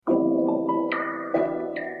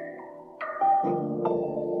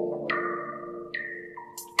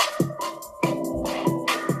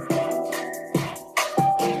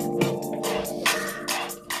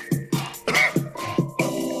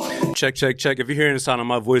Check. If you're hearing the sound of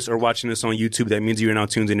my voice or watching this on YouTube, that means you're now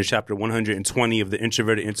tuned into chapter 120 of the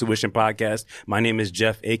Introverted Intuition Podcast. My name is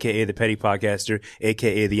Jeff, a.k.a. the Petty Podcaster,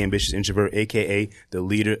 a.k.a. the Ambitious Introvert, a.k.a. the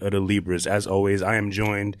Leader of the Libras. As always, I am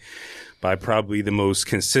joined by probably the most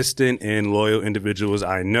consistent and loyal individuals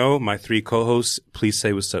I know. My three co-hosts, please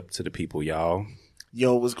say what's up to the people, y'all.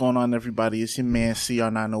 Yo, what's going on, everybody? It's your man,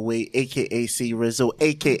 CR908, a.k.a. C Rizzo,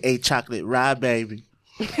 a.k.a. Chocolate Ride, baby.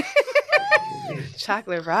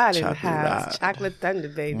 Chocolate Rod in the house. Chocolate Thunder,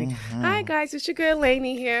 baby. Mm-hmm. Hi, guys. It's your girl,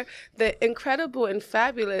 Lainey here, the incredible and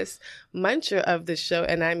fabulous muncher of the show.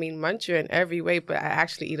 And I mean muncher in every way, but I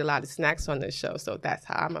actually eat a lot of snacks on this show, so that's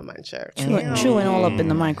how I'm a muncher. Chewing all up in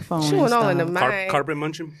the microphone. Chewing all in the mic. Carpet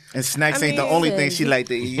munching? And snacks ain't the only thing she like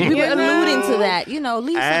to eat. We were alluding to that. Leave something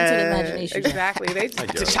to the imagination. Exactly. They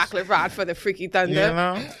the Chocolate Rod for the Freaky Thunder. You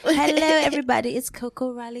know? Hello, everybody. It's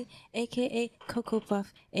Coco Riley, a.k.a. Coco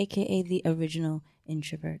Puff, a.k.a. the original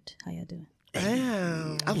introvert. How y'all doing?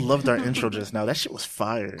 Wow. I loved our intro just now. That shit was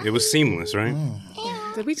fire. It was seamless, right?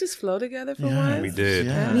 Did we just flow together for once? We did.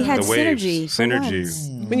 Yeah. We had the waves.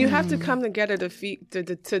 synergy. When you have to come together to defeat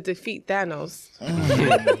Thanos.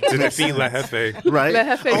 To defeat La Jefe. Right? La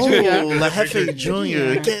Jefe Jr. La Jefe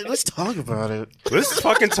Jr. Again, let's talk about it. Let's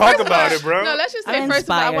fucking talk about it, bro. No, let's just say, I'm first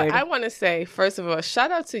of all, inspired. I want to say, first of all,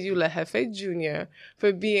 shout out to you, La Jefe Jr.,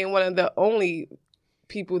 for being one of the only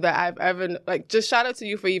people that I've ever, just shout out to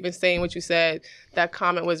you for even saying what you said. That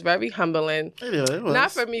comment was very humbling. It was.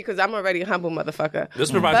 Not for me, because I'm already a humble motherfucker.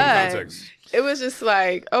 Let's provide some context. It was just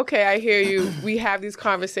like, okay, I hear you. We have these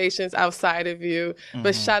conversations outside of you.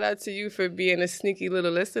 But shout out to you for being a sneaky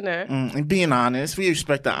little listener. And being honest. We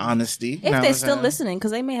respect the honesty. If they're still listening,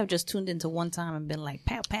 because they may have just tuned into one time and been like,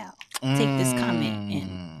 pow, pow, take this comment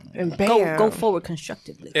And bam. go forward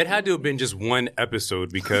constructively. It had to have been just one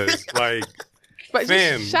episode because, But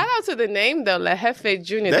just shout out to the name, though, La Jefe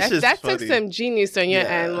Jr. That took some genius on your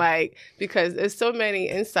end, because there's so many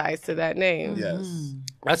insights to that name. Yes.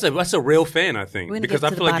 That's a real fan, I think. Because I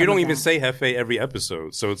feel like you don't even that. say Jefe every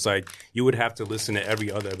episode. So it's like you would have to listen to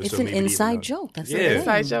every other episode. It's an maybe inside joke. That's Yeah. the thing.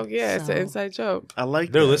 Inside joke, yeah. It's an inside joke. I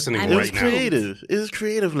like They're that. listening It right was now. creative. It was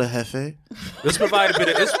creative, La Jefe. Let's provide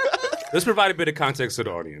a bit of context to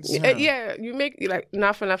the audience. Yeah, you make,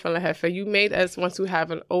 not for nothing, La Jefe, you made us want to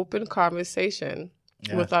have an open conversation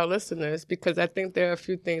with our listeners, because I think there are a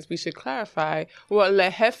few things we should clarify. Well,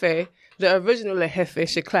 La Jefe, the original La Jefe,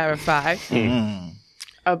 should clarify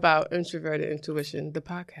about Introverted Intuition, the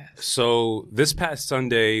podcast. So this past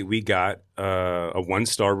Sunday, we got a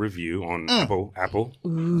 1-star review on Apple.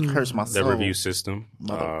 Hurts my The soul. review system.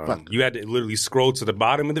 Motherfucker. You had to literally scroll to the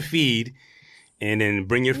bottom of the feed and then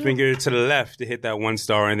bring your finger to the left to hit that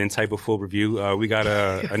 1-star and then type a full review. We got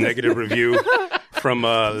a negative review from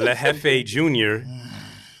La Jefe Jr.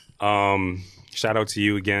 Shout out to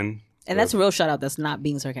you again. And that's a real shout out. That's not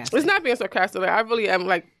being sarcastic. It's not being sarcastic. I really am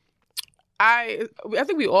I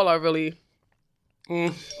think we all are really,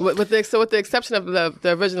 with the exception of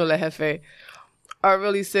the original La Jefe, are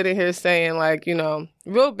really sitting here saying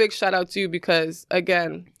real big shout out to you, because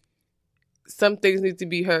again, some things need to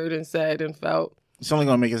be heard and said and felt. It's only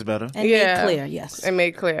going to make us better. And made clear, yes. And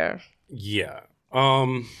made clear. Yeah.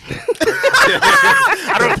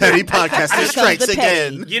 Petty podcast strikes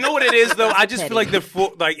again. You know what it is, though? I just feel like I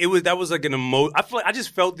just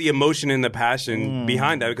felt the emotion and the passion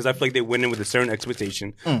behind that, because I feel like they went in with a certain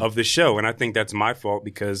expectation of the show, and I think that's my fault,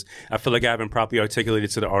 because I feel like I haven't properly articulated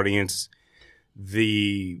to the audience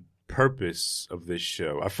the purpose of this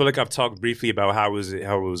show. I feel like I've talked briefly about how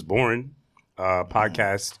it was born.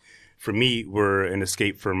 Podcast for me were an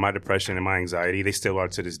escape from my depression and my anxiety. They still are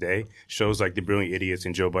to this day. Shows like The Brilliant Idiots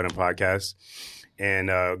and Joe Budden podcast.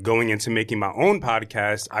 And going into making my own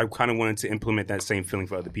podcast, I kind of wanted to implement that same feeling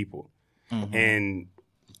for other people. And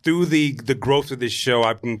through the growth of this show,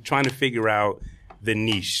 I've been trying to figure out the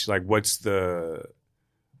niche. Like, what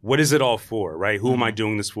is it all for, right? Who am I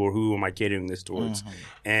doing this for? Who am I catering this towards?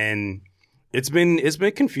 And it's been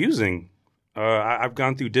confusing. I've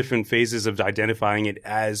gone through different phases of identifying it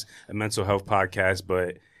as a mental health podcast,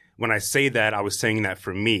 but when I say that, I was saying that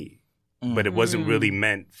for me, but it wasn't really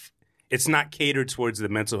meant. It's not catered towards the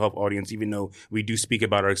mental health audience, even though we do speak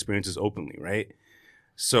about our experiences openly, right?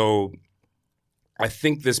 So I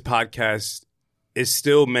think this podcast is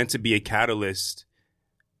still meant to be a catalyst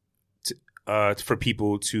for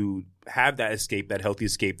people to have that escape, that healthy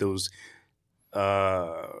escape, those, what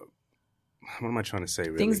am I trying to say,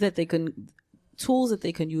 really? Things that tools that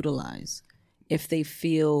they can utilize if they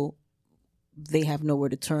feel they have nowhere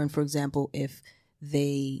to turn. For example, if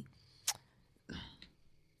I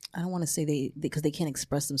don't want to say because they can't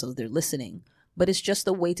express themselves, they're listening, but it's just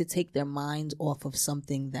a way to take their minds off of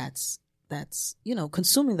something that's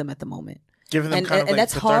consuming them at the moment. Giving them And kind of like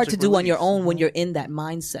that's hard to cathartic do on your release. own when you're in that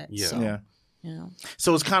mindset. Yeah. So, Yeah. you know.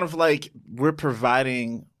 So it's kind of like we're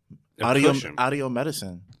providing A cushion. audio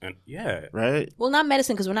medicine, And right? Well, not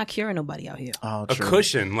medicine because we're not curing nobody out here. Oh, a true.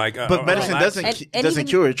 cushion, like But medicine relax- doesn't And doesn't even-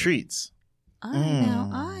 cure, it treats. All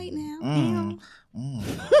right now.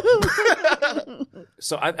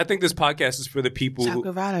 So I think this podcast is for the people who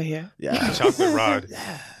Chocolate Rod here. Yeah. Chocolate Rod.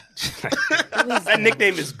 That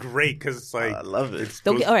nickname is great because it's like I love it. it's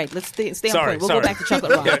Don't get, all right, let's stay on Sorry, point. We'll sorry. go back to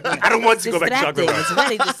Chocolate Rod. I don't want to go back to Distracting. Chocolate Rod. It's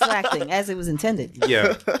very distracting, as it was intended.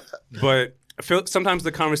 Yeah, but I feel sometimes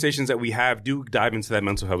the conversations that we have do dive into that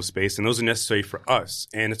mental health space, and those are necessary for us.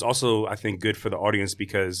 And it's also, I think, good for the audience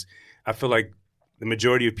because I feel like the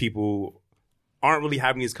majority of people aren't really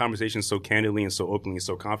having these conversations so candidly and so openly and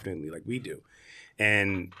so confidently like we do.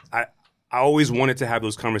 And I always wanted to have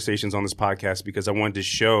those conversations on this podcast because I wanted to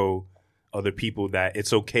show other people that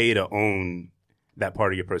it's okay to own that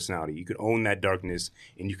part of your personality. You can own that darkness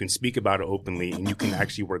and you can speak about it openly and you can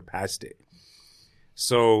actually work past it.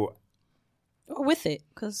 So, Or with it,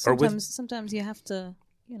 because Or with- sometimes you have to,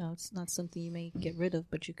 it's not something you may get rid of,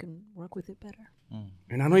 but you can work with it better.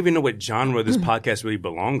 and I don't even know what genre this podcast really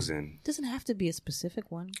belongs in. It doesn't have to be a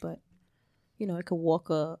specific one, but, it could walk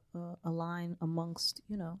a line amongst,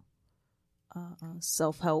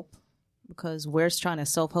 self-help, because we're trying to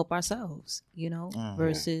self-help ourselves,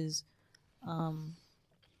 versus,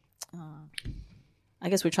 I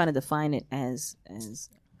guess we're trying to define it as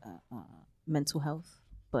mental health,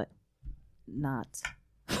 but not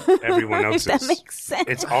Everyone if else's. that makes sense.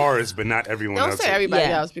 It's ours, but not everyone Don't else's. say everybody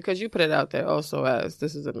Yeah. else because you put it out there also as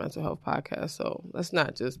this is a mental health podcast. So let's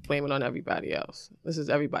not just blame it on everybody else. This is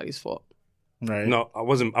everybody's fault. Right. No, I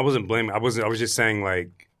wasn't blaming. I was just saying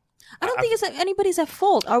like I don't think it's anybody's at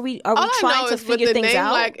fault. Are we All I trying know to is with figure the things name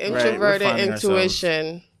out? like we're introverted finding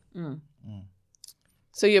intuition.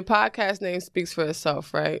 So your podcast name speaks for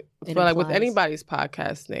itself, right? It But like with implies. anybody's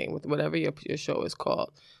podcast name, with whatever your show is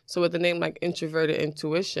called. So with the name like introverted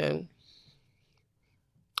intuition,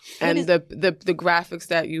 and the graphics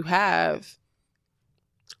that you have,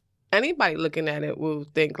 anybody looking at it will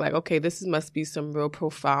think like, okay, this must be some real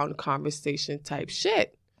profound conversation type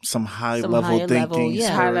shit. Some high Some level higher thinking, level,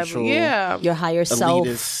 yeah. High level, spiritual. yeah. Your higher self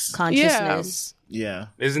elitist. consciousness. Yeah.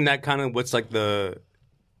 isn't that kind of what's like the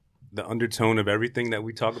undertone of everything that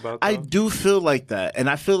we talk about? I though? do feel like that. And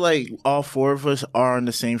I feel like all four of us are on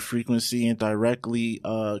the same frequency and directly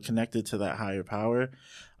connected to that higher power.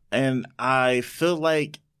 And I feel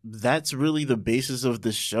like that's really the basis of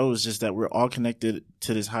this show, is just that we're all connected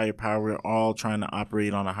to this higher power. We're all trying to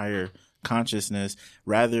operate on a higher consciousness.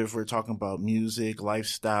 Rather, if we're talking about music,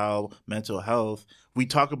 lifestyle, mental health, we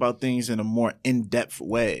talk about things in a more in-depth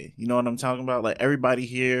way. You know what I'm talking about? Like everybody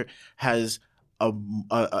here has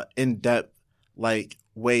a in-depth like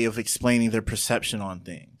way of explaining their perception on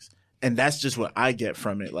things. And that's just what I get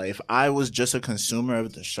from it. Like, if I was just a consumer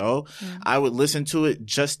of the show, I would listen to it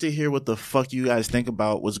just to hear what the fuck you guys think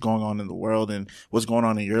about what's going on in the world and what's going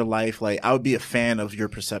on in your life. Like, I would be a fan of your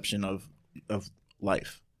perception of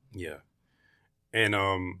life. Yeah. And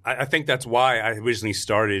I think that's why I originally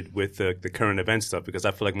started with the current event stuff, because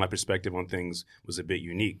I feel like my perspective on things was a bit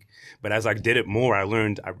unique. But as I did it more, I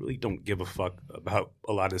learned I really don't give a fuck about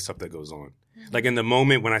a lot of the stuff that goes on. Like in the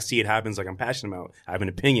moment when I see it happens, like I'm passionate about, I have an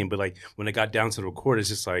opinion. But like when it got down to the record, it's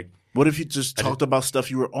just like, What if you just talked about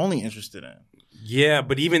stuff you were only interested in? yeah.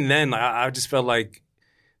 But even then, like, I just felt like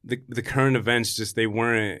the current events just, they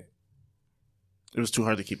weren't. It was too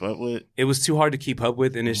hard to keep up with. It was too hard to keep up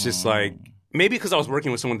with, and it's just like. Maybe because I was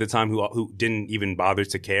working with someone at the time who didn't even bother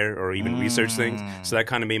to care or even research things. So that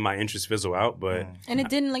kind of made my interest fizzle out. But And it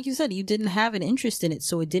didn't, like you said, you didn't have an interest in it,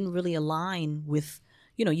 so it didn't really align with,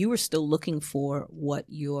 you were still looking for what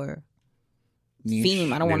your Niche.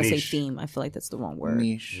 theme. I don't The want to say niche. theme. I feel like that's the wrong word.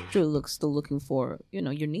 Niche. You're still looking for,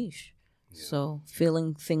 your niche. So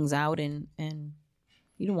filling things out and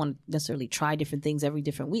you don't want to necessarily try different things every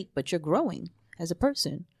different week, but you're growing as a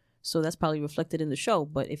person. So that's probably reflected in the show.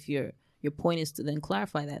 But if your point is to then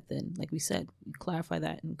clarify that, then like we said, you clarify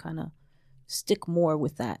that and kind of stick more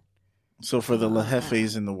with that. So for the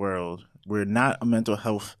Lehefes in the world, we're not a mental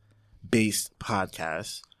health based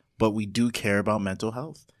podcast, but we do care about mental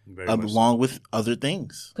health very much so. along with other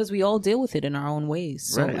things. Because we all deal with it in our own ways.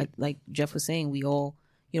 So Right. like Jeff was saying, we all,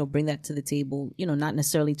 bring that to the table, not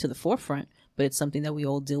necessarily to the forefront, but it's something that we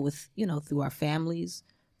all deal with, through our families,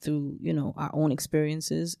 through, our own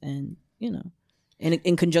experiences and, and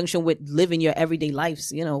in conjunction with living your everyday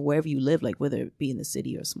lives, wherever you live, like whether it be in the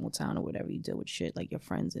city or a small town or whatever, you deal with shit like your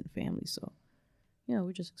friends and family. So,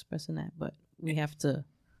 we're just expressing that. But we have to.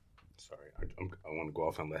 Sorry, I want to go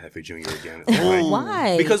off on Lehefe Jr. again.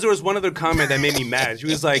 Why? Because there was one other comment that made me mad. She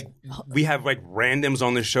was like, we have like randoms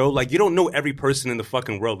on the show. Like, you don't know every person in the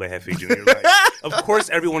fucking world, Lehefe Jr. Like, of course,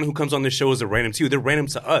 everyone who comes on the show is a random to you. They're random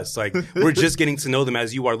to us. Like, we're just getting to know them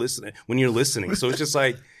as you are listening, when you're listening. So it's just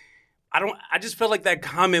like, I just felt like that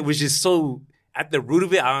comment was just so, at the root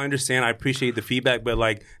of it, I understand, I appreciate the feedback, but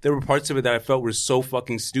like, there were parts of it that I felt were so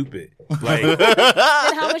fucking stupid. Like,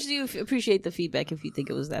 Then how much do you appreciate the feedback if you think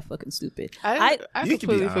it was that fucking stupid? I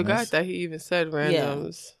completely forgot that he even said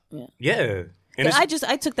randoms. yeah. And I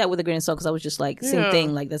took that with a grain of salt because I was just like, same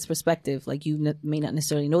thing, like that's perspective. Like you may not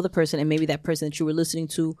necessarily know the person, and maybe that person that you were listening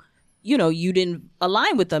to, you know, you didn't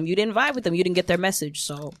align with them, you didn't vibe with them, you didn't get their message.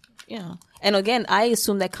 So, yeah. And again, I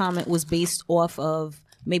assume that comment was based off of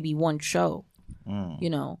maybe one show. You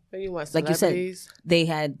know, like you said, they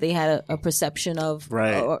had a perception of,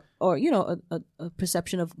 or you know, a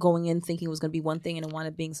perception of going in thinking it was going to be one thing and it wound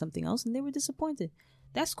up being something else, and they were disappointed.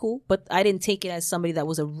 That's cool, but I didn't take it as somebody that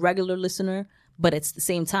was a regular listener. But at the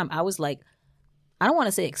same time, I was like, I don't want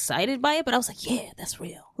to say excited by it, but I was like, yeah, that's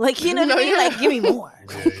real. Like, you know what I mean? Like, give me more.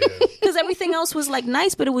 Because everything else was like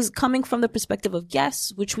nice, but it was coming from the perspective of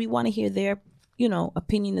guests, which we want to hear their, you know,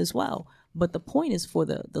 opinion as well. But the point is for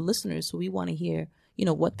the listeners, so we want to hear, you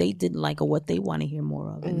know, what they didn't like or what they want to hear more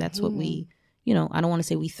of. And that's what we, you know, I don't want to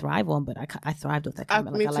say we thrive on, but I thrived with that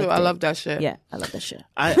comment. Me too. I love that shit. Yeah, I love that shit.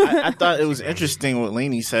 I thought it was interesting what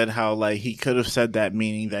Lainey said, how like he could have said that,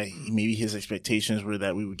 meaning that maybe his expectations were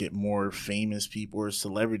that we would get more famous people or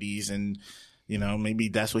celebrities, and you know, maybe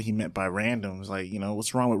that's what he meant by randoms. Like, you know,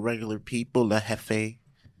 what's wrong with regular people, Lehefe?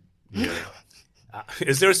 Yeah.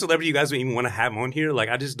 Is there a celebrity you guys would even want to have on here? Like,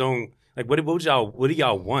 I just don't. Like, what do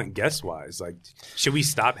y'all want guest wise? Like, should we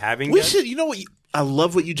stop having? We should. You know what? I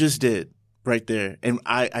love what you just did right there, and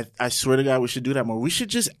I swear to God, we should do that more. We should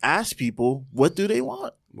just ask people, what do they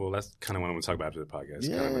want? Well, that's kind of what I'm going to talk about after the podcast.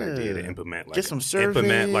 Yeah. Kind of an idea to implement, like, get some surveys,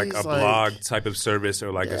 implement like a blog type of service,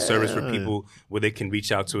 or like a service for people where they can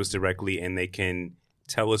reach out to us directly and they can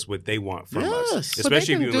tell us what they want from us. Especially but they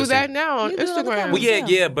can if you do that now on Instagram. Well,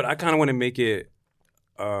 yeah, but I kind of want to make it.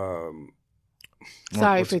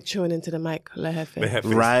 Sorry for chewing into the mic, Lehefe.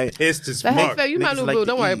 Right. Pissed as fuck. Lehefe, you my new boo.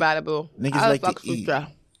 Don't worry about it, boo. Niggas like to eat.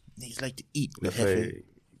 Niggas like to eat. Lehefe.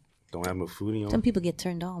 Don't have no food in your. Some people get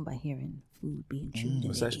turned on by hearing food being chewed.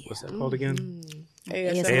 What's that called again?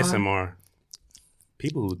 ASMR.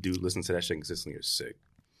 People who do listen to that shit consistently are sick.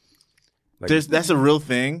 Like, that's a real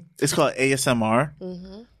thing. It's called ASMR.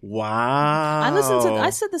 Mm-hmm. Wow. I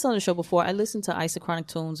said this on the show before. I listen to isochronic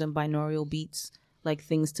tones and binaural beats, like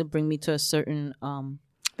things to bring me to a certain.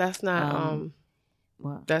 That's not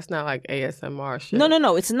that's not like ASMR shit.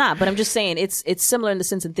 No, it's not. But I'm just saying it's similar in the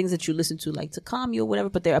sense of things that you listen to, like to calm you or whatever.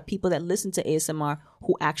 But there are people that listen to ASMR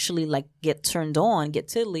who actually like get turned on, get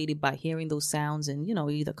titillated by hearing those sounds, and you know,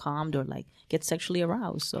 either calmed or like get sexually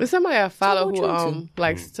aroused. So there's somebody I follow who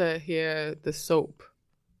likes to hear the soap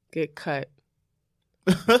get cut.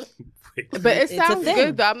 But it sounds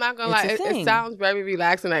good though. I'm not gonna lie. It sounds very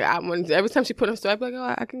relaxing. Like every time she put on story, I'm like,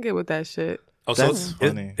 oh, I can get with that shit. Oh, that's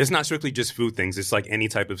funny. It's not strictly just food things. It's like any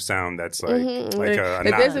type of sound that's like a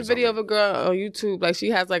there's a video of a girl on YouTube, like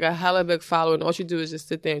she has like a hella big following. All she do is just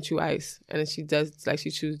sit there and chew ice, and then she does like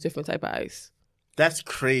she chews different type of ice. That's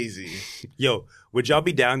crazy. Yo, would y'all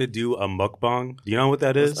be down to do a mukbang? Do you know what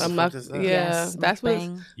that is? A mukbang. Yeah, yes, that's what a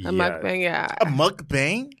mukbang. Yeah, a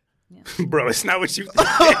mukbang. Yeah. Bro, it's not what you think.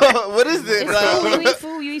 What is it? You eat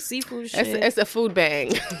food, you eat seafood shit. It's a food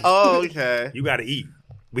bang. Oh, okay. You gotta eat.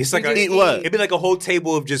 It's like eat what? It'd be like a whole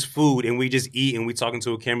table of just food, and we just eat, and we talking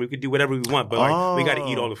to a camera. We could do whatever we want, but like we gotta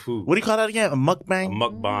eat all the food. What do you call that again? A mukbang? A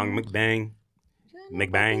mukbang.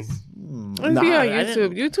 McBang. Let's be on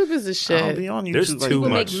YouTube. YouTube is the shit. I'll be on YouTube. There's too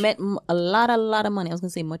much. Make a lot of money. I was gonna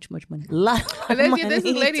say much money. A lot of money. This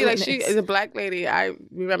lady, like she is a black lady. I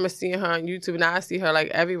remember seeing her on YouTube, and now I see her like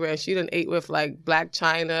everywhere. She done ate with like Black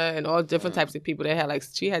China and all different types of people. That had like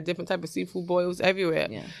she had different type of seafood boils everywhere.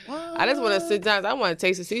 Yeah. I just want to sit down. I want to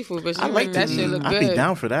taste the seafood, but she like that shit look good. I'd be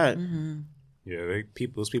down for that. Mm-hmm. Yeah,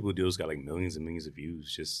 those people who do this got like millions and millions of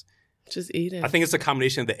views. Just eating. I think it's a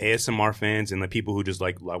combination of the ASMR fans and the people who just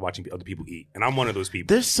like watching other people eat. And I'm one of those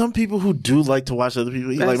people. There's some people who do like to watch other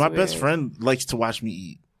people eat. That's like my best friend likes to watch me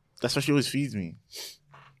eat. That's why she always feeds me.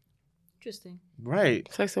 Interesting. Right.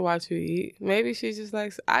 She likes to watch you eat. Maybe she just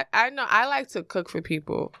likes. I know. I like to cook for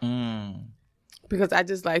people because I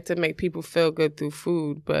just like to make people feel good through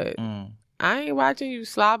food. But I ain't watching you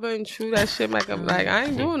slobber and chew that shit like I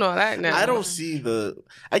ain't doing all that now. I don't see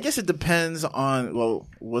I guess it depends on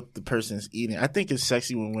what the person's eating. I think it's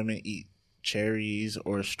sexy when women eat cherries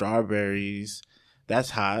or strawberries. That's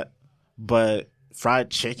hot. but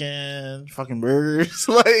fried chicken, fucking burgers,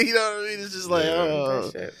 like, you know what I mean? It's just like, That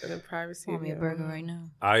shit and the privacy. Want me a burger right now?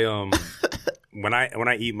 I when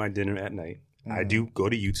I eat my dinner at night, I do go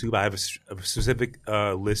to YouTube. I have a specific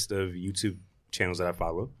list of YouTube channels that I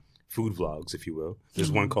follow, food vlogs, if you will.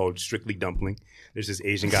 There's one called Strictly Dumpling. There's this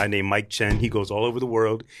Asian guy named Mike Chen. He goes all over the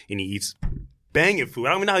world and he eats banging food. I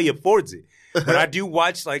don't even know how he affords it, but I do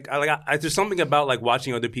watch there's something about like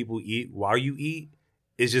watching other people eat while you eat.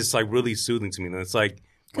 It's just like really soothing to me. And it's like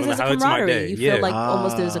because there's a camaraderie. You feel like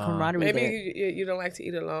almost there's a camaraderie. Maybe there. you don't like to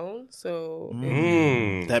eat alone, so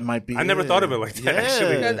that might be. I never thought of it like that.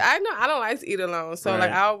 Actually, because I know I don't like to eat alone. So Right.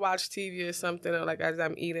 like I'll watch TV or something, or like as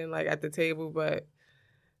I'm eating like at the table, but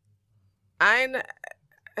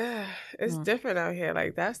it's different out here.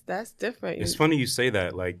 Like that's different. It's funny you say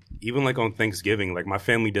that. Like even like on Thanksgiving, like my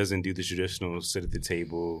family doesn't do the traditional sit at the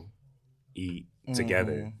table, eat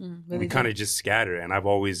together. We kind of just scatter, and I've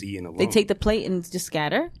always eaten alone. They take the plate and just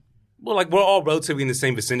scatter. Well, like we're all relatively in the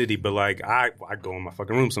same vicinity, but like I go in my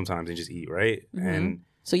fucking room sometimes and just eat, right? And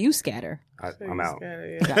So you scatter. I'm out.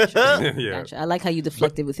 Gotcha. Yeah. Gotcha. I like how you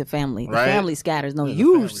deflect it with your family. Right? The family scatters. No,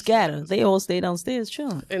 you scatter. They all stay downstairs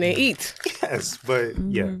chilling. and they eat. Yes, but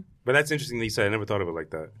yeah. But that's interesting that you said. I never thought of it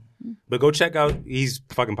like that. But go check out. He's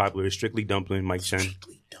fucking popular. Strictly Dumpling, Mike Chen.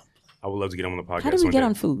 I would love to get him on the podcast. How did we one get day.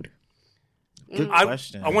 on food? Good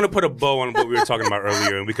question. I want to put a bow on what we were talking about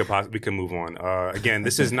earlier, and we can move on. Again,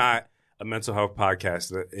 this is not a mental health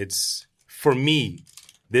podcast. It's for me.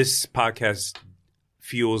 This podcast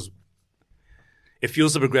feels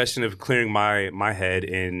the progression of clearing my head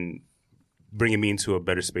and bringing me into a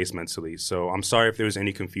better space mentally. So I'm sorry if there was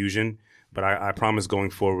any confusion, but I promise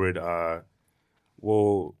going forward,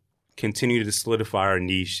 we'll continue to solidify our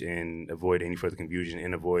niche and avoid any further confusion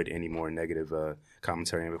and avoid any more negative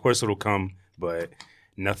commentary. And of course, it'll come, but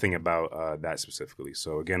nothing about that specifically.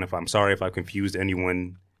 So again, I'm sorry if I confused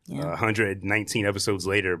anyone 119 episodes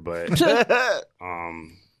later, but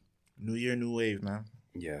New year, new wave, man.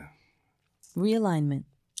 yeah. Realignment.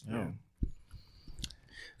 Yeah.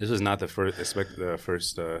 This was not the first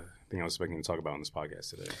thing I was expecting to talk about on this podcast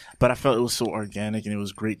today. But I felt it was so organic, and it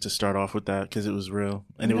was great to start off with that because it was real,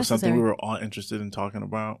 and it was something we were all interested in talking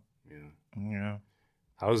about. Yeah.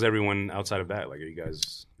 How's everyone outside of that? Like, are you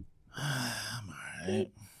guys? I'm all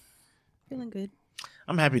right. Feeling good.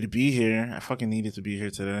 I'm happy to be here. I fucking needed to be here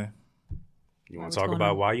today. You want to talk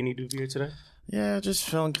about why you need to be here today? Yeah, just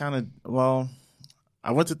feeling kind of, well,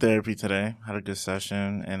 I went to therapy today, had a good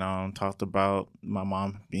session, and talked about my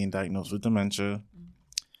mom being diagnosed with dementia.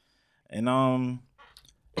 And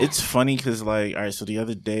it's funny because, like, all right, so the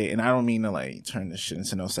other day, and I don't mean to, like, turn this shit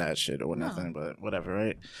into no sad shit or nothing, but whatever,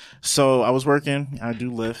 right? So I was working. I do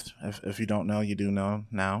Lyft. If you don't know, you do know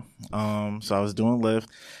now. So I was doing Lyft,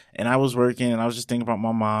 and I was working, and I was just thinking about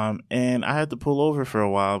my mom, and I had to pull over for a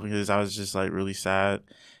while because I was just, like, really sad,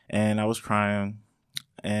 and I was crying,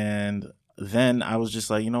 and then I was just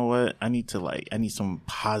like, you know what? I need some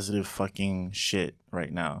positive fucking shit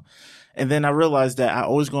right now. And then I realized that I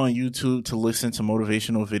always go on YouTube to listen to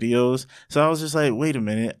motivational videos. So I was just like, wait a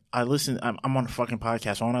minute. I'm on a fucking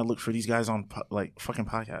podcast. Why don't I look for these guys on fucking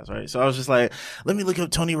podcasts, right? So I was just like, let me look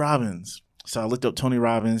up Tony Robbins. So I looked up Tony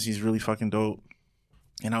Robbins. He's really fucking dope.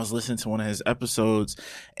 And I was listening to one of his episodes,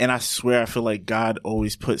 and I swear I feel like God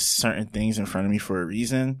always puts certain things in front of me for a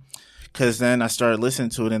reason. Because then I started listening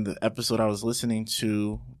to it, and the episode I was listening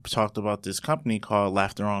to talked about this company called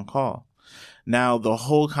Laughter on Call. Now, the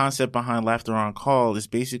whole concept behind Laughter on Call is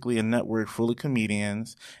basically a network full of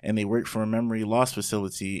comedians, and they work for a memory loss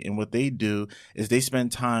facility. And what they do is they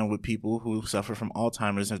spend time with people who suffer from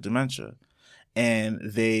Alzheimer's and dementia. And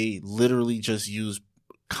they literally just use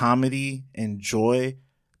comedy and joy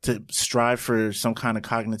to strive for some kind of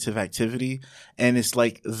cognitive activity. And it's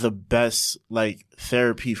like the best like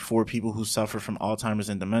therapy for people who suffer from Alzheimer's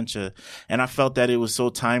and dementia. And I felt that it was so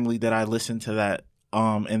timely that I listened to that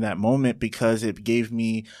in that moment, because it gave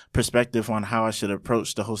me perspective on how I should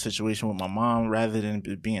approach the whole situation with my mom rather than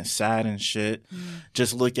being sad and shit.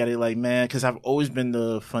 Just look at it like, man, because I've always been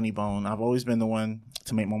the funny bone. I've always been the one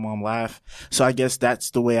to make my mom laugh. So I guess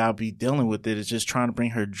that's the way I'll be dealing with it, is just trying to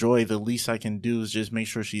bring her joy. The least I can do is just make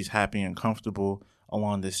sure she's happy and comfortable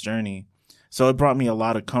along this journey. So it brought me a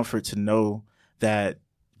lot of comfort to know that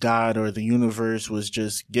God or the universe was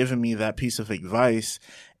just giving me that piece of advice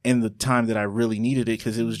in the time that I really needed it,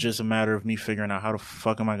 because it was just a matter of me figuring out how the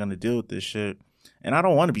fuck am I going to deal with this shit. And I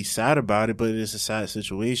don't want to be sad about it, but it is a sad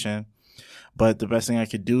situation. But the best thing I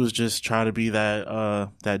could do is just try to be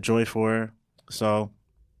that joy for her. So,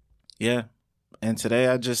 yeah, And today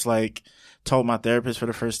I just like told my therapist for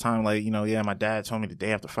the first time, like, yeah, my dad told me the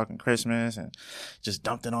day after fucking Christmas and just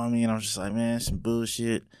dumped it on me. And I was just like, man, some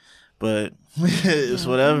bullshit. But it's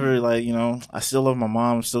whatever. Like, I still love my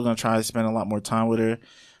mom. I'm still going to try to spend a lot more time with her.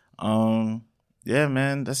 Yeah,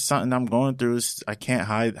 man, that's something I'm going through. I can't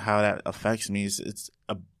hide how that affects me. It's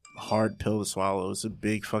a hard pill to swallow. It's a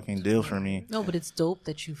big fucking deal for me. No, but it's dope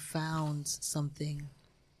that you found something,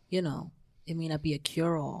 it may not be a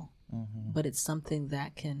cure-all, but it's something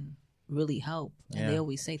that can really help. And they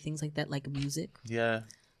always say things like that, like music. Yeah.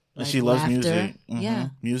 And Like she loves laughter. music. Yeah.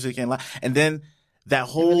 Music and then that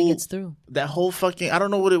whole really gets through. That whole fucking, I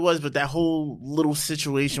don't know what it was, but that whole little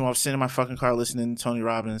situation where I was sitting in my fucking car listening to Tony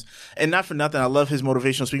Robbins. And not for nothing, I love his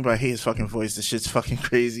motivational speaking, but I hate his fucking voice. This shit's fucking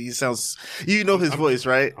crazy. He sounds, his voice,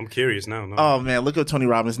 right? I'm curious now. No. Oh man, look up Tony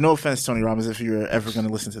Robbins. No offense, Tony Robbins, if you're ever going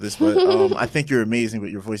to listen to this, but I think you're amazing,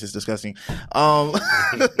 but your voice is disgusting. But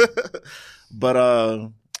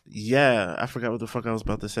yeah, I forgot what the fuck I was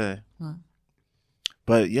about to say. Huh.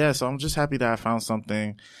 But yeah, so I'm just happy that I found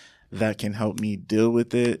something that can help me deal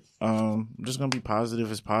with it. I'm just gonna be positive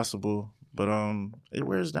as possible, but it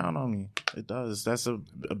wears down on me. It does. That's a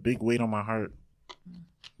big weight on my heart.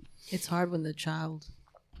 It's hard when the child,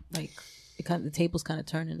 like, the tables kind of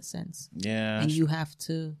turn in a sense. Yeah, and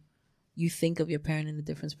you think of your parent in a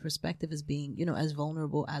different perspective as being, as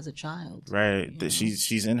vulnerable as a child. Right.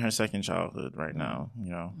 She's in her second childhood right now,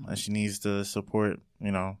 and she needs the support,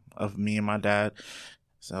 of me and my dad.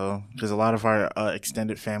 So, because a lot of our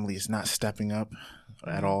extended family is not stepping up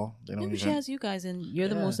at all. They don't even. She has you guys, and you're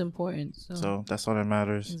the most important. So that's all that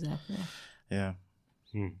matters. Exactly. Yeah.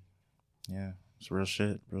 Yeah. It's real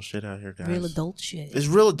shit out here, guys. Real adult shit. It's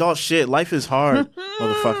real adult shit. Life is hard,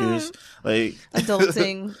 motherfuckers. Like,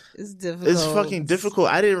 adulting is difficult. It's fucking difficult.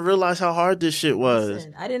 I didn't realize how hard this shit was.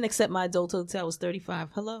 Listen, I didn't accept my adulthood until I was 35.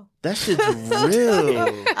 Hello. That shit's real.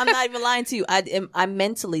 I'm not even lying to you. I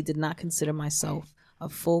mentally did not consider myself a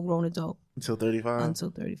full-grown adult. Until 35? Until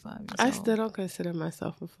 35. I still don't consider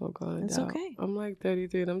myself a full-grown adult. It's okay. I'm like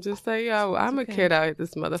 33 and I'm just like, yo, I'm a kid out here,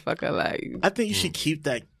 this motherfucker. Like, I think you should keep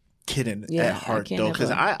that kid at heart, though,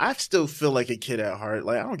 because I still feel like a kid at heart.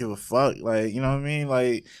 Like, I don't give a fuck. Like, you know what I mean?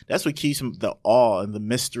 Like, that's what keeps the awe and the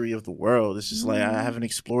mystery of the world. It's just like, I have an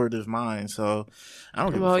explorative mind, so I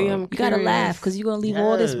don't give a fuck. Yeah, you gotta laugh, because you're gonna leave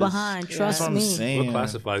all this behind. Trust me. Saying. What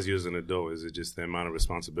classifies you as an adult? Is it just the amount of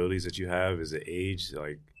responsibilities that you have? Is it age?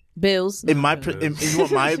 Like, bills? In my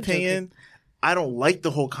opinion, I don't like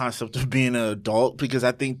the whole concept of being an adult, because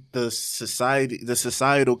I think the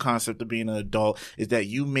societal concept of being an adult is that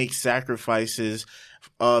you make sacrifices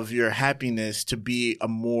of your happiness to be a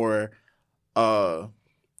more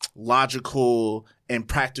logical and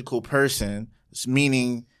practical person,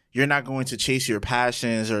 meaning you're not going to chase your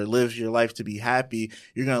passions or live your life to be happy.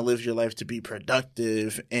 You're going to live your life to be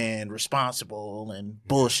productive and responsible and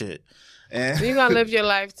bullshit. And you're going to live your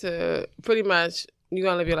life to pretty much, you're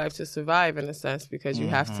going to live your life to survive in a sense, because you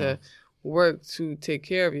have to work to take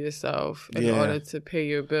care of yourself in order to pay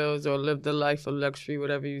your bills or live the life of luxury,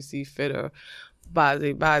 whatever you see fit, or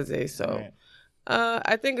base. So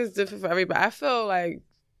I think it's different for everybody. I feel like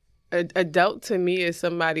an adult to me is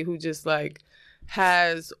somebody who just like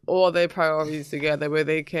has all their priorities together, where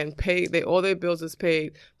they can pay, all their bills is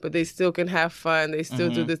paid, but they still can have fun. They still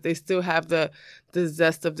do this. They still have the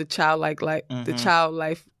zest of the childlike, the child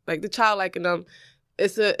life, like the childlike in them.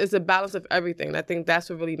 It's a balance of everything. And I think that's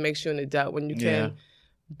what really makes you an adult, when you can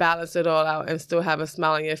balance it all out and still have a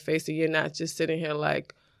smile on your face, so you're not just sitting here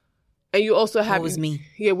like. And you also have, woe is me.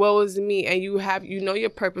 Yeah, woe is me. And you have, your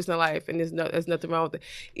purpose in life, and there's nothing wrong with it.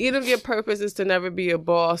 Even if your purpose is to never be a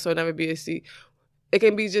boss or never be a C, it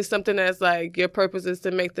can be just something that's like, your purpose is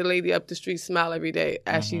to make the lady up the street smile every day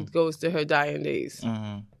as she goes to her dying days.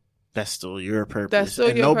 That's still your purpose. That's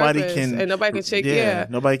still your purpose. And nobody can shake,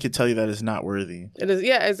 nobody can tell you that it's not worthy. It is,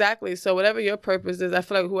 exactly. So whatever your purpose is, I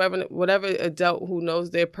feel like whatever adult who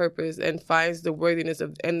knows their purpose and finds the worthiness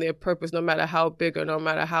in their purpose, no matter how big or no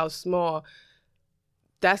matter how small,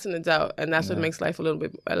 that's an adult, and that's what makes life a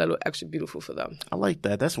little extra beautiful for them. I like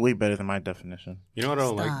that. That's way better than my definition. You know what I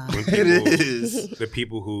don't like? When people, it is. The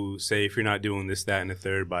people who say, if you're not doing this, that, and the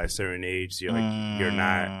third by a certain age, you're like, you're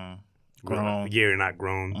not grown. Yeah, you're not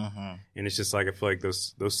grown. And it's just like, I feel like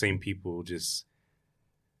those same people just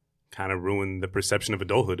kind of ruin the perception of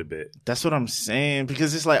adulthood a bit. That's what I'm saying,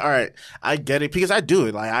 because it's like, all right, I get it, because I do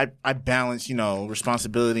it. Like, I balance,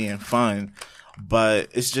 responsibility and fun. But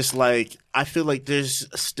it's just like, I feel like there's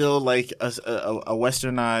still like a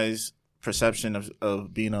westernized perception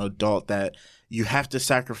of being an adult, that you have to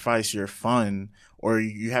sacrifice your fun, or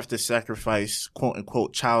you have to sacrifice quote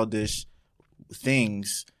unquote childish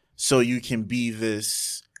things so you can be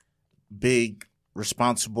this big,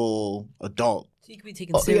 responsible adult. So you can be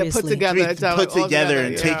taken seriously. Put together. Put together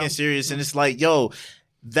and yeah. taken serious. And it's like, yo,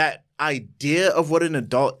 that idea of what an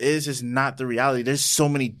adult is not the reality. There's so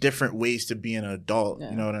many different ways to be an adult.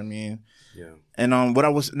 Yeah. You know what I mean? Yeah. And I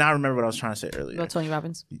remember what I was trying to say earlier. About Tony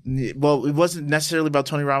Robbins? Well, it wasn't necessarily about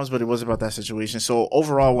Tony Robbins, but it was about that situation. So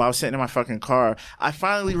overall, when I was sitting in my fucking car, I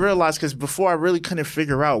finally realized, because before I really couldn't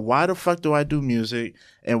figure out, why the fuck do I do music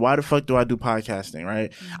and why the fuck do I do podcasting,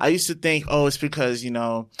 right? Mm-hmm. I used to think, it's because,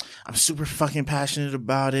 I'm super fucking passionate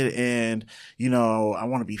about it and, I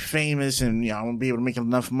want to be famous and, I want to be able to make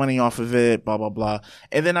enough money off of it, blah, blah, blah.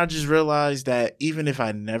 And then I just realized that even if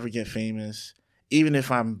I never get famous, even if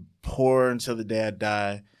I'm poor until the day I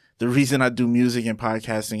die, the reason I do music and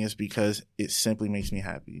podcasting is because it simply makes me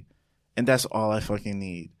happy. And that's all I fucking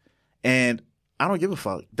need. And I don't give a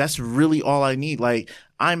fuck. That's really all I need. Like,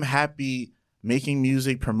 I'm happy making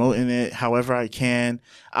music, promoting it however I can.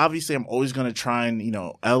 Obviously, I'm always going to try and,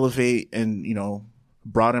 elevate and,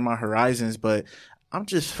 broaden my horizons, but I'm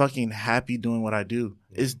just fucking happy doing what I do.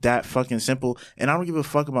 It's that fucking simple. And I don't give a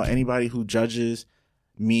fuck about anybody who judges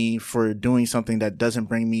me for doing something that doesn't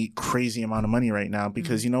bring me crazy amount of money right now,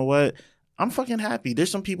 because you know what? I'm fucking happy.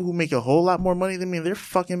 There's some people who make a whole lot more money than me and they're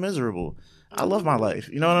fucking miserable. I love my life.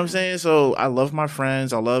 You know what I'm saying? So I love my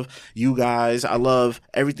friends. I love you guys. I love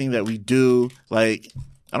everything that we do. Like,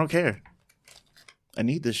 I don't care. I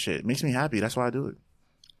need this shit. It makes me happy. That's why I do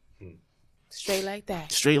it. Straight like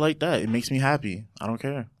that. Straight like that. It makes me happy. I don't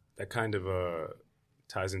care. That kind of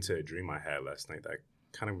ties into a dream I had last night that I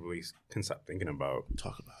kind of really couldn't stop thinking about.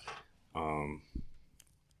 Talk about it.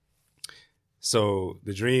 So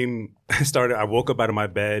the dream started, I woke up out of my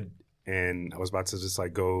bed and I was about to just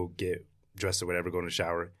like go get dressed or whatever, go in the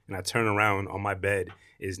shower. And I turn around, on my bed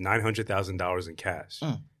is $900,000 in cash.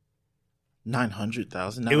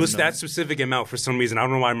 900,000. It was that specific amount for some reason. I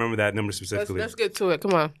don't know why I remember that number specifically. Let's get to it.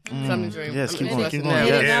 Come on. Tell me the dream. Yes, keep going.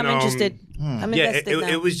 Yeah, I'm interested. I'm invested now.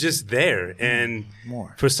 It was just there. And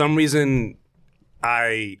More. for some reason,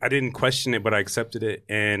 I didn't question it, but I accepted it,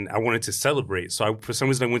 and I wanted to celebrate. So for some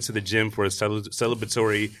reason, I went to the gym for a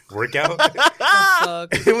celebratory workout.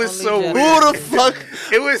 It was so weird. Who the fuck?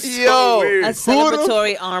 It was so weird. A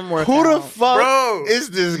celebratory arm workout. Who the fuck Bro.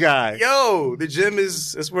 is this guy? Yo, the gym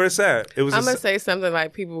is where it's at. It was. I'm going to say something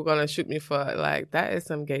like people were going to shoot me for, like, that is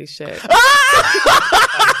some gay shit.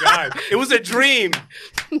 Oh, God. It was a dream.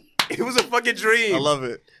 It was a fucking dream. I love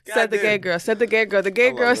it. Said the gay girl. Said the gay girl. The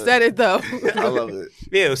gay girl said it, though. I love it.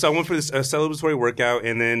 Yeah, so I went for this celebratory workout,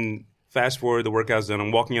 and then fast forward, the workout's done.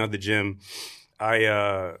 I'm walking out of the gym.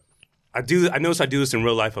 I notice I do this in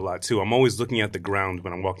real life a lot too. I'm always looking at the ground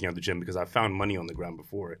when I'm walking out of the gym because I found money on the ground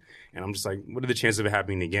before, and I'm just like, what are the chances of it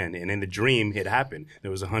happening again? And in the dream, it happened.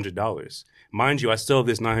 There was $100. Mind you, I still have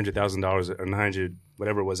this $900,000 or 900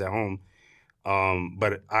 whatever it was at home,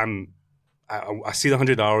 but I see the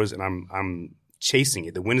 $100 and I'm chasing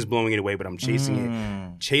it. The wind is blowing it away, but I'm chasing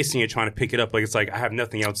it, trying to pick it up. Like it's like I have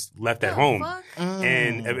nothing else left at home.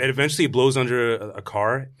 And it eventually blows under a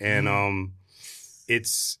car. And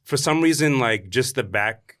it's for some reason like just the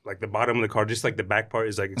back, like the bottom of the car, just like the back part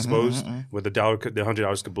is like exposed where the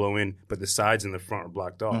 $100 could blow in, but the sides and the front are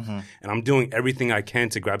blocked off. And I'm doing everything I can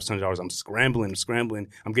to grab this $100. I'm scrambling.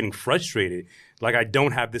 I'm getting frustrated. Like I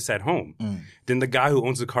don't have this at home. Then the guy who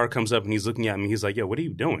owns the car comes up and he's looking at me. He's like, yo, what are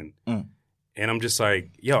you doing? And I'm just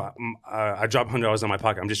like, yo, I dropped $100 in my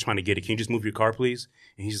pocket. I'm just trying to get it. Can you just move your car, please?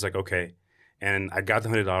 And he's just like, okay. And I got the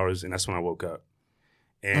 $100, and that's when I woke up.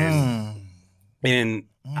 And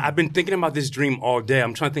I've been thinking about this dream all day.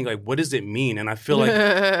 I'm trying to think, like, what does it mean? And I feel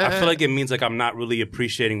like it means like I'm not really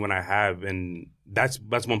appreciating what I have, and that's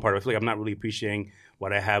one part. I feel like I'm not really appreciating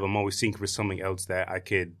what I have. I'm always seeking for something else that I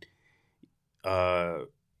could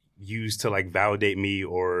use to like validate me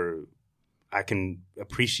or I can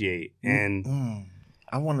appreciate. And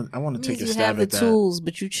I want to take a stab at that. You have the tools,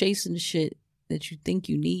 but you chasing the shit that you think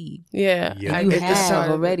you need. Yeah. You have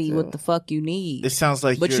already what the fuck you need. It sounds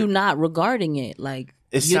like but you're not regarding it. Like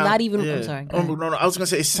you're not even I'm sorry. No, I was gonna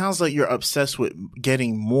say it sounds like you're obsessed with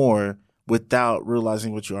getting more without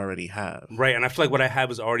realizing what you already have. Right. And I feel like what I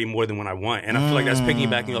have is already more than what I want. And I feel like that's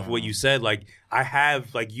piggybacking off what you said. Like I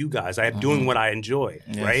have like you guys. I am doing what I enjoy.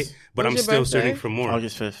 Yes. Right? But I'm still searching for more.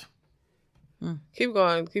 August 5th. Keep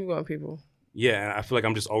going, people. Yeah, I feel like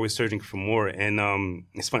I'm just always searching for more. And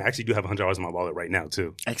it's funny, I actually do have $100 in my wallet right now,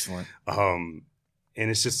 too. Excellent. And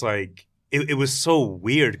it's just like, it was so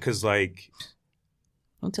weird because, like...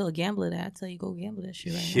 Don't tell a gambler that. I tell you, go gamble that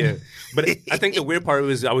shit right now. Yeah. But I think the weird part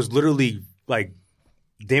was I was literally, like,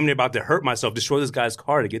 damn near about to hurt myself, destroy this guy's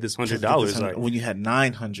car to get this $100. Like, when you had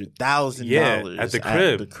 $900,000 at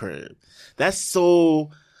the crib. That's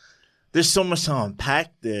so. There's so much to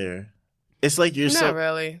unpack there. It's like you're not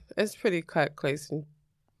really. It's pretty cut, Clayson.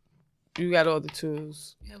 You got all the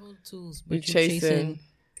tools. You have all the tools, but you're chasing.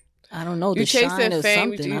 I don't know. You're chasing shine of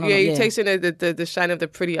fame. Something. You're chasing the shine of the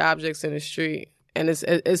pretty objects in the street. And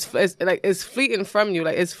it's fleeting from you.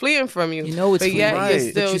 Like, it's fleeing from you. You know it's but yet right.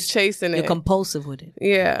 you're still chasing it. You're compulsive with it.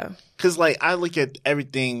 Yeah. Because, like, I look at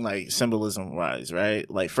everything, like, symbolism-wise, right?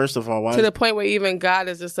 Like, first of all, to the point where even God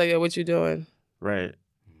is just like, yo, what you doing? Right.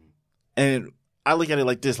 And I look at it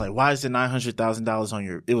like this, like, why is it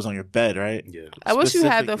 $900,000 it was on your bed, right? Yeah. I wish you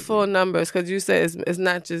had the full numbers, because you said it's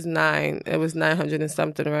not just 9. It was 900 and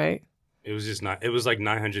something, right? It was just it was like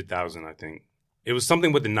 900,000, I think. It was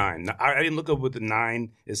something with the 9. I didn't look up what the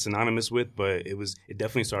 9 is synonymous with, but it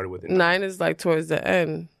definitely started with the 9. 9 is like towards the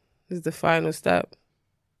end. Is the final step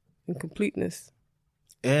in completeness.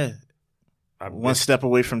 Yeah. One step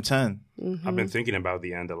away from 10. Mm-hmm. I've been thinking about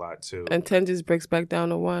the end a lot too. And 10 just breaks back down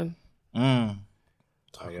to 1.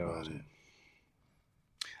 Talk about it.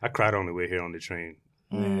 I cried on the way here on the train.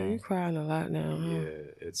 Yeah, you're crying a lot now. Huh? Yeah,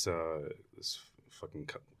 it's this fucking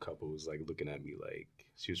couple was like looking at me like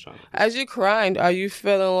she was trying to. As you're crying, are you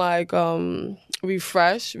feeling like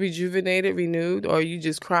refreshed, rejuvenated, renewed, or are you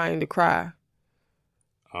just crying to cry?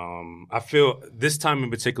 I feel this time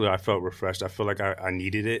in particular, I felt refreshed. I feel like I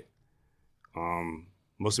needed it,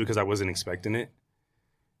 mostly because I wasn't expecting it.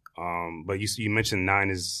 But you mentioned 9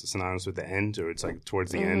 is synonymous with the end, or it's like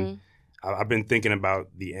towards the end. I've been thinking about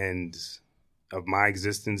the end of my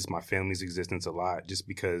existence, my family's existence a lot, just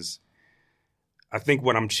because I think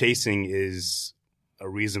what I'm chasing is a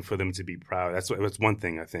reason for them to be proud. That's one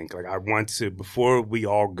thing I think. Like, I want to, before we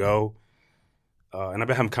all go, and I've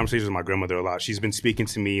been having conversations with my grandmother a lot. She's been speaking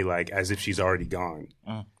to me like as if she's already gone.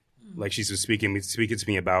 Like, she's been speaking to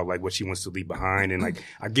me about like what she wants to leave behind, and like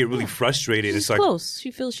I get really frustrated. She's it's like close.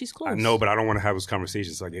 She feels she's close. I know, but I don't want to have those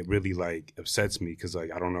conversations. Like, it really like upsets me because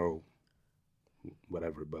like I don't know,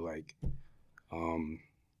 whatever. But like,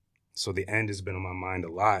 so the end has been on my mind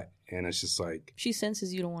a lot, and it's just like she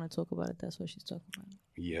senses you don't want to talk about it. That's why she's talking about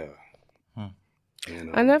it. Yeah.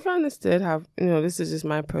 And, I never understood how, this is just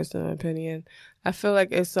my personal opinion. I feel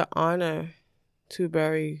like it's an honor to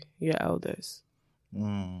bury your elders.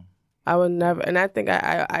 I would never, and I think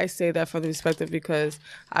I say that from the perspective because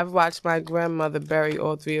I've watched my grandmother bury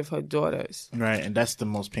all 3 of her daughters. Right, and that's the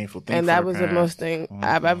most painful thing. And that was the most thing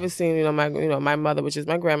I've ever seen. My mother, which is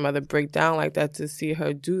my grandmother, break down like that, to see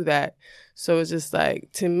her do that. So it's just like,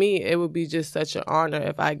 to me, it would be just such an honor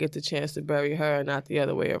if I get the chance to bury her and not the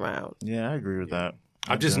other way around. Yeah, I agree with that.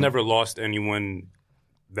 I've just never lost anyone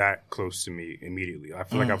that close to me immediately. I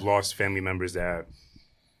feel like I've lost family members that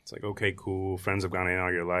it's like, okay, cool, friends have gone in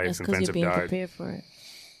all your life. That's and because friends you're being have died. prepared for it.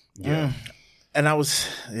 Yeah. And I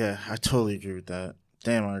totally agree with that.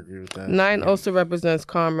 Damn, I agree with that. 9 also represents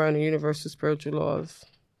karma and the universal spiritual laws.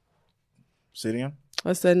 Say it again?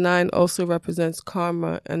 I said 9 also represents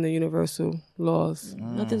karma and the universal laws.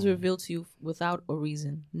 Nothing's revealed to you without a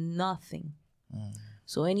reason. Nothing.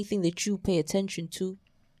 So anything that you pay attention to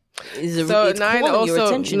is it's 9 calling your also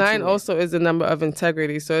attention 9 to also is the number of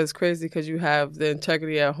integrity. So it's crazy because you have the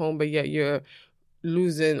integrity at home, but yet you're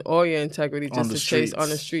losing all your integrity just to chase on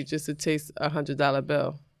the street, just to chase $100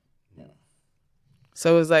 bill. Yeah.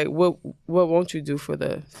 So it's like, what won't you do for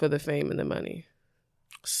the fame and the money?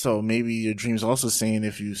 So maybe your dream's also saying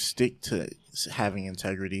if you stick to having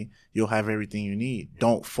integrity, you'll have everything you need.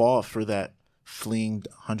 Don't fall for that fleeing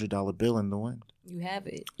 $100 bill in the wind. You have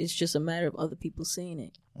it. It's just a matter of other people seeing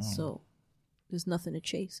it. So there's nothing to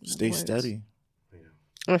chase. Stay steady.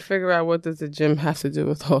 I figure out, what does the gym have to do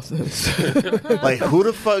with all this? Like, who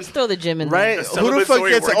the fuck? Throw the gym in right? there. Who the fuck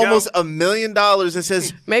gets almost $1 million and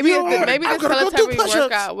says maybe the solitary go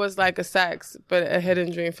workout was like a sex, but a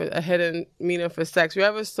hidden dream for a hidden meaning for sex. You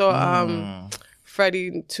ever saw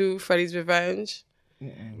Freddy's Revenge?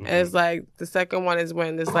 And it's like the second one is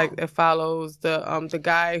when it's like it follows the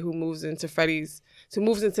guy who moves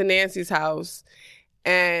into Nancy's house,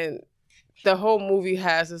 and the whole movie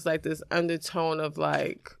has this undertone of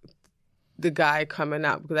like the guy coming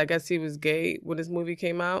out, because I guess he was gay when this movie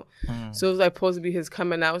came out. So it was like supposed to be his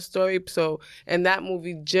coming out story. So in that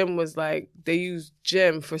movie, Jim was like, they used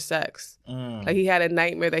Jim for sex. Like, he had a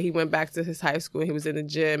nightmare that he went back to his high school and he was in the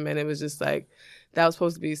gym, and it was just like, that was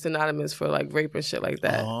supposed to be synonymous for like rape and shit like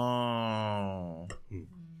that. Oh.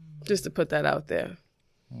 Just to put that out there.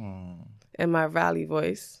 In my Raleigh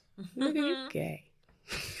voice. Look at you gay.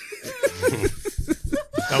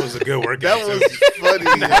 That was a good workout. That was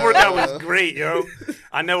funny. That workout was great, yo.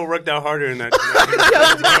 I never worked out harder than that.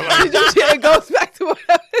 It goes back to what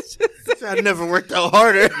I was just saying. I never worked out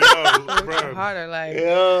harder. Yo, bro. Harder, like.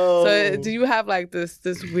 Yo. So, do you have like this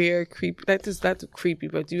weird creepy? Like this, not creepy,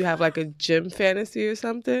 but do you have like a gym fantasy or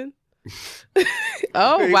something?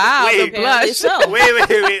 Oh wow, wait, the blush. So.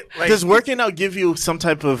 Wait. Like, Does working out give you some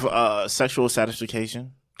type of sexual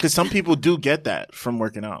satisfaction? Because some people do get that from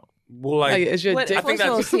working out. well, Like, like, is your What, dick? I think first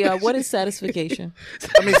of all, Sia, what is satisfaction?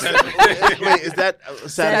 I mean, wait, is that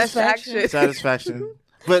Satisfaction. satisfaction?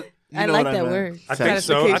 But you I know like what that meant. word. I think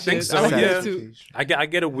so. I think so. I like Yeah. that too. I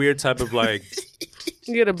get a weird type of like,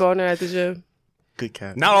 You get a boner at the gym. Good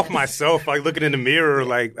cat. not off myself, like looking in the mirror,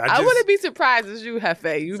 like I wouldn't be surprised if you,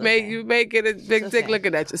 Hefe. You may get a big It's dick okay.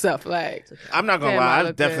 looking at yourself. Like, I'm not gonna Damn, lie. I I've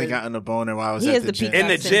look definitely good. gotten a boner while I was He at has the the gym. in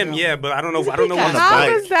the gym, syndrome. yeah, but I don't know. On the how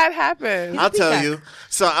bike. does that happen? I'll tell peacock. you.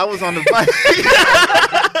 So I was on the bike.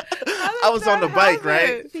 I was on the bike,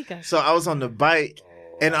 right? Peacock. So I was on the bike,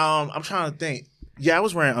 and I'm trying to think. Yeah, I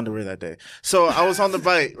was wearing underwear that day. So I was on the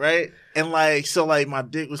bike, right? And like, so like my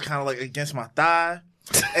dick was kind of like against my thigh,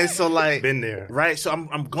 and so like, Been there. right? So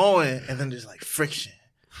I'm going, and then there's like friction,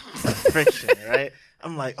 right?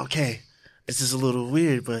 I'm like, okay, this is a little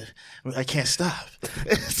weird, but I can't stop.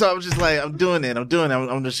 So I'm just like, I'm doing it.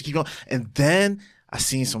 I'm just keep going, and then I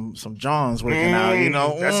seen some Johns working out, you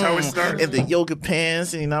know. That's how it starts. In the yoga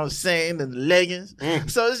pants, you know what I'm saying, and the leggings.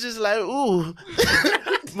 So it's just like, ooh,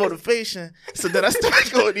 motivation. So then I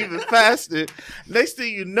started going even faster. Next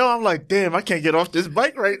thing you know, I'm like, damn, I can't get off this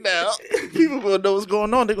bike right now. People gonna know what's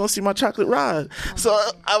going on. They're gonna see my chocolate ride. So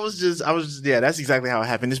I was just, yeah, that's exactly how it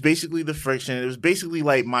happened. It's basically the friction. It was basically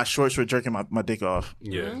like my shorts were jerking my dick off.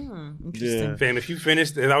 Yeah. Interesting. Yeah. Fam, if you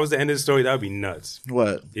finished, if that was the end of the story, that would be nuts.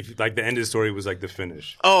 What? If like the end of the story was like the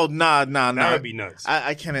finish, Oh, nah. that would be nuts.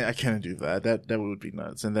 I can't do that. That would be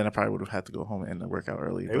nuts. And then I probably would have had to go home and work out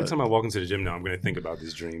early. Every but- time I walk into the gym now, I'm gonna think about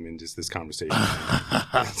this dream and just this conversation.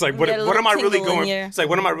 It's like, what Get a am I little really tingle in going? your- It's like,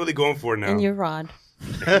 what am I really going for now? In your rod.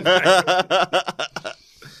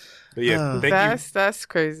 But yeah, That's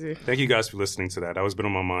crazy. thank you guys for listening to that. That was been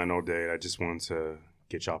on my mind all day. I just wanted to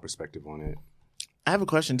get y'all perspective on it. I have a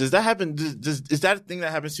question. Does that happen? Is that a thing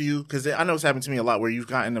that happens to you? Because I know it's happened to me a lot where you've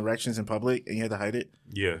gotten erections in public and you had to hide it.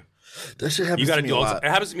 Yeah, That shit happens you got to to me do a all. lot. It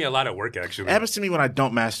happens to me a lot at work, actually. It happens to me when I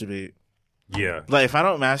don't masturbate. Yeah, Like, if I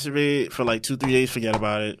don't masturbate for like 2-3 days, forget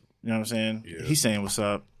about it. You know what I'm saying? Yeah. He's saying what's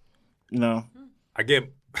up. You know? I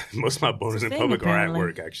get most of my boners in Thing, public are at apparently.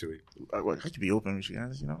 work, actually. I could be open with you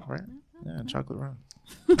guys, you know, right? Yeah, chocolate round.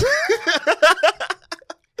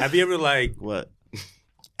 Have you ever like? What?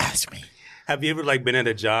 Ask me. Have you ever like been at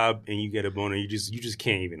a job and you get a boner? You just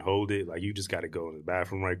can't even hold it. Like you just got to go in the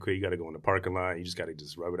bathroom right quick. You got to go in the parking lot. You just got to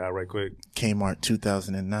just rub it out right quick. Kmart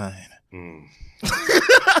 2009. Mm.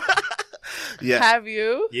 Yeah. Have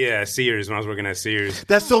you? Yeah, Sears. When I was working at Sears.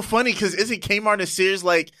 That's so funny because isn't Kmart and Sears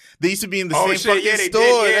like they used to be in the Oh, same shit, fucking yeah, they store?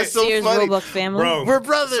 did, yeah. That's so Sears funny. Roebuck family. Bro, We're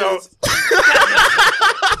brothers.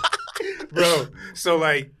 So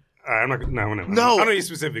like, I'm not. No. No. I don't need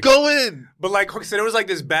specifics. Go in. But like, so there was like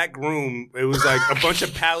this back room. It was like a bunch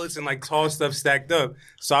of pallets and like tall stuff stacked up.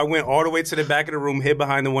 So I went all the way to the back of the room, hid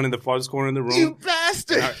behind the one in the farthest corner of the room. You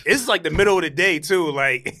bastard. It's like the middle of the day too,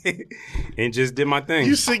 like, and just did my thing.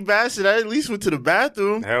 You sick bastard. I at least went to the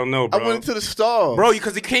bathroom. Hell no, bro. I went into the stall. Bro,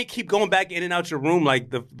 because you can't keep going back in and out your room.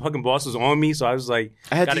 Like the fucking boss was on me, so I was like,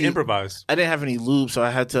 I had gotta to- improvise. I didn't have any lube, so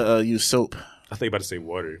I had to use soap. I thought you about to say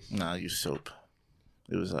water. Nah, I used soap.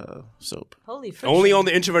 It was soap. Holy friction. Only on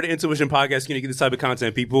the Introverted Intuition podcast can you get this type of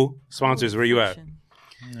content, people. Sponsors, where you at?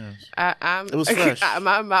 I'm. It was fresh.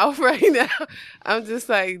 My mouth right now. I'm just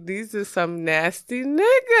like, these are some nasty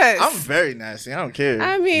niggas. I'm very nasty. I don't care.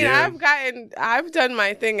 I mean, Yeah. I've done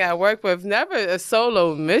my thing at work, but never a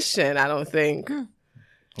solo mission. I don't think.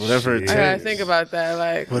 Whatever it Shit. I gotta takes. think about that.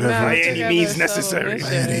 Like, Whatever. never By any together means a solo necessary. mission.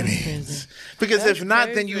 By any means. Because That's if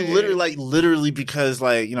not, then you crazy. literally because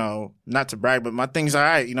like, you know, not to brag, but my thing's all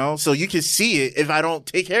right, you know? So you can see it if I don't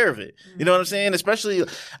take care of it. You know what I'm saying? Especially,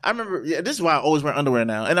 I remember, this is why I always wear underwear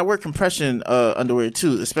now. And I wear compression underwear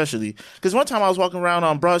too, especially. Because one time I was walking around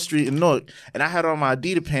on Broad Street in Newark and I had on my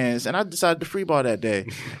Adidas pants and I decided to free ball that day.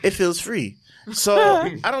 It feels free. So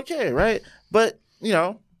I don't care, right? But, you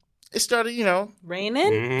know, it started, you know,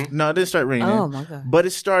 Raining? Mm-hmm. no, it didn't start raining. Oh, my God. But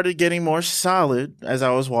it started getting more solid as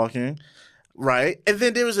I was walking. Right. And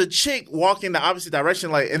then there was a chick walking the opposite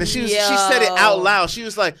direction, like, and then she said it out loud. She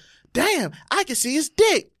was like, damn, I can see his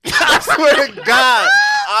dick. I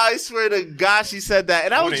swear to God, she said that.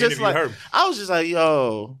 And I was wanna just like, interview her.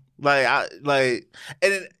 yo,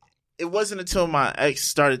 and it wasn't until my ex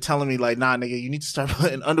started telling me like, nah, nigga, you need to start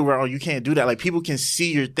putting underwear on. You can't do that. Like, people can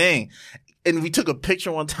see your thing. And we took a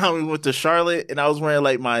picture one time. We went to Charlotte, and I was wearing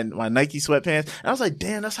like my Nike sweatpants. And I was like,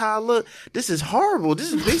 "Damn, that's how I look. This is horrible.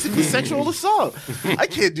 This is basically sexual assault. I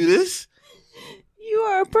can't do this." You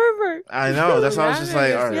are a pervert. I know. That's why I was just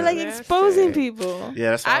like, all right. You're like exposing people.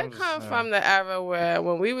 Yeah, that's I come from the era where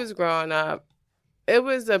when we was growing up, it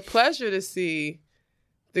was a pleasure to see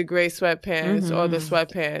the gray sweatpants or the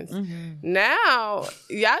sweatpants. Now,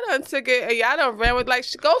 y'all done took it and y'all done ran with like,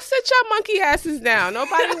 go sit your monkey asses down.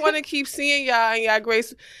 Nobody want to keep seeing y'all and y'all gray.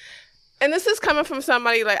 And this is coming from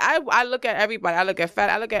somebody like, I look at everybody. I look at fat.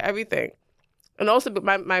 I look at everything. And also,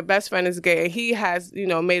 my best friend is gay, and he has,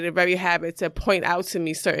 made it a very habit to point out to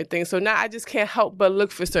me certain things. So now I just can't help but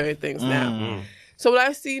look for certain things now. So when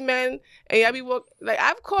I see men, and y'all be like,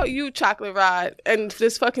 I've caught you, Chocolate Rod, in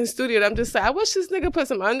this fucking studio, and I'm just like, I wish this nigga put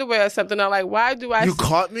some underwear or something. I'm like, why do I? You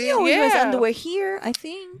caught me? He always wears underwear here, I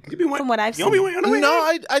think. From what I've seen. You don't be wearing underwear?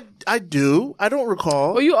 No, I do. I don't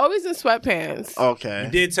recall. Well, you always in sweatpants. Okay.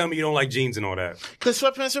 You did tell me you don't like jeans and all that. Because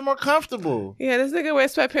sweatpants are more comfortable. Yeah, this nigga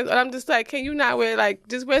wears sweatpants, and I'm just like, can you not wear,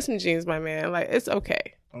 just wear some jeans, my man? Like, it's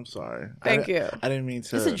okay. I'm sorry. Thank you. I didn't mean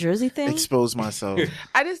to. It's a Jersey thing. Expose myself.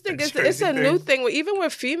 I just think it's a new thing. Even where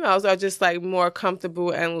females are just like more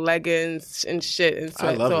comfortable and leggings and shit and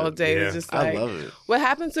sweats all day. Yeah. It's just like, I love it. what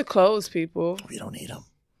happened to clothes, people? We don't need them.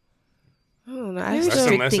 I don't know. That's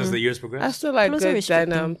unless as the years progress. I still like Clothes are good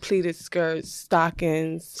denim, pleated skirts,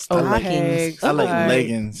 stockings, pegs. I like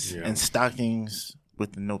leggings and stockings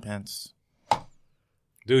with no pants.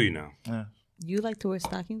 Do you know? Yeah. You like to wear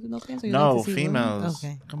stockings with no pants? Or you No, like to see females.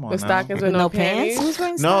 women? Okay. Come on With now. stockings with no panties? Who's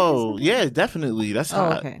wearing No, stockings? yeah, definitely. That's Oh,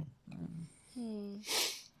 hot. okay.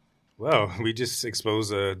 Well, we just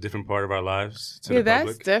exposed a different part of our lives to the that's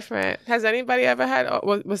public. different. Has anybody ever had,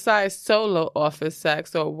 besides solo office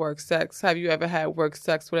sex or work sex, have you ever had work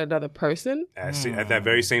sex with another person? At that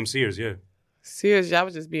very same Sears, yeah. Seriously, y'all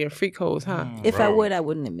was just being freak hoes, huh? If I would, I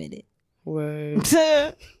wouldn't admit it. Word.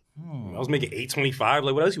 I was making $8.25.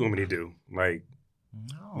 Like, what else you want me to do? Like,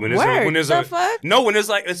 when Word. when there's The fuck? no, when there's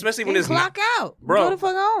like, especially when Then there's clock out. Bro. Go the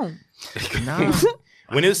fuck home. Nah.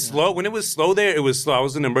 when it was slow there, it was slow. I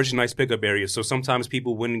was in the merchandise pickup area, so sometimes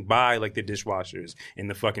people wouldn't buy like the dishwashers and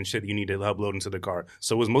the fucking shit that you need to upload into the car.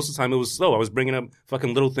 So it was most of the time it was slow. I was bringing up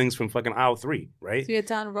fucking little things from fucking aisle 3, right? So you had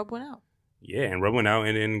time to rub one out. Yeah, and rub one out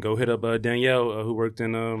and then go hit up Danielle who worked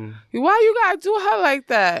in Why you gotta do her like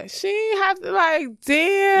that? She ain't have to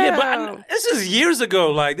damn. Yeah, but this is years ago.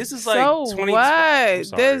 Like this is like so 20. what?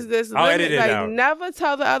 There's this I'll limit. edit it out. Never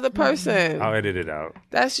tell the other person. I'll edit it out.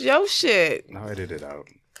 That's your shit. I'll edit it out.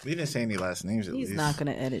 We didn't say any last names at He's least. not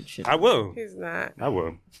going to edit shit. I will. He's not. I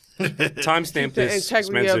will. Timestamp The this.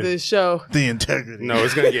 integrity Spencer. of this show. The integrity. No,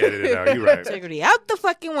 it's gonna get edited out. You're right. Integrity out the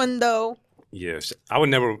fucking window. Yes, I would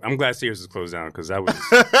never. I'm glad Sears is closed down because that was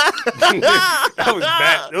that was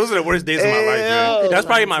bad. Those are the worst days of my life, man. That's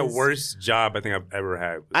probably my worst job I think I've ever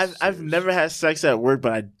had. I've never had sex at work,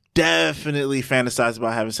 but I definitely fantasize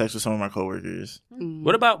about having sex with some of my coworkers.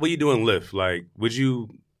 What about what you do in Lyft? Like, would you?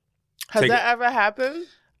 Has that ever happened?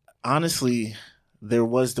 Honestly, there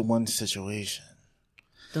was the one situation.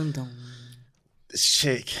 Dun dun. This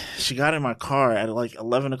chick, she got in my car at like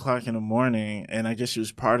 11 o'clock in the morning, and I guess she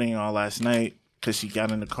was partying all last night because she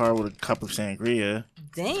got in the car with a cup of sangria.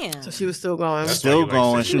 Damn. So she was still going. That's Still why you like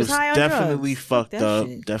going. sex. She was high on definitely drugs. fucked Fuck that up,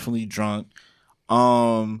 shit. definitely drunk.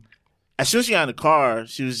 As soon as she got in the car,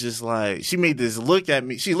 she was just like, she made this look at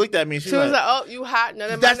me. She looked at me. She was like, "Oh, you hot?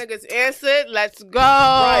 None of my That's- niggas answered. Let's go."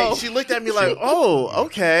 Right. She looked at me like, oh,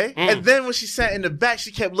 okay. And then when she sat in the back,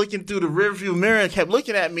 she kept looking through the rearview mirror and kept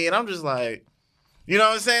looking at me. And I'm just like, you know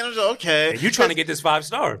what I'm saying? I'm just okay. And you trying to get this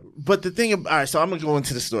 5-star? But the thing, all right, so I'm going to go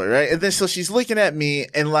into the story, right? And then so she's looking at me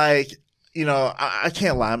and like, you know, I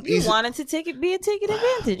can't lie. I'm You easy. wanted to take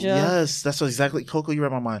advantage of. Yes, that's what exactly. Coco, you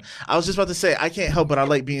read my mind. I was just about to say, I can't help but I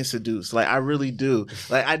like being seduced. Like, I really do.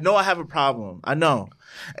 Like, I know I have a problem. I know.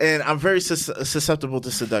 And I'm very susceptible to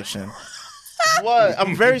seduction. What?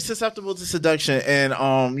 I'm very susceptible to seduction. And,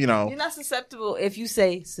 you know. You're not susceptible if you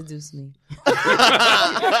say, seduce me.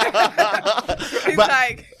 He's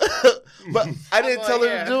like, But I didn't tell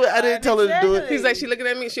her to do it. I didn't tell her to do it. he's like, she looking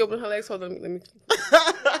at me. She opened her legs. Hold on, let me.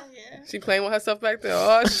 She playing with herself back there.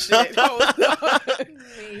 Oh shit!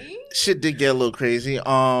 Shit did get a little crazy.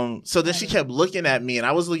 So then she kept looking at me, and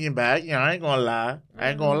I was looking back. You know, I ain't gonna lie. I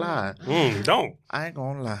ain't gonna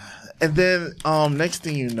lie. And then, next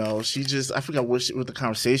thing you know, she just, I forgot what the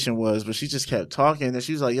conversation was, but she just kept talking, and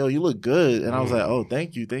she was like, yo, you look good. And I was like, oh,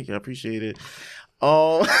 thank you. I appreciate it.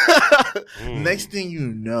 Next thing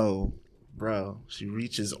you know, bro, she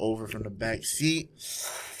reaches over from the back seat,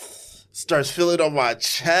 starts feeling on my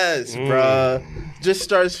chest, bruh. just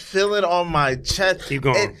starts feeling on my chest. Keep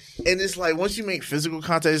going. And it's like, once you make physical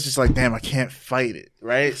contact, it's just like, damn, I can't fight it,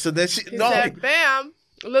 right? So then she said, bam,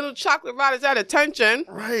 a little chocolate rod is at attention.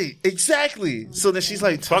 Right, exactly. So then she's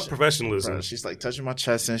like, fuck professionalism. Bro, she's like touching my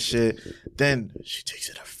chest and shit. Then she takes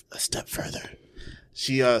it a step further.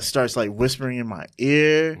 She starts like whispering in my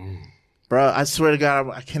ear. Bro, I swear to God,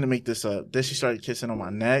 I can't make this up. Then she started kissing on my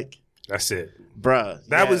neck. That's it. Bruh.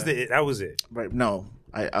 That was it. Right. No.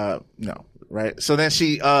 No. Right. So then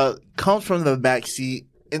she comes from the back seat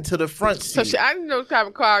into the front seat. So I didn't know what kind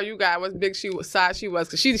of car you got, what big size she was,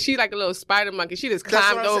 because she like a little spider monkey. She just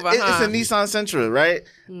climbed over. It's a Nissan Sentra, right?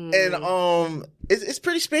 And it's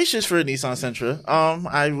pretty spacious for a Nissan Sentra.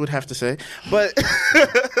 I would have to say, but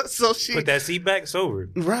so she put that seat back. It's over.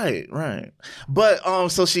 Right. But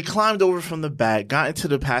so she climbed over from the back, got into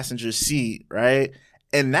the passenger seat, right?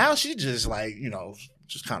 And now she just like,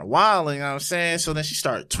 just kind of wilding, you know what I'm saying? So then she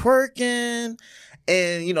started twerking.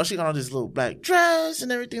 And, she got on this little black dress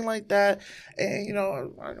and everything like that. And,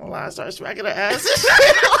 I'm not gonna lie, I started smacking her ass.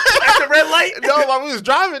 At the red light? No, while we was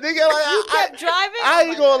driving, nigga. Like, You kept driving? I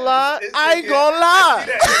ain't gonna lie.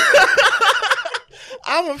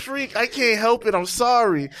 I'm a freak. I can't help it. I'm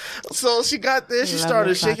sorry. So she got there. She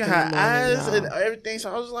started shaking her ass and everything.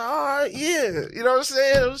 So I was like, all right, yeah. You know what I'm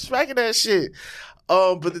saying? I was smacking that shit.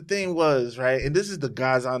 But the thing was, right, and this is the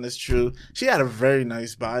God's honest truth, she had a very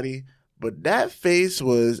nice body. But that face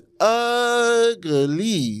was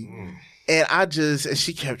ugly. And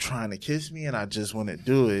she kept trying to kiss me and I just wouldn't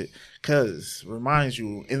do it. Cause, reminds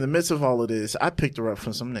you, in the midst of all of this, I picked her up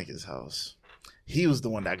from some nigga's house. He was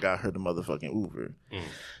the one that got her the motherfucking Uber.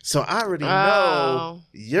 So I already know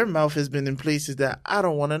your mouth has been in places that I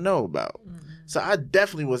don't want to know about. So I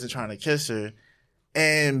definitely wasn't trying to kiss her.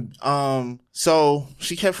 And so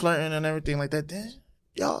she kept flirting and everything like that. Then,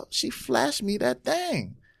 y'all, she flashed me that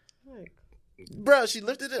thing. Bro, she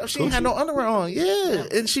lifted it up. She ain't had no underwear on. Yeah.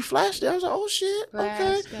 And she flashed it. I was like, oh, shit.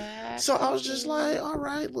 Okay. So I was just like, all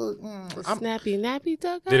right, look. Snappy nappy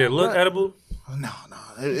duck. Did it look edible? No.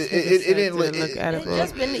 It didn't look edible.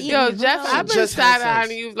 Just been Yo, Jeff, I've been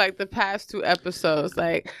side-eyeing you like the past 2 episodes.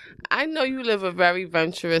 Like, I know you live a very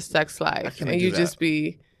venturous sex life. And you just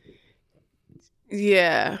be...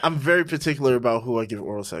 Yeah. I'm very particular about who I give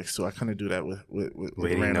oral sex to. I couldn't do that with a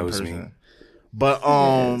random person. Me. But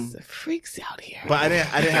freaks out here. But I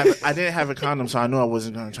didn't have a condom, so I knew I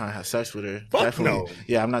wasn't gonna try and have sex with her. Fuck definitely. no.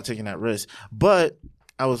 Yeah, I'm not taking that risk. But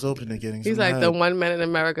I was open to getting. He's some like head. the one man in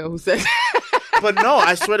America who said. But no,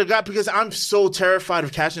 I swear to God, because I'm so terrified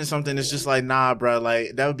of catching something. It's just like, nah, bro.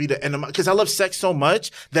 Like that would be the end of my. Because I love sex so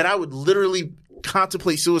much that I would literally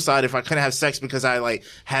contemplate suicide if I couldn't have sex because I like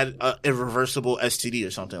had a irreversible STD or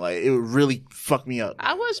something. Like it would really fuck me up.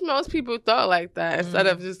 I wish most people thought like that instead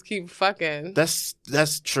of just keep fucking. That's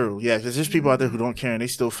true. Yeah, because there's people out there who don't care and they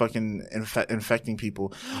still fucking infecting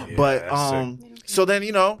people. Yeah, but so then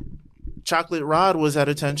Chocolate Rod was at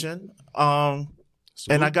attention. And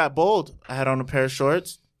I got bold. I had on a pair of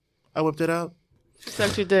shorts. I whipped it out. She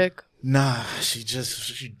sucked your dick. Nah, she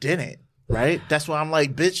didn't. Right? That's why I'm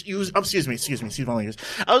like, bitch, excuse me, my language.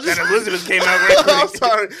 I was just... That Elizabeth came out right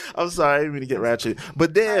quick. I'm sorry, I didn't mean to get ratchet.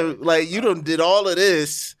 But then, like, you done did all of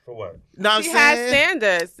this. For what? She has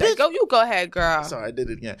standards. Like, you go ahead, girl. Sorry, I did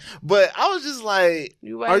it again. But I was just like,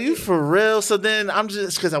 are you for real? So then I'm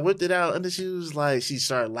just, because I whipped it out, and then she was like, she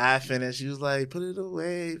started laughing, and she was like, put it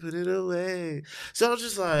away. So I was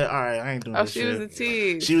just like, all right, I ain't doing this shit. Oh, she was a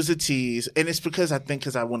tease. She was a tease. And it's because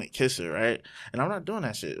I wouldn't kiss her, right? And I'm not doing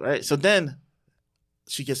that shit, right? So then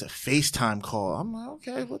she gets a FaceTime call. I'm like,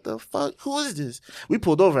 okay, what the fuck? Who is this? We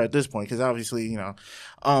pulled over at this point, because obviously, so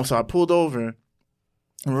I pulled over.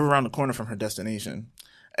 And we're around the corner from her destination.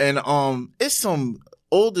 And it's some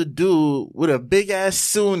older dude with a big ass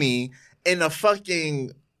Sunni in a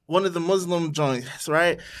fucking one of the Muslim joints,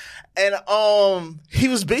 right? And he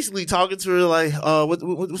was basically talking to her like,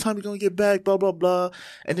 what time you gonna get back? Blah blah blah.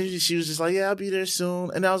 And then she was just like, yeah, I'll be there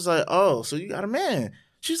soon. And I was like, oh, so you got a man?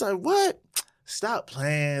 She's like, what? Stop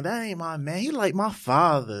playing. That ain't my man. He like my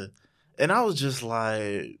father. And I was just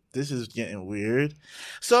like, this is getting weird.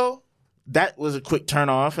 So that was a quick turn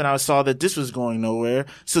off, and I saw that this was going nowhere.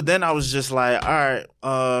 So then I was just like, all right,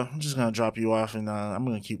 I'm just going to drop you off, and I'm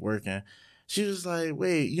going to keep working. She was like,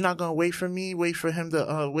 wait, you're not going to wait for me? Wait for him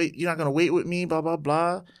to, wait, you're not going to wait with me, blah, blah,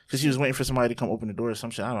 blah? Because she was waiting for somebody to come open the door or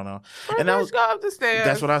some shit, I don't know. And I was go up the stairs.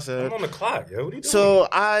 That's what I said. I'm on the clock, yo. What are you doing? So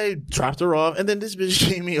I dropped her off, and then this bitch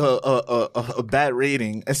gave me a bad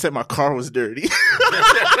rating and said my car was dirty.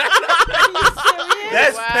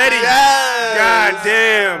 That's petty. Yes. God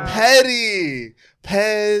damn.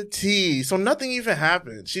 Petty. So nothing even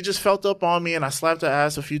happened. She just felt up on me and I slapped her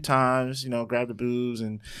ass a few times, grabbed the boobs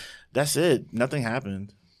and that's it. Nothing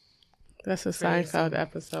happened. That's a Seinfeld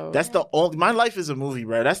episode. That's the only, my life is a movie,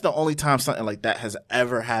 bro. That's the only time something like that has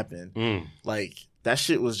ever happened. Like that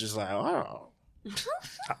shit was just like, oh.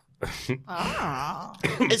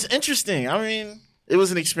 It's interesting. I mean, it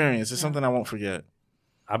was an experience. It's something I won't forget.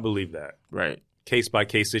 I believe that. Right. Case by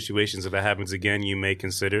case situations. If that happens again, you may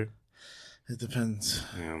consider. It depends.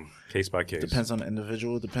 Yeah, case by case. Depends on the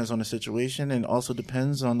individual. Depends on the situation, and also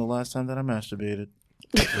depends on the last time that I masturbated.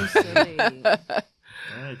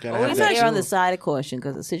 Right, always err on the side of caution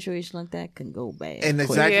because a situation like that can go bad. And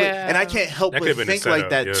exactly, and I can't help but think like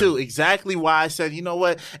that too. Exactly why I said, you know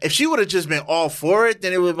what? If she would have just been all for it,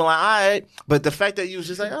 then it would have been like, all right. But the fact that you was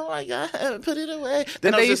just like, oh my god, put it away.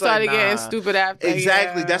 Then you started getting stupid after.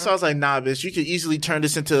 Exactly. That's why I was like, nah, bitch. You could easily turn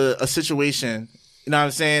this into a situation. You know what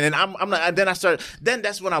I'm saying? And I'm like, then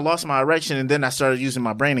that's when I lost my erection and then I started using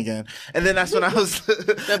my brain again. And then that's when I was,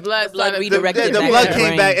 the blood redirected. The blood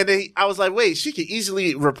came back and then I was like, wait, she could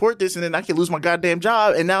easily report this and then I could lose my goddamn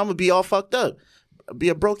job and now I'm going to be all fucked up. Be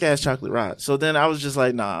a broke ass chocolate rod. So then I was just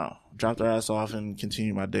like, nah, dropped her ass off and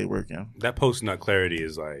continue my day working. That post-nut clarity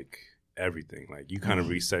is like everything. Like you kind of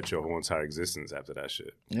reset your whole entire existence after that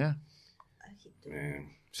shit. Yeah.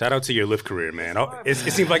 Man. Shout out to your Lyft career, man. It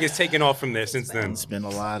seems like it's taken off from there since then. It's been a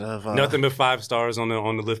lot of nothing but 5 stars on the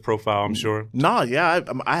Lyft profile, I'm sure. No, yeah,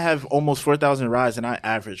 I have almost 4,000 rides, and I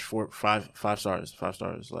average 5 stars. 5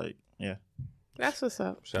 stars, like yeah. That's what's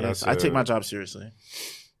up. Shout out to, I take my job seriously.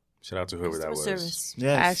 Shout out to whoever that was. Service.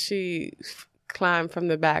 Yes. As she climbed from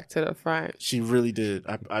the back to the front. She really did.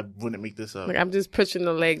 I wouldn't make this up. Like I'm just picturing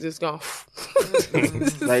the leg just going.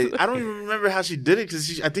 Like I don't even remember how she did it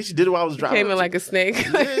because I think she did it while I was driving. Came in like a snake.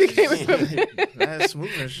 That's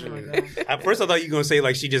smooth and shit. At first, I thought you were gonna say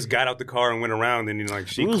like she just got out the car and went around and like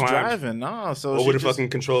she was climbed driving. No, so over the fucking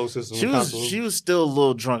control system. She was still a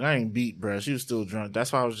little drunk. I ain't beat, bro. She was still drunk.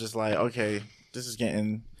 That's why I was just like, okay, this is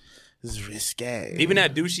risque. Even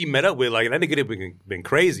that dude she met up with, like that nigga could have been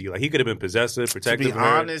crazy. Like he could have been possessive, protective. To be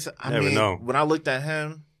honest, I never mean, know. When I looked at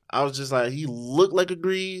him, I was just like, he looked like a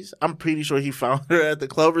grease. I'm pretty sure he found her at the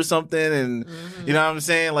club or something, and you know what I'm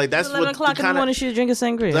saying. Like that's 11 what o'clock in the morning she was drinking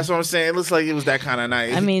sangria. That's what I'm saying. It looks like it was that kind of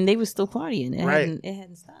night. I mean, they were still partying. It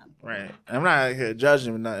hadn't stopped. Right. I'm not out here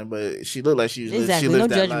judging or nothing, but she looked like she exactly. lived No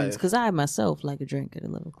that judgments, life. because I myself like a drink at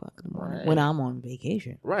 11 o'clock in the morning when I'm on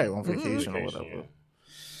vacation. Right, on vacation or whatever. Yeah.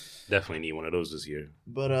 Definitely need one of those this year.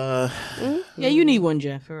 But yeah, you need one,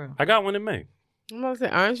 Jeff. For real. I got one in May. I'm about to say,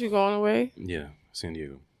 aren't you going away? Yeah, San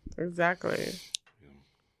Diego. Exactly.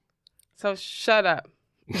 So shut up.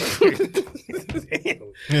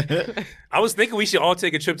 I was thinking we should all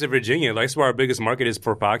take a trip to Virginia. Like, that's where our biggest market is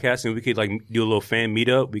for podcasting. We could like do a little fan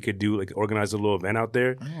meetup. We could do like organize a little event out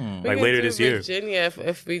there, like later this year. Virginia,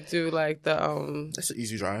 if we do like the that's an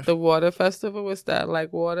easy drive. The water festival. What's that?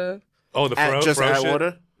 Like water? Oh, the Pharrell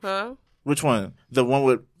water. Huh? Which one? The one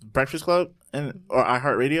with Breakfast Club or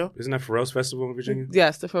iHeartRadio? Isn't that Pharrell's festival in Virginia?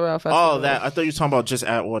 Yes, the Pharrell festival. Oh, that I thought you were talking about just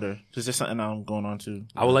at water. Is there something I'm going on to?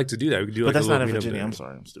 I would like to do that. We could do, but like that's a not in meetup Virginia. there. I'm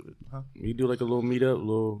sorry, I'm stupid. Huh? You do like a little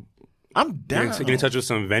meetup, I'm down. Get in touch with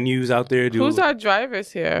some venues out there. Who's our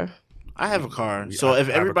drivers here? I have a car, so if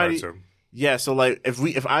everybody, car, yeah. So like,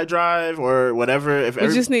 if I drive or whatever, we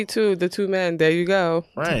just need the 2 men. There you go.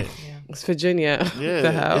 Right. Yeah. It's Virginia. Yeah.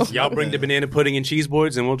 The hell. Y'all bring the banana pudding and cheese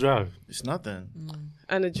boards, and we'll drive. It's nothing.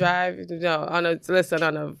 On a drive, what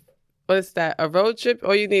is that? A road trip?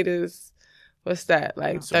 All you need is, what's that?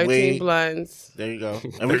 Like 13 blunts. There you go.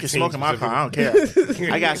 And we can smoke in my car. I don't care.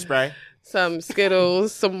 I got spray. Some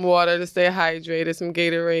Skittles, some water to stay hydrated, some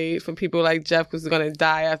Gatorade for people like Jeff who's going to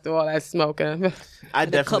die after all that smoking. I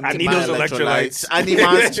definitely need those electrolytes. I need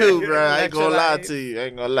mine too, bro. I ain't gonna lie to you. I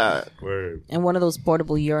ain't gonna lie. Word. And one of those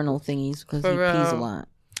portable urinal thingies because he pees a lot.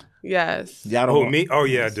 Yes. Yeah, me? Oh,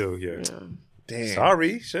 yeah, I do. Yeah. Damn.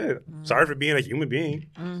 Sorry. Shit. Sorry for being a human being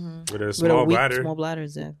with a small bladder. Small bladder,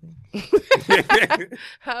 exactly.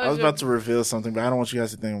 I was about to reveal something, but I don't want you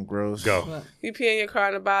guys to think I'm gross. Go. What? You pee in your car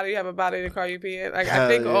in a bottle. You have a bottle in your car. You pee in. Like I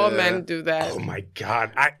think all men do that. Oh my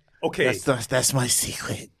god. Okay. That's my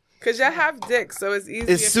secret. Cause y'all have dicks, so it's easy.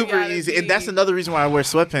 It's super easy, and that's another reason why I wear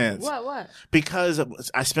sweatpants. What? Because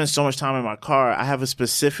I spend so much time in my car. I have a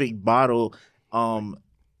specific bottle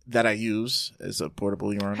that I use as a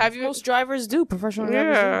portable urinal. Have you? Most drivers do. Professional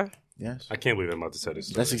drivers do. Yes. I can't believe I'm about to say this.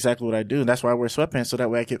 That's exactly what I do. And that's why I wear sweatpants, so that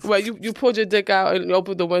way I can... Well, you pulled your dick out and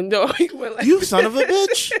opened the window. You son of a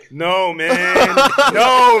bitch. No, man.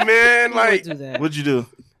 No, man. Like, do that. What'd you do?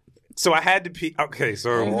 So I had to pee. Okay,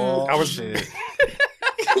 so I was... Shit.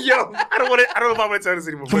 Yo, I don't know if I want to tell this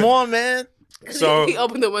anymore. Come on, man. So he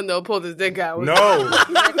opened the window, pulled his dick out. no, What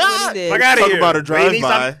he did. fuck out of Talk here. about a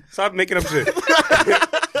drive-by. Lady, stop making up shit.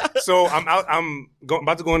 So I'm out.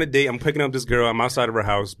 About to go on a date. I'm picking up this girl. I'm outside of her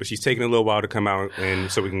house, but she's taking a little while to come out,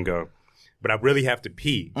 and so we can go. But I really have to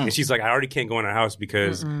pee, and she's like, I already can't go in her house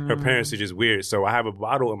because her parents are just weird. So I have a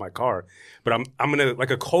bottle in my car, but I'm in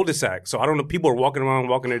a cul-de-sac. So I don't know. People are walking around,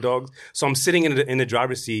 walking their dogs. So I'm sitting in the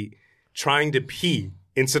driver's seat, trying to pee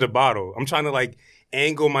into the bottle. I'm trying to like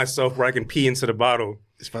angle myself where I can pee into the bottle.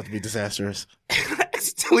 It's about to be disastrous. I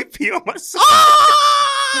accidentally pee on myself.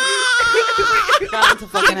 Bound to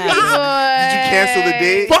fucking happen. Did you cancel the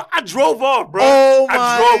date? Fuck, I drove off, bro. Oh my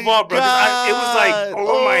I drove off, bro. 'Cause God. It was like all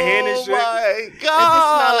over my hand and shit. Oh my It just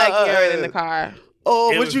God. smelled like urine in the car. Oh,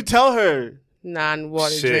 It what'd was- you tell her?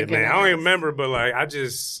 Non-water Shit, drinking. man. I don't even remember, but like I You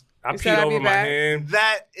said peed I'd over be my back? hand.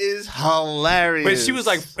 That is hilarious. But she was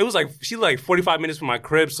like 45 minutes from my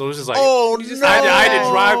crib, so it was just like, oh, You just no. I had to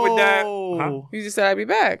drive with that. Huh? You just said I'd be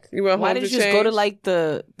back. You went Why home didn't to you just change? go to like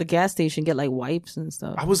the gas station, get like wipes and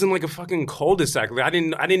stuff? I was in like a fucking cul-de-sac. Like, I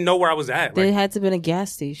didn't know where I was at. There Like, had to have been a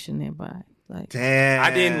gas station nearby. Like Damn.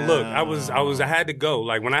 I didn't look. I had to go.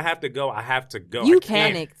 Like when I have to go, I have to go. you I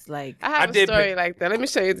can't. panicked. Like I have I a did story pick- like that. Let me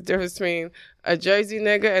show you the difference between a Jersey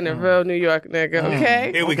nigga and a real New York nigga,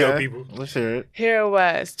 okay? Here we go, people. Let's hear it. Here it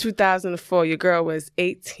was, 2004. Your girl was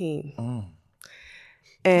 18.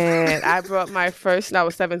 And I brought my first, no, I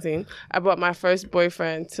was 17. I brought my first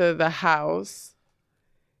boyfriend to the house.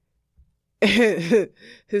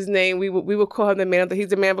 His name, we would call him the man of the, he's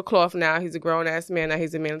the man of the cloth now. He's a grown-ass man now.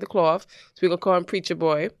 He's the man of the cloth. So we would call him Preacher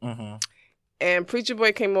Boy. And Preacher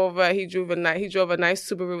Boy came over. He drove a nice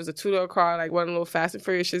Subaru. It was a two-door car, like one of the little Fast and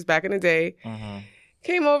Furious shits back in the day.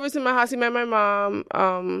 Came over to my house. He met my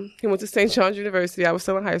mom. He went to St. John's University. I was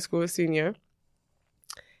still in high school, a senior.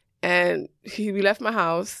 And we left my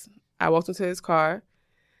house. I walked into his car.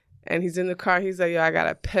 And he's in the car. He's like, yo, I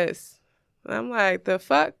gotta piss. And I'm like, the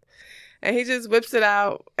fuck? And he just whips it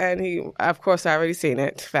out. And of course, I already seen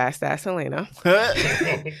it. Fast ass Helena.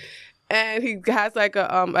 And he has like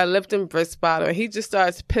a Lipton Brisk bottle. And he just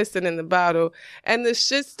starts pissing in the bottle. And the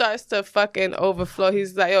shit starts to fucking overflow.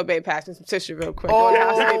 He's like, yo, babe, pass me some tissue real quick. Go in the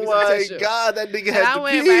house and give me some my tissue. God, that nigga And has I to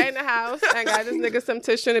went pee. right in the house and got this nigga some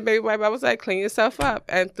tissue and a baby wipe. I was like, clean yourself up.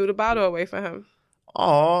 And threw the bottle away for him.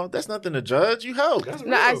 Oh, that's nothing to judge. You helped.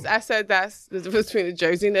 No, I said that's the difference between a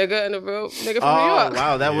Jersey nigga and a real nigga from New Oh, York.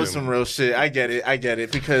 wow. That was some real shit. I get it.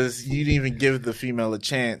 Because you didn't even give the female a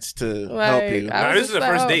chance to help you. I was This is just the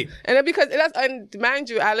first date. And then because and mind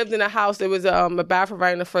you, I lived in a house. There was a bathroom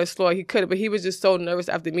right on the first floor. He could have, but he was just so nervous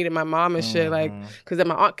after meeting my mom and shit. Like, because then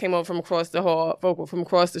my aunt came over from across the hall, from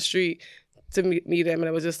across the street to meet him, and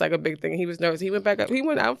it was just like a big thing. He was nervous. He went back up. He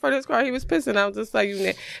went out in front of his car. He was pissing. I was just like,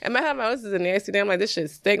 and my head, this is a nasty day. I'm like, this shit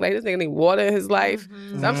stink. Like, this nigga need water in his life.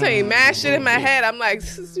 So I'm saying mad shit in my head. I'm like,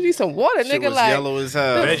 you need some water, Shit nigga. was like, yellow as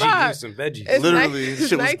hell. the fuck? Some veggies. It's Literally, it's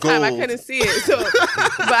shit was nighttime. I gold. couldn't see it, so,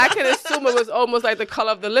 but I can assume it was almost like the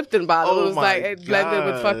color of the Lipton bottle. Oh It was my like it blended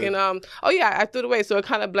with God. fucking Oh yeah, I threw it away, so it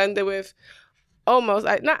kind of blended with almost.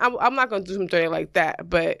 I'm not gonna do some dirty like that,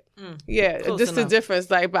 but yeah, Close just the enough.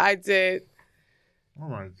 difference. Like, but I did Oh,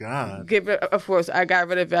 my God. give it. Of course, I got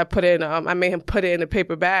rid of it. I put it in. I made him put it in a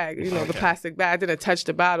paper bag. The plastic bag. I didn't touch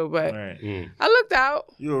the bottle, but Right. I looked out.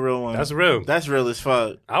 You a real one. That's real. That's real as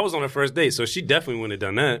fuck. I was on a first date, so she definitely wouldn't have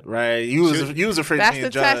done that. Right. You was afraid That's of the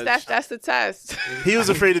being test. judged. That's the test. He was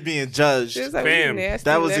afraid of being judged. She was like, Fam, "You nasty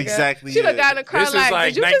that was nigga." exactly She looked it. out in the car This is like,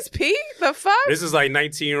 like "Did you night- just pee? The fuck?" This is like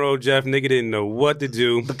 19-year-old Jeff. Nigga didn't know what to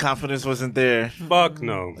do. The confidence wasn't there. Fuck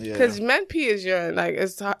no. Yeah. Because men pee is urine. Like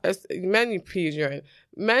it's men pee is urine.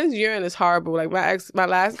 Men's urine is horrible. Like my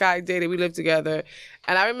last guy I dated, we lived together,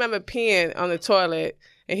 and I remember peeing on the toilet,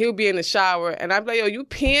 and he would be in the shower, and I'd be like, "Yo, you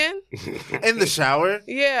peeing?" In the shower?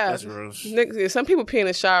 Yeah, That's gross. Some people pee in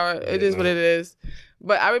the shower. It is what it is.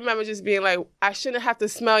 But I remember just being like, I shouldn't have to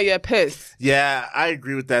smell your piss. Yeah, I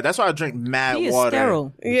agree with that. That's why I drink mad he is water.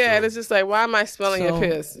 sterile. Yeah, and it's just like, why am I smelling your So,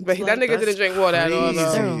 piss? But it's that like, nigga didn't that's drink water at all. crazy.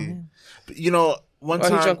 Though. Sterile, One All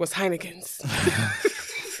he time. drank was Heineken's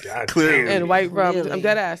God Clearly. and white rum. Really? I'm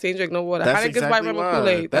dead ass. He ain't drink no water. That's Heineken's, exactly white rum, why. and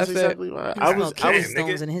Kool-Aid. That's exactly it. why. He I smelled was stones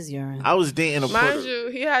nigga. in his urine. I was dating a Mind you,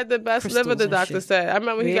 he had the best Crystals liver, the and doctor shit. said. I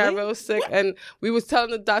remember he got Really? real sick, and we was telling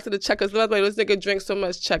the doctor to check his liver. Like, this nigga drinks so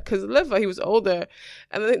much, check his liver. He was older.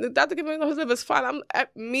 And the doctor gave me, no, his liver's fine.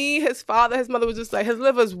 His father, his mother was just like, his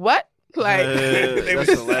liver's what? Like, That's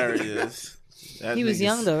hilarious. That He was nigga's-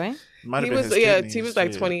 young though, right? might have he been was, his yeah, kidneys, he was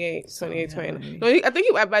like shit. 28, yeah, 29. No, I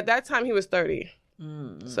think by that time he was 30.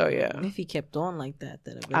 So, yeah. If he kept on like that,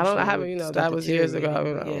 I haven't, that was years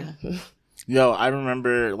ago. Yeah. Yo, I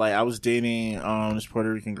remember like I was dating this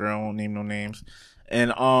Puerto Rican girl, won't name no names,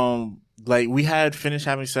 And like we had finished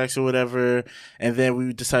having sex or whatever, and then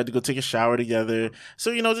we decided to go take a shower together.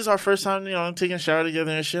 So, this is our first time, taking a shower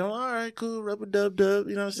together and shit. I'm like, all right, cool, rub-a-dub-dub,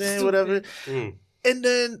 you know what I'm saying? Whatever. And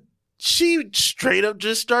then she straight up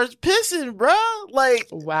just starts pissing, bro. Like,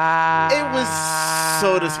 wow. It was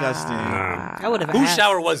so disgusting. I would have Whose asked.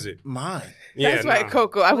 shower was it? Mine. That's right,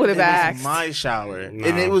 Coco. I would have asked. My shower. And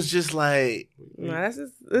it was just like... No, that's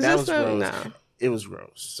just gross. no. It was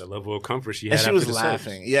gross. The level of comfort she had. And she after was the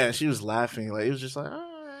laughing. sex. Yeah, she was laughing. Like, it was just like, all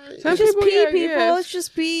right. Some It's just people, pee, yeah, people. yeah. It's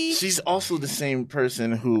just pee. She's also the same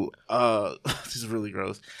person who, this is really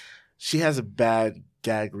gross. She has a bad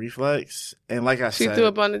gag reflex. And like I She said. threw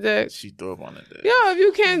up on the dick. She threw up on the dick. Yo, if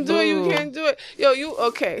you can't do it, you can't do it. Yo, you,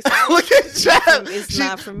 okay. So Look at Jeff. It's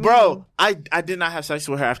not for me. Bro, I did not have sex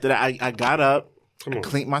with her after that. I got up, Come on.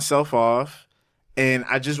 cleaned myself off, and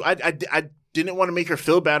I didn't want to make her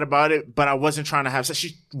feel bad about it, but I wasn't trying to have sex.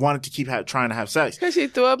 She wanted to keep trying to have sex. because she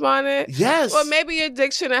threw up on it? Yes. Well, maybe your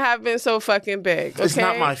dick shouldn't have been so fucking big, okay? It's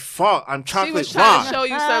not my fault. I'm She chocolate was trying rock. to show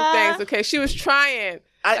you some things, okay? She was trying.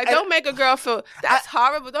 Don't make a girl feel... That's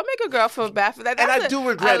horrible. Don't make a girl feel bad for that. And That's I do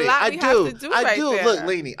regret a it. lot I we do. have to do I right do. there. Look,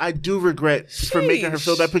 Lainey, I do regret for making her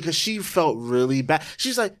feel bad because she felt really bad.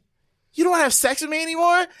 She's like, you don't want to have sex with me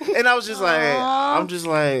anymore? And I was just like,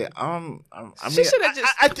 I mean, She should have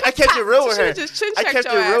just... I kept it real with her. She should I have kept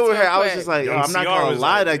just it real with her. I was quick. just like, Young I'm not CR gonna was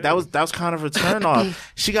lie, like, like that was kind of a turn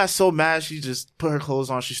off. She got so mad, she just put her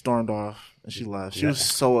clothes on, she stormed off, and she left. She was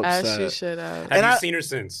so As upset. she should have. Have And you I- seen her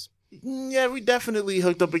since? Yeah, we definitely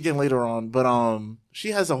hooked up again later on, but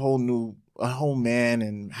she has a whole man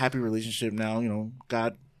and happy relationship now.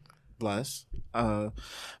 God bless.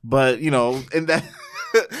 But in that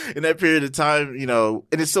in that period of time, and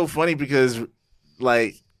it's so funny because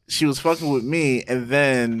like she was fucking with me, and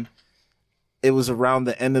then it was around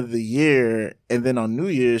the end of the year, and then on New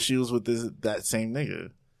Year's she was with that same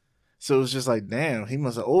nigga. So it was just like, damn, he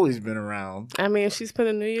must have always been around. I mean, if she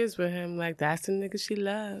spent New Year's with him, like, that's the nigga she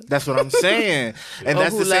loved. That's what I'm saying. And Or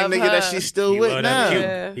that's who the same love nigga that her. she's still He with loved now. that puke.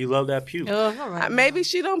 Yeah. He loved that puke. Oh, all right. Maybe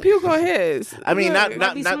she don't puke on his. I mean, Look,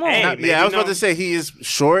 not be small. Hey, maybe yeah, I was about no. to say he is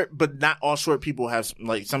short, but not all short people have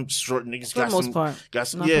like some short niggas For got the most some, part. got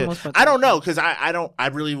some, Not for the yeah. most part. I don't know because I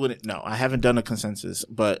really wouldn't know. I haven't done a consensus,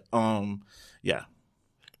 but yeah.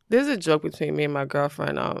 There's a joke between me and my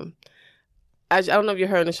girlfriend. I don't know if you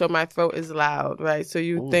heard in the show, my throat is loud, right? So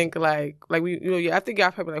you think like we, I think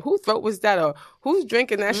y'all probably like, whose throat was that, or who's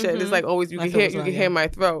drinking that shit? And it's like always you My can throat hear was you loud, can yeah. hear my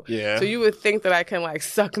throat. Yeah. So you would think that I can like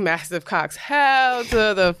suck massive cocks. Hell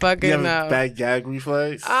to the fucking You have a bad gag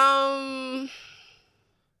reflex.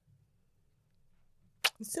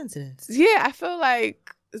 It's sensitive. Yeah, I feel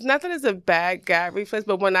like it's not that it's a bad gag reflex,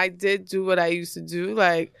 but when I did do what I used to do,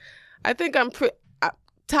 like I think I'm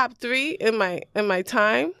top 3 in my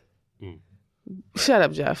time. Shut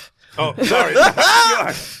up, Jeff. Oh, sorry.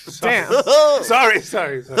 Damn.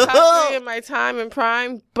 Sorry. Top 3 in my time in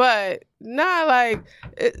prime, but not like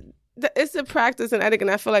it's a practice and etiquette.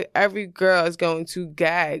 And I feel like every girl is going to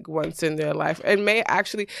gag once in their life, and may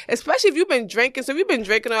actually, especially if you've been drinking. So if you've been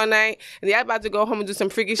drinking all night and you're about to go home and do some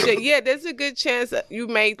freaky shit, yeah, there's a good chance that you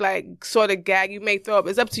may like sort of gag. You may throw up.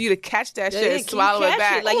 It's up to you to catch that shit and swallow it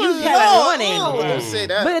back. Like you have a warning. Don't say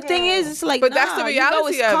that. But the thing is, it's like, But that's the you know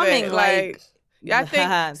reality it's of coming. it. Like, I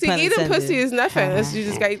think, see, pun eating intended. pussy is nothing. You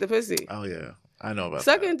just gotta eat the pussy. Oh yeah, I know about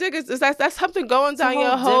Sucking dick is that's something going down whole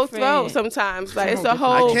your whole different- throat sometimes. Like it's a that.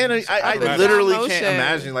 whole. I can't. I up and down literally motion. can't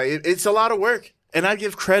imagine. Like it's a lot of work, and I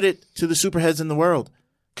give credit to the superheads in the world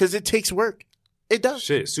because it takes work. It does.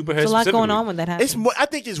 Shit, superhead There's a lot specifically. going on when that happens. It's more. I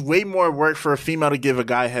think it's way more work for a female to give a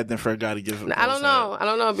guy head than for a guy to give. I don't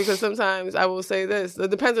know because sometimes I will say this. It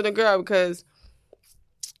depends on the girl because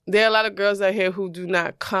there are a lot of girls out here who do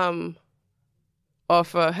not come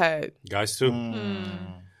off her head, Guys too.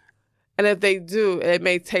 and if they do, it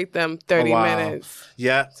may take them 30 wow. minutes.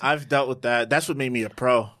 Yeah, I've dealt with that. That's what made me a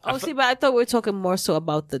pro. Oh, see, but I thought we were talking more so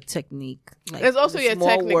about the technique. Like, It's also the your small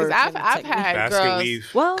technique. 'Cause work I've and the had technique. Basket girls weave.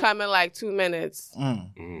 Well, come in like 2 minutes,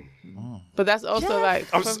 but that's also like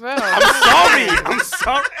I'm for real. I'm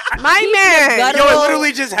sorry. My man, guttural- Yo, it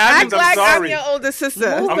literally just happens. act like I'm I'm sorry. your older sister.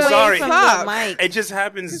 move I'm away sorry. from Fuck. the mic. It just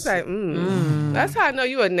happens. It's like, that's how I know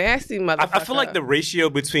you a nasty motherfucker. I feel like the ratio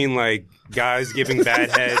between like guys giving bad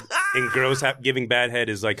head and girls giving bad head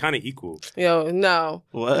is like kind of equal. no.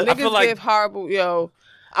 What? I feel Niggas like- give horrible,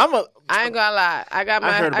 I ain't gonna lie. I got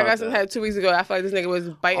heard about some that. head 2 weeks ago. I feel like this nigga was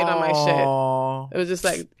biting on my shit. It was just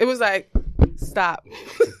like, stop.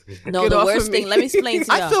 No, Get the off worst of me. thing. Let me explain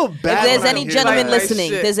to you. I feel bad If there's when I any hear gentlemen that. listening,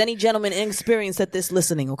 Shit. there's any gentleman inexperienced at this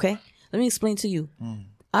listening, okay? Let me explain to you.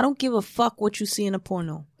 I don't give a fuck what you see in a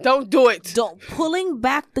porno. Don't do it. Pulling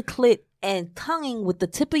back the clit And tonguing with the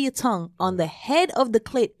tip of your tongue on the head of the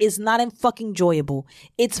clit is not fucking enjoyable.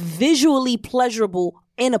 It's visually pleasurable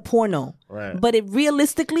in a porno. Right. But it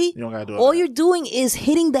realistically, You don't gotta do all that. you're doing is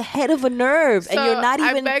hitting the head of a nerve and So, you're not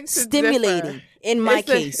I even beg to stimulating. differ. In my It's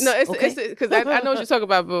the- case. No, it's okay? because I know what you're talking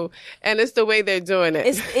about, boo. And it's the way they're doing it.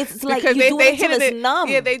 It's like because you doing it till hit it's numb.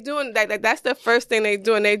 Yeah, they doing that. That's the first thing they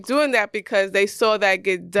do, and they doing that because they saw that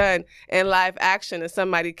get done in live action, and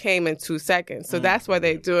somebody came in 2 seconds. So that's why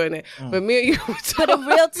they're doing it. But me and you, But a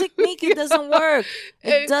real technique, it doesn't work.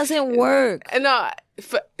 It doesn't work. And no,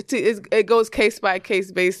 it goes case by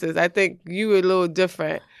case basis. I think you were a little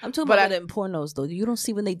different. I'm talking about it in pornos, though. You don't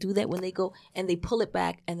see when they do that, when they go and they pull it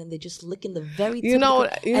back and then they're just licking the very tip. You know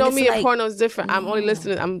me like, in porno is different. I'm only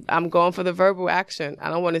listening. I'm going for the verbal action. I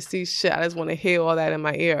don't want to see shit. I just want to hear all that in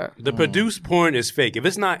my ear. The produced porn is fake. If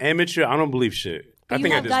it's not amateur, I don't believe shit. I you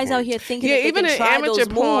think have guys out here thinking that they even can in try amateur those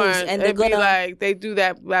porn, moves and they're it'd be gonna like they do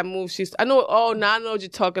that move. I know. Oh, now I know what you're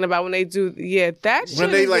talking about when they do. Yeah, that shit. When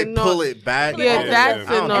they is like annoying. pull it back. Yeah, that's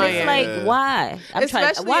I don't know. annoying. And it's like, why?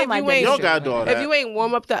 Especially why if am I you getting ain't- You don't gotta do all that. If you ain't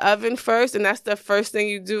warm up the oven first, and that's the first thing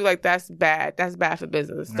you do, like that's bad. That's bad for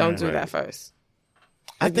business. Don't do that first.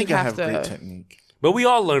 I think you I have have great to- technique. But we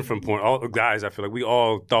all learn from porn. All guys, I feel like we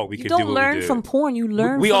all thought we You could do don't what learn we did. from porn. You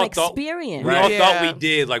learn We from all thought- experience. We all Yeah. thought we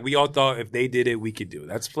did. Like we all thought if they did it, we could do it.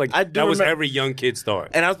 That's like I do that was remem- every young kid's thought.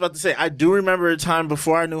 And I was about to say, I do remember a time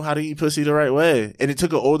before I knew how to eat pussy the right way. And it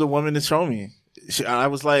took an older woman to show me. I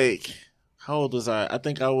was like, how old was I? I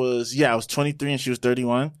think I was 23 and she was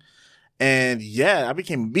 31. And yeah, I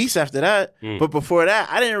became a beast after that. But before that,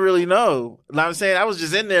 I didn't really know. You know what I'm saying? I was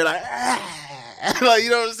just in there like, like, you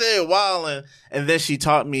know what I'm saying? Wilding. And then she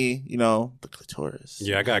taught me, the clitoris.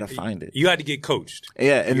 Yeah, I got to find it. You had to get coached.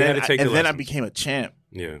 Yeah, and You then had to take and the then I lesson. became a champ.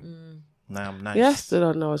 Yeah. Now I'm nice. Yeah, I still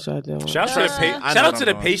don't know what y'all doing. Shout out to the I shout know out what to I'm the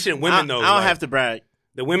doing. patient women though. I don't like, have to brag.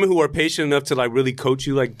 the women who are patient enough to like really coach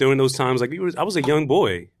you like during those times. Like I was a young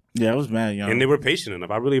boy Yeah, I was mad young. and they were patient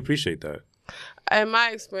enough. I really appreciate that. In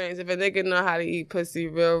my experience, if a nigga know how to eat pussy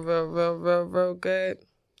real good,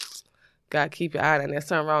 gotta keep your eye on that.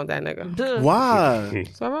 Something wrong with that nigga. Why?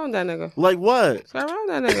 Something wrong with that nigga. Like what? Something wrong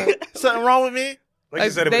with that nigga. Something wrong with me? Like you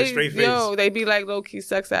said it with a straight face. Yo, they be like low key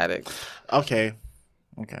sex addicts. Okay.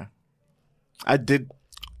 I did.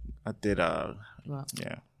 Yeah.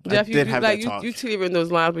 Jeff, I did have like that talk. you teetering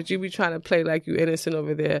those lines, but you be trying to play like you innocent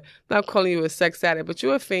over there. Not calling you a sex addict, but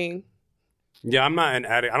you're a fiend. Yeah, I'm not an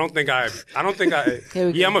addict. I don't think I. Here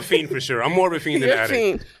we Yeah, go. I'm a fiend for sure. I'm more of a fiend than You're an a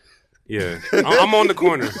addict. fiend. Yeah, I'm on the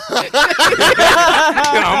corner.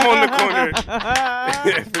 I'm on the corner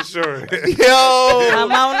for sure. Yo.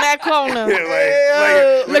 I'm on that corner.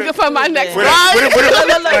 Looking for my next Where ride.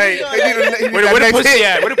 the pussy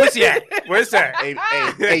at? Where the pussy at? Where's that?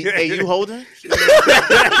 Hey, you holding?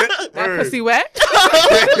 That pussy wet?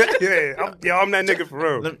 I'm that nigga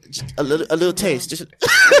for real. Just a little taste. Just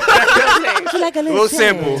Like a Little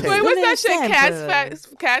sample. taste. Wait, what's that shit?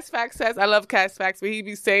 Sample. Cass Fax says. I love Cass Fax, but he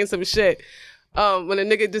be saying some shit. When a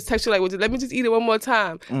nigga just text you like, well, let me just eat it one more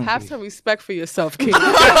time. Have some respect for yourself, King.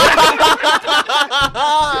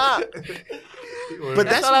 But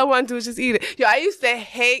That's all I want to do is just eat it. Yo, I used to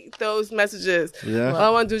hate those messages. Yeah. All I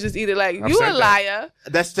want to do is just eat it. Like, you a sent that. liar.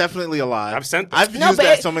 that's definitely a lie. I've sent that. I've used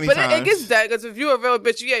that so many but times. it gets done because if you're a real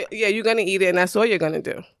bitch, you're gonna eat it, and that's all you're gonna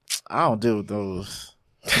do. I don't deal with those.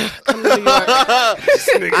 Come to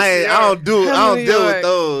New York. I don't deal New with York.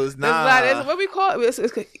 those. Nah. It's what we call it.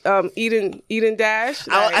 It's eating dash.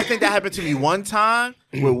 I think that happened to me one time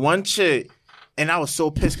with one chick. And I was so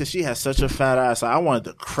pissed because she had such a fat ass. I wanted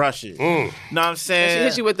to crush it. Know what I'm She saying?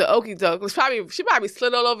 hit you with the okie doke. She probably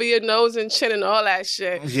slid all over your nose and chin and all that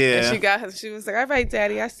shit. Yeah. And she was like, "All right,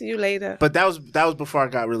 Daddy, I'll see you later." But that was before I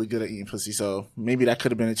got really good at eating pussy. So maybe that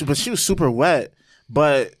could have been it too. But she was super wet.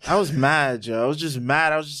 But I was mad, yo. I was just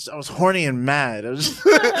mad. I was horny and mad. I was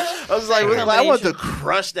like, I want to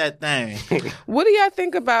crush that thing. What do y'all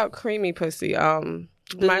think about creamy pussy?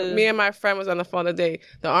 Me and my friend was on the phone today.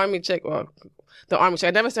 The army chick.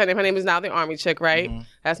 I never said her name. Her name is now the army chick, right? Mm-hmm.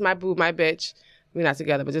 That's my boo, my bitch. We're not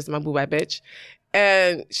together, but just my boo, my bitch.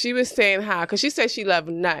 And she was saying how, because she said she loved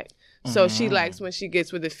nut. So she likes when she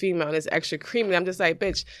gets with a female and it's extra creamy. I'm just like,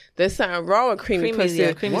 bitch, there's something wrong with creamy pussy.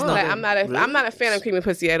 Yeah, creamy's Like, not I'm not a fan of creamy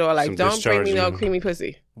pussy at all. Like, Some don't bring me no discharging. creamy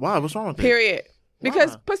pussy. Why? What's wrong with it? Period.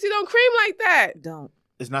 Because pussy don't cream like that. Don't.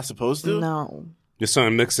 It's not supposed to? No. There's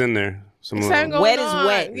something mixed in there. Some Something going Wet is on.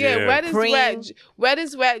 wet. Yeah, Yeah. wet is Cream. wet. Wet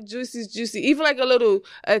is wet. Juicy is juicy. Even like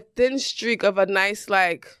a thin streak of a nice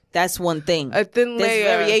That's one thing. a thin There's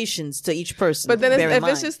layer. variations to each person. But then Bear in if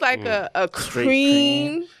mind. it's just like a Straight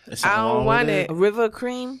cream, There's I something don't wrong want with it. a river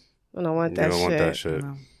cream, I don't want You that don't shit. want that shit.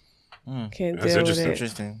 no. Can't That's deal with it.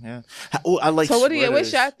 Interesting. Yeah. Oh, I like. So squirters.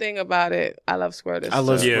 what's your thing about it? I love squirters. I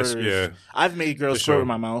love too. squirters. Yeah. I've made girls For squirt sure. with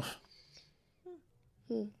my mouth.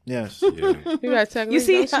 Yes. Yeah. You got technique, You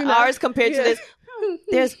see don't you know? ours compared to this.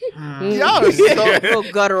 There's Y'all are so.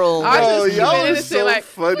 real guttural. Ours Oh, is y'all are innocent, so like,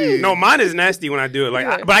 funny. No, mine is nasty when I do it.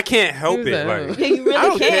 Like, but I can't help Who's it. that? Like, Yeah, you I really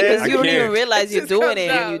don't can't care. because I you don't can't. even realize you're It just doing comes it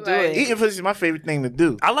when out, you do like- it. Eating pussy is my favorite thing to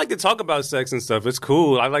do. I like to talk about sex and stuff. It's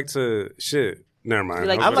cool. I like to shit. Never mind. You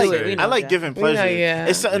like I I was to like about do to it, say- we know. I like that. giving pleasure. yeah.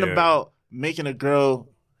 It's something Yeah. about making a girl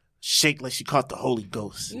shake like she caught the Holy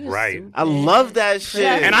Ghost. Right. I love that shit.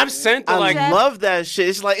 And I've sent to I like. love that shit.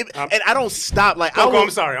 It's like, and I don't stop. Like, I Coco, will,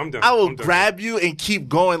 I'm sorry. I'm done. I will I'm done. grab you and keep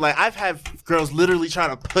going. Like, I've had girls literally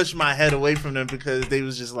trying to push my head away from them because they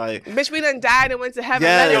was just like, Bitch, we done died and went to heaven.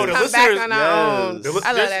 Yes. Let Yo, us the come back listeners- on our own. Yes.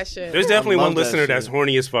 I love that shit. There's definitely I love one that listener that's shit.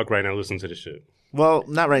 horny as fuck right now. Listen to this shit. well,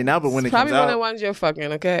 not right now, but when it Probably comes one of the out, ones you're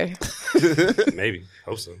fucking, okay? Maybe.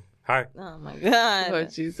 Hope so. Hi. Oh my god. Oh,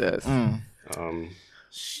 Jesus.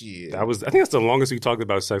 shit. I think that's the longest we talked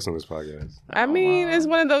about sex on this podcast. I mean, it's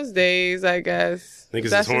one of those days, I guess. Think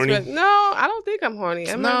it's That's just horny? No, I don't think I'm horny.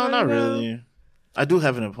 Am I No, horny not now? really. I do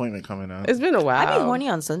have an appointment coming up. It's been a while. I be horny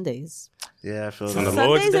on Sundays. Yeah, I feel On the that.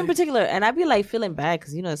 Lord's Sundays Day? in particular, and I be like feeling bad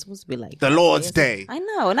because you know it's supposed to be like The Lord's Day. I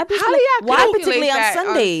know, and I be How do like, y'all why calculate particularly on that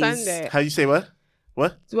Sundays? on Sunday? How you say what?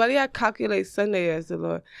 What? Why do y'all calculate Sunday as the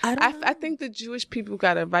Lord? I don't know. I think the Jewish people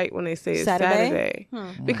got it right when they say it's Saturday?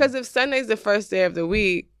 Saturday. Because if Sunday's the first day of the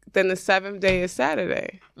week, then the seventh day is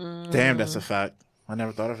Saturday. Damn, that's a fact. I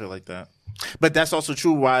never thought of it like that. But that's also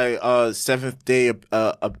true why seventh day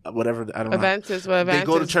whatever, I don't know. Adventist, what They go to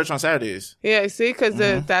Adventist? church on Saturdays. Yeah, see, because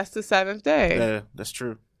that's the seventh day. Yeah, that's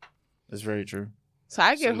true. That's very true. So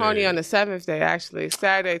I get Sunday. horny on the seventh day, actually.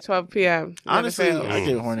 Saturday, 12 p.m. Never Honestly, fails. I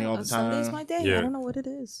get horny all the Sunday's time. my day. Yeah. I don't know what it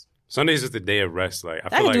is. Sunday's is the day of rest. Like I I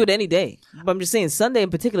feel can like do it any day, but I'm just saying Sunday in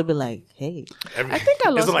particular. Be like, hey, every- I think I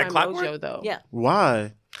Is lost it like my clockwork? mojo, though. yeah,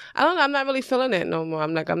 Why? I don't know. I'm not really feeling it no more. I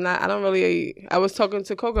don't really, I was talking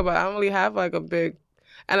to Coco, but I don't really have like a big,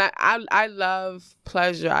 and I love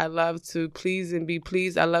pleasure. I love to please and be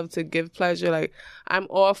pleased. I love to give pleasure. Like, I'm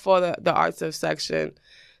all for the arts of sex and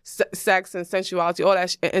sensuality, all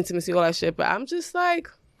that intimacy, all that shit. But I'm just like,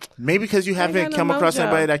 Maybe because you haven't got no come across mojo.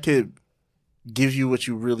 anybody that could give you what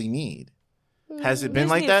you really need. Has it been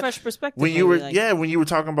just like need a that? fresh perspective. When you were, maybe, like- when you were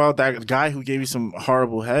talking about that guy who gave you some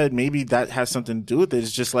horrible head, maybe that has something to do with it.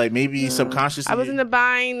 It's just like maybe subconsciously. I was in the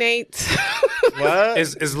bind, Nate. what?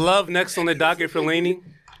 is love next on the docket for Lainey?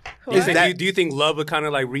 Do you think love would kind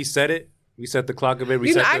of like reset it? Reset the clock a bit?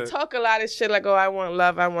 You know, Reset I talk a lot of shit like, oh, I want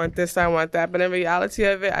love, I want this, I want that. But in reality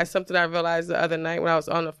of it, something I realized the other night when I was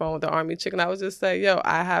on the phone with the army chick, and I was just like, yo,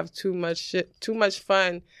 I have too much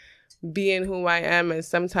fun being who I am, and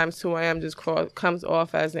sometimes who I am just comes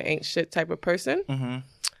off as an ain't shit type of person. Mm-hmm.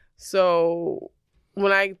 So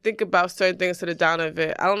when I think about certain things to the down of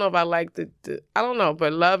it, I don't know if I like I don't know,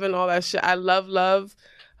 but love and all that shit, I love love.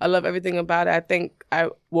 I love everything about it. I think I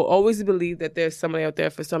will always believe that there's somebody out there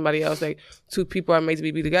for somebody else. Like, two people are made to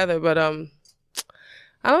be together. But I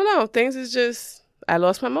don't know. Things is just, I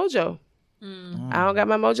lost my mojo. I don't got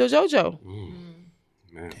my mojo Jojo.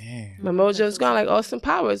 Man. Damn. My mojo's gone like Austin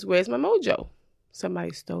Powers. Where's my mojo? Somebody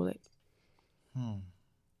stole it.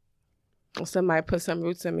 Or somebody put some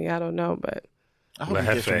roots in me. I don't know, but I hope Le you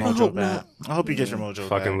get your Jefe. mojo back. I hope you get your mojo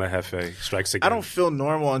Fucking back. Le Jefe strikes again. I don't feel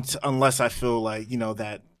normal unless I feel like,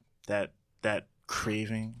 that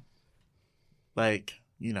craving. Like,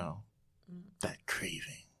 that craving.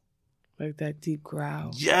 like that deep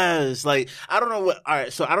growl. Yes, like I don't know what. All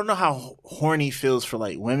right, so I don't know how horny feels for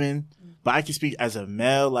like women, but I can speak as a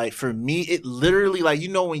male. Like for me, it literally like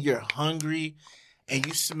when you're hungry and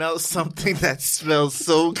you smell something that smells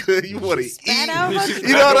so good, you want to eat. out her-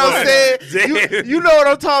 You know what I'm saying? Damn. You know what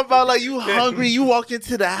I'm talking about? Like you hungry, you walk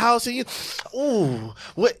into the house and ooh,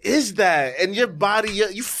 what is that? And your body,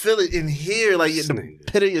 you feel it in here, like in the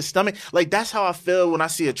pit of your stomach. Like that's how I feel when I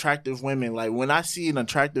see attractive women. Like when I see an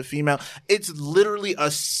attractive female, it's literally I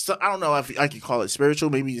don't know if I could call it spiritual.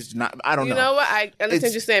 Maybe it's not. I don't know. You know what? I understand It's-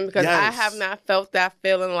 what you're saying because I yes. have not felt that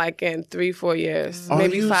feeling like in 3-4 years, Are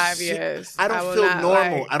maybe you 5 si- years. I don't will feel not,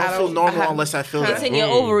 normal. like, I don't feel normal have- unless I feel It's that. in your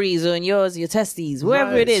ovaries or in yours, your testes,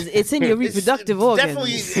 wherever Right. it is. It's in your reproductive It's organs.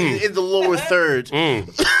 definitely in the lower third.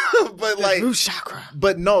 But like, root chakra.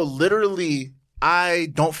 but no, literally, I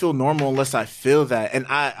don't feel normal unless I feel that, and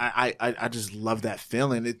I just love that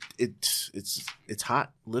feeling. It's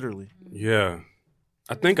hot, literally. Yeah.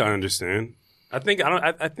 I think I understand. I think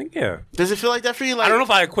yeah. Does it feel like that for you? Like, I don't know if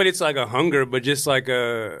I equate it to like a hunger, but just like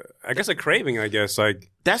I guess a craving. I guess like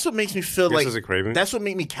that's what makes me feel like is a craving. That's what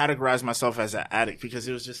made me categorize myself as an addict, because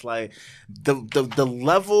it was just like the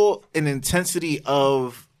level and intensity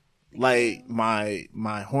of like my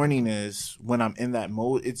horniness when I'm in that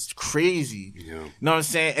mode. It's crazy. Yeah. You know what I'm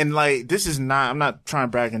saying? And like, I'm not trying to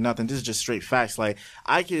brag or nothing. This is just straight facts. Like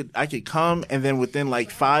I could come and then within like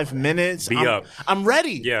 5 minutes, I'm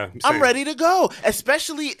ready. Yeah. I'm ready to go.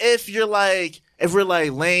 Especially if we're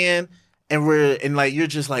like laying and you're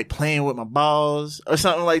just like playing with my balls or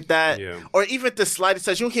something like that. Yeah. Or even the slightest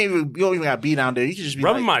touch. You don't even got beat down there. You can just be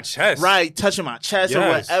rubbing like, my chest. right, touching my chest or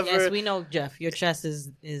whatever. Yes, we know, Jeff. Your chest is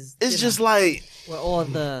it's just like where all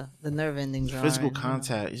the nerve endings are. Physical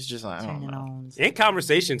contact. It's just like, I don't know. On. In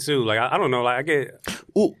conversation too. Like I don't know. Like I get.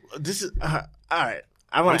 Ooh, this is all right.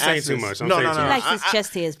 I want to ask too this. much. No. He likes his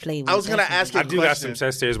chest hairs played with. I was gonna ask you a I do question. got some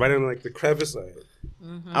chest hairs right in like the crevice. Like,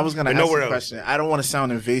 I was gonna ask you a question. I don't want to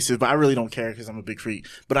sound invasive, but I really don't care because I'm a big freak.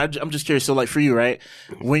 But I'm just curious. So, like for you, right?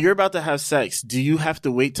 When you're about to have sex, do you have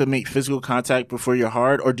to wait to make physical contact before you're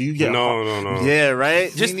hard, or do you get No. Yeah,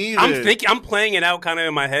 right. Just I'm playing it out kind of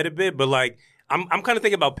in my head a bit, but like I'm kind of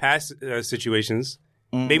thinking about past situations.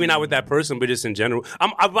 Maybe not with that person, but just in general.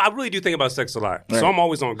 I really do think about sex a lot, so I'm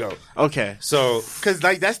always on go. Okay, so because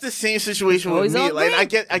like that's the same situation with me. Like I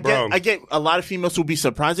get a lot of females who be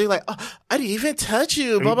surprised. They're like, "Oh, I didn't even touch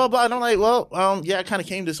you," blah blah blah. And I'm like, "Well, yeah, I kind of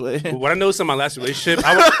came this way." What I noticed in my last relationship,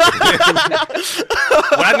 what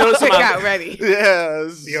I noticed got ready.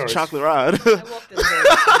 Yeah, chocolate rod.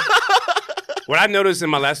 What I noticed in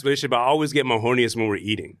my last relationship, I always get my horniest when we're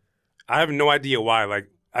eating. I have no idea why. Like.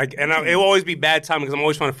 It will always be bad timing because I'm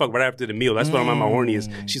always trying to fuck right after the meal. That's when I'm at my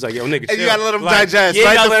horniest. She's like, yo, nigga, chill. And you gotta let them digest. Yeah,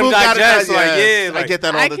 right? you gotta let them digest. I get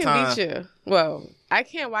that all the time. I can beat you. Well, I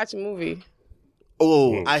can't watch a movie.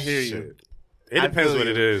 Oh, I hear you. It depends what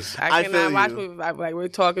it is. I cannot watch movies. Like we're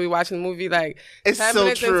talking, we're watching a movie. Like it's 10 so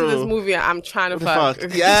minutes true. into this movie, I'm trying to fuck.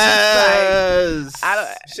 Yes.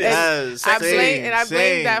 I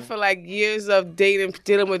blame that for like years of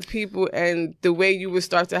dealing with people, and the way you would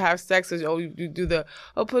start to have sex is you do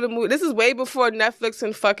put a movie. This is way before Netflix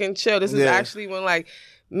and fucking chill. This is actually when like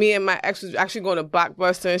me and my ex was actually going to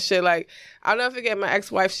Blockbuster and shit. Like I'll never forget my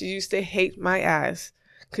ex-wife. She used to hate my ass.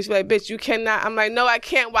 Cause she's like, bitch, you cannot. I'm like, no, I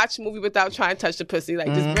can't watch a movie without trying to touch the pussy.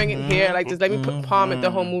 Like, just bring it here. Like, just let me put palm at the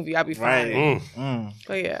whole movie. I'll be fine.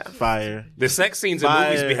 But yeah, fire. The sex scenes in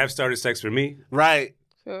movies have started sex for me. Right.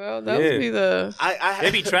 Well, that would be the.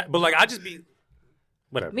 They be but like I just be.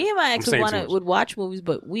 Whatever. Me and my ex would watch movies,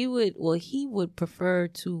 but he would prefer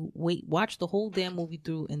to watch the whole damn movie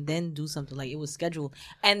through and then do something. Like it was scheduled.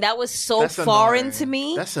 And that was that's foreign to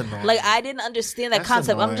me. That's annoying. Like I didn't understand that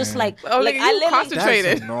concept. Annoying. I'm just like, I literally concentrated.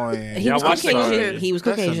 That's annoying. He was Caucasian. He was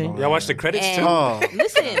Caucasian. Y'all watch the credits too?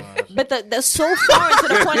 Listen, but that's so foreign to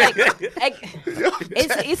the point. Like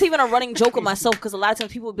it's even a running joke with myself because a lot of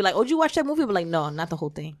times people would be like, "Oh, did you watch that movie?" But like, no, not the whole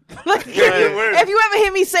thing. Like, if you ever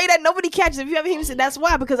hear me say that, nobody catches it. If you ever hear me say that's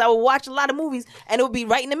why, because I would watch a lot of movies and it would be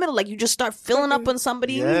right in the middle. Like you just start filling up on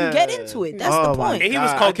somebody and you get into it. That's the point. And he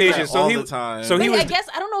was Caucasian, so he was. I guess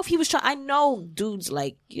I don't know if he was trying. I know dudes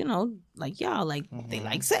like like y'all like they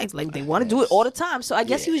like sex, like they want to do it all the time. So I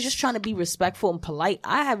guess he was just trying to be respectful and polite.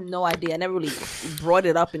 I have no idea. I never really brought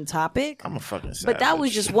it up in topic. I'm a fucking savage. But that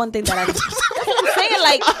was just one thing that I'm saying.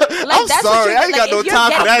 Like I'm that's sorry, what I ain't got no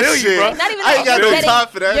time for that shit. Not even I ain't got no time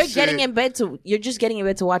for that shit. You're just getting in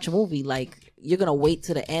bed to watch a movie. Like you're gonna wait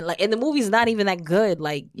to the end. Like, and the movie's not even that good.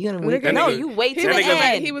 Like you're gonna wait. No, you wait to the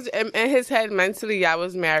end. He was in his head mentally. I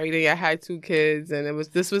was married and I had 2 kids, and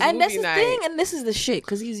this was and movie that's the night. thing. And this is the shit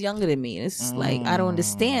because he's younger than me. It's like I don't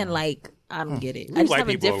understand. Like I don't get it. I just have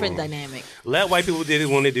a different dynamic. Let white people do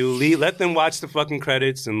what they do. Let them watch the fucking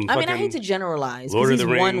credits and. I mean, I hate to generalize Lord because of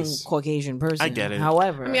the he's Rings. one Caucasian person. I get it.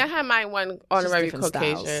 However, I mean, I had my one honorary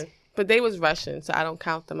Caucasian. Styles. But they was Russian, so I don't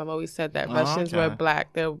count them. I've always said that. Russians were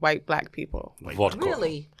black. They're white black people.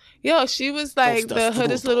 Really? Yo, she was like the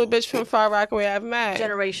hoodest little bitch from Far Rockaway I've met.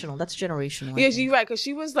 Generational. That's generational. Yeah, you're right, because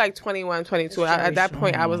she was like 21, 22. At that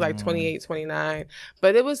point, I was like 28, 29.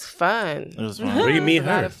 But it was fun. It was fun. Where do you meet It was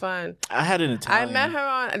her? a lot of fun. I had an Italian. I met her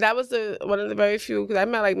on, that was one of the very few, because I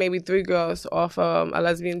met like maybe 3 girls off a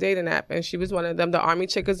lesbian dating app, and she was one of them. The Army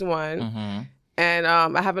chick is one. Mm-hmm. And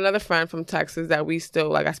I have another friend from Texas that we still,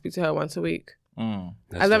 like, I speak to her once a week.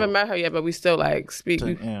 I've never met her yet, but we still like speak.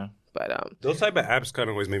 Yeah. But those type of apps kind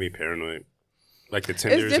of always made me paranoid. Like the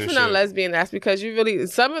Tinders it's different and shit. on lesbian apps because you really,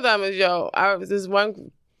 some of them is, this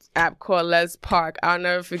one app called Les Park. I'll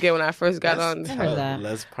never forget when I first got on. I heard that.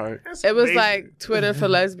 Les Park. It was like Twitter for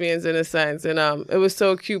lesbians in a sense, and it was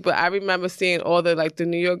so cute. But I remember seeing all the like the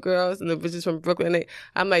New York girls and the bitches from Brooklyn. And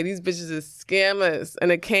I'm like, these bitches are scammers,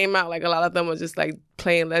 and it came out like a lot of them were just like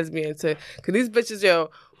playing lesbian too. Cause these bitches,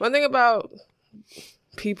 one thing about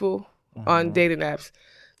people on dating apps,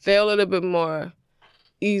 they're a little bit more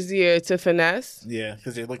easier to finesse. Yeah,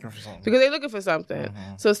 because they're looking for something. Because they're looking for something.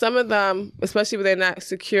 So some of them, especially when they're not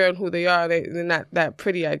secure in who they are, they're not that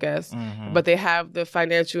pretty, I guess. But they have the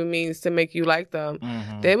financial means to make you like them.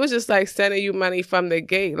 They was just like sending you money from the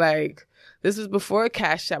gate. Like, this was before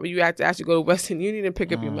Cash App, where you had to actually go to Western Union and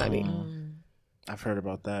pick up your money. I've heard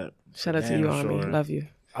about that. Shout out to you, Army. Love you.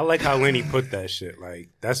 I like how Lenny put that shit. Like,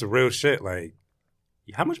 that's real shit. Like,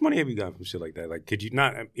 how much money have you gotten from shit like that? Like, could you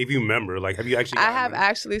not, if you remember, like, have you actually I have money?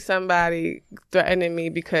 actually somebody threatening me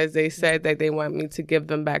because they said that they want me to give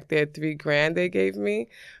them back their $3,000 they gave me.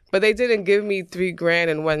 But they didn't give me $3,000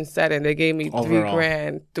 in one setting. They gave me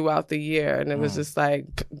 $3,000 throughout the year. And it was just like,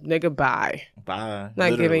 nigga, bye. Bye.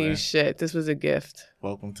 Not giving you shit. This was a gift.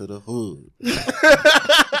 Welcome to the hood.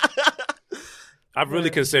 I've really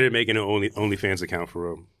considered making an OnlyFans account for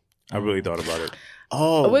real. I really thought about it.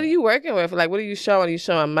 Oh, what are you working with? Like, what are you showing? You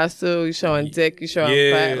showing muscle? You showing dick? You showing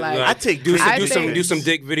butt? Like, I take do some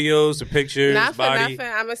dick videos, the pictures, not for body.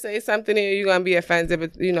 nothing. I'm gonna say something here. You're gonna be offended,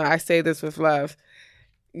 but I say this with love.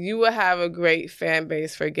 You will have a great fan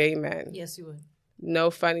base for gay men. Yes, you would. No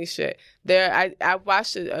funny shit. I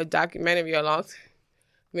watched a documentary a long time.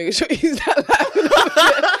 Making sure he's not laughing.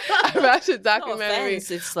 I watched a documentary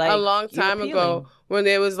it's like a long time ago when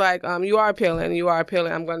it was like, you are appealing.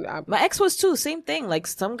 My ex was too. Same thing. Like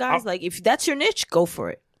some guys, like if that's your niche, go for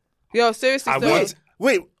it. Yo, seriously.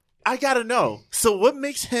 Wait, I gotta know. So what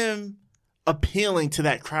makes him appealing to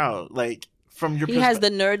that crowd? Like from your he has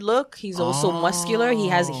the nerd look. He's also muscular.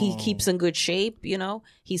 He keeps in good shape.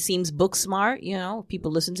 He seems book smart.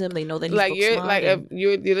 People listen to him. They know that he's like book you're smart. like if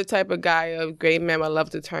you're the type of guy of great men would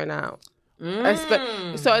love to turn out.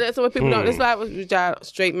 So that's what people don't. It's a lot what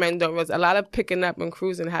straight men don't realize. A lot of picking up and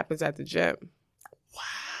cruising happens at the gym.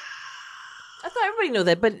 I thought everybody knew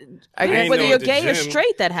that, but guess whether you're gay or gym.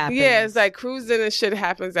 straight, that happens. Yeah, it's like cruising and shit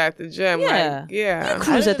happens at the gym. Yeah, You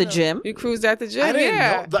cruise at the gym. You cruise at the gym. I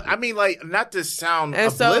didn't know. I mean, like, not to sound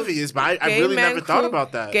oblivious, but I really never thought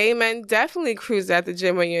about that. Gay men definitely cruise at the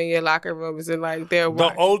gym when you're in your locker rooms and like they're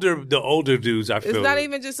the older dudes. I feel it's not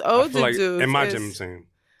even just older dudes. In my gym, I'm saying.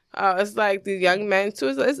 It's like the young men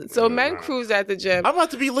too. So men cruise at the gym. I'm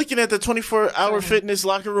about to be looking at the 24-hour fitness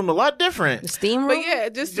locker room a lot different. The steam room? But yeah,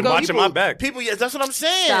 just go. Watching my back. People, yeah, that's what I'm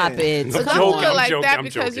saying. Stop it. So don't feel like that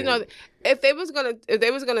because if they was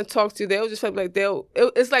gonna talk to you, they'll just feel like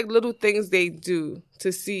it's like little things they do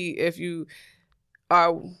to see if you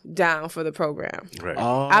are down for the program. Right.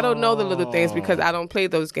 Oh. I don't know the little things because I don't play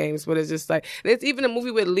those games. But it's just like there's even a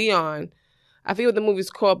movie with Leon. I forget what the movie's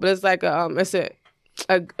called, but it's like it's a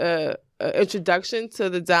introduction to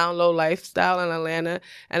the down low lifestyle in Atlanta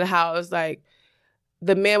and how it's like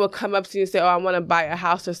the man would come up to you and say, "Oh, I want to buy a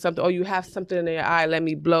house or something. Oh, you have something in your eye. Let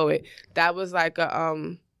me blow it." That was like a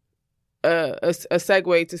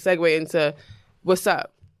segue into what's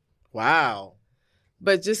up. Wow.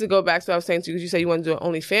 But just to go back to what I was saying to you, because you said you want to do an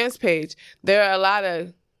OnlyFans page, there are a lot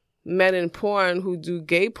of men in porn who do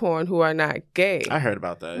gay porn who are not gay. I heard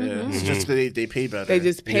about that. Yeah, it's just they pay better. They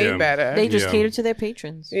just pay better. They just cater to their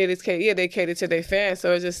patrons. Yeah, they cater to their fans.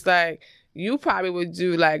 So it's just like you probably would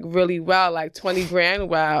do like really well, like $20,000.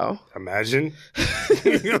 Wow, imagine.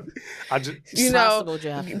 Possible,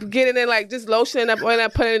 Jeff. Getting in like just lotioning up, or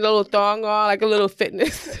putting a little thong on, like a little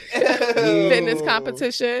fitness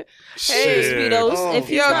competition. Hey, Speedos. Oh, if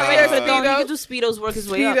you're not ready for the thong, you can do Speedos. Work his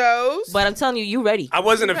way up. But I'm telling you ready. I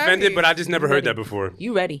wasn't offended, but I just never heard that before.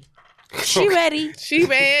 You ready? She ready. She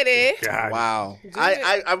ready. God. Wow.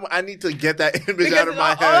 I need to get that image out of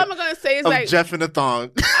my head. All I'm gonna say is like Jeff in a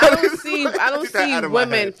thong. I don't see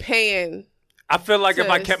women paying. I feel like if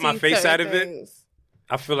I kept my face out of it,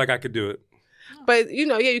 I feel like I could do it. But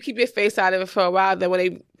you keep your face out of it for a while. Then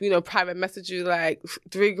when they private message you like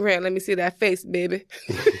 $3,000, let me see that face, baby.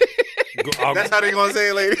 That's how they gonna say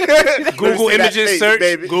it, lady. Google images search.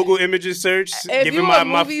 Baby. Google images search. If you a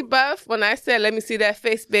movie buff, when I said "let me see that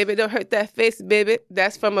face, baby," don't hurt that face, baby.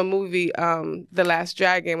 That's from a movie, The Last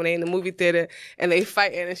Dragon. When they in the movie theater and they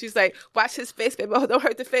fighting, and she's like, "Watch his face, baby. Oh, don't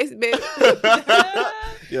hurt the face, baby."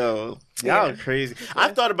 Yo, y'all are crazy.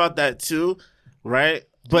 I've thought about that too, right?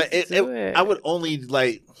 But I would only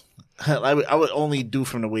I would only do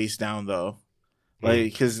from the waist down though.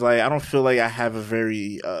 Like, cause like I don't feel like I have a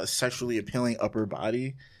very sexually appealing upper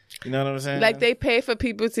body. You know what I'm saying? Like they pay for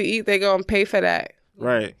people to eat, they gonna pay for that.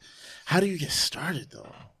 Right. How do you get started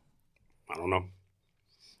though? I don't know.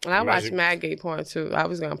 And I watch mad gay porn too. I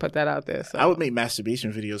was gonna put that out there. So I would make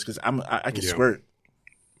masturbation videos because I can squirt.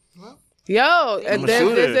 Yo,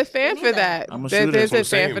 there's a fan for that. I'm a shooter. There's a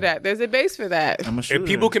That's what I'm fan for that. There's a base for that. I'm a shooter. If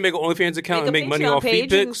people can make an OnlyFans account and make money Patreon off feet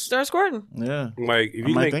page and pics, start squirting. Yeah. like if I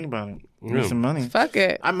you might make, think about it. Make some money. Fuck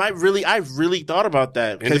it. I've really thought about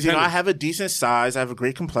that because I Independence. have a decent size, I have a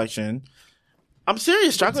great complexion. I'm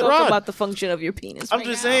serious, chocolate Talk rod. about the function of your penis. I'm right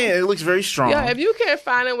just now. saying, it looks very strong. Yeah, if you can't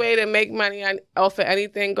find a way to make money off of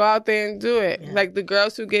anything, go out there and do it. Yeah. Like the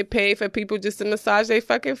girls who get paid for people just to massage their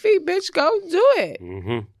fucking feet, bitch, go do it.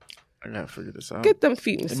 mm-hmm. I gotta figure this out. Get them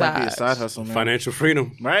feet It might be a massaged. side hustle, man. Financial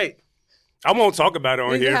freedom. Right. I won't talk about it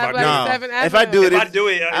on You here. If have I like do. No. 7 If I do it, If I do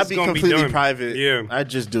it, I'd it's be gonna be completely done. private. Yeah. I'd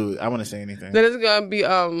just do it. I wouldn't say anything. Then it's gonna be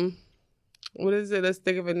what is it? Let's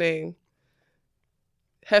think of a name.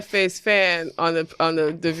 Hefe's fan on the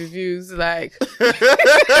reviews like he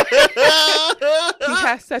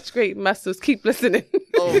has such great muscles. Keep listening.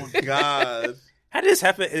 Oh God. How does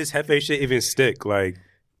Hefe shit even stick? Like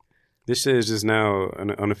this shit is just now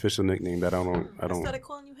an unofficial nickname that I don't. started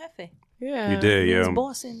calling you Jefe. Yeah, You did, Means yeah.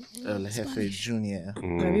 boss in El Jefe Spanish. Junior.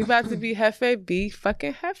 Now, we about to be Hefe. Be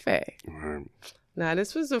fucking Hefe. Right. Nah,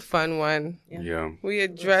 this was a fun one. Yeah. We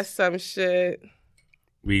addressed some shit.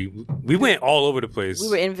 We went all over the place. We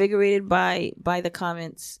were invigorated by the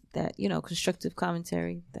comments that, constructive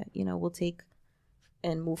commentary that, we'll take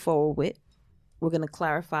and move forward with. We're going to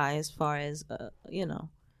clarify as far as,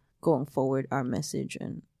 going forward our message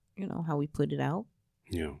and, how we put it out.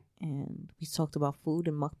 Yeah. And we talked about food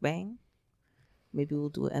and mukbang. Maybe we'll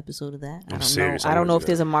do an episode of that. I I'm don't serious, know. I I don't know wanna if do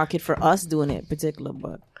there's that. a market for us doing it in particular,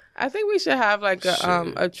 but I think we should have like Shit.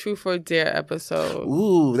 a truth or dare episode.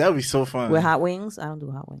 Ooh, that would be so fun. with hot wings. I don't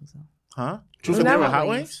do hot wings though. Huh? Truth or Not dare with hot hot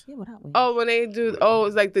wings? Yeah, with hot wings. Oh, when they do,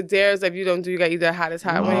 it's like the dares. If you don't do, you got to eat the hottest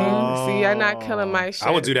hot wings. See, you're not killing my shit.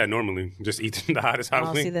 I would do that normally. Just eat the hottest hot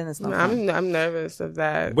Oh, see, wing. then it's not. No, fun. I'm nervous of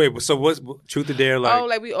that. Wait, so what's truth or dare? Like,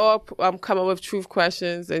 Like we all come up with truth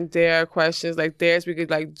questions and dare questions. Like dares we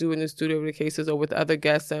could like do in the studio with the cases or with other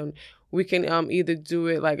guests, and we can either do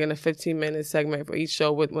it like in a 15-minute segment for each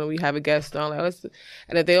show when we have a guest on. Like,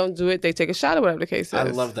 and if they don't do it, they take a shot or whatever the case is. I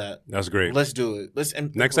love that. that's great. Let's do it. Let's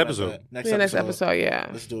Next episode. Next Next episode, yeah.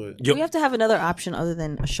 Let's do it. Yo, We have to have another option other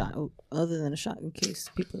than a shot in case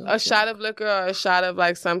people. Don't A shot of liquor or a shot of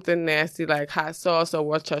like something nasty like hot sauce or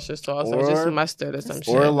Worcestershire sauce or just Or- mustard or some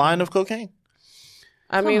shit. Or a line of cocaine.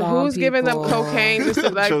 I mean, Come on, who's giving them people. cocaine just to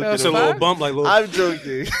like Joking. the just a little fuck? bump, like I'm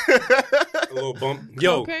joking. a little bump.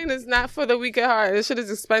 Yo, Cocaine is not for the weak at heart. This shit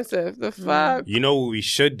is expensive. The fuck? you know what we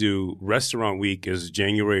should do? Restaurant week is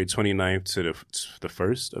January 29th to the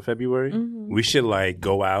 1st of February. We should like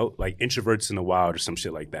go out, like introverts in the wild or some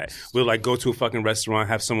shit like that. We'll like go to a fucking restaurant,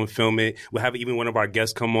 have someone film it. We'll have even one of our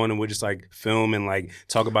guests come on and we'll just like film and like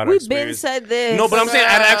talk about our We've been experience. said this. No, but I'm saying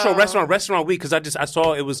at an actual No. restaurant week because I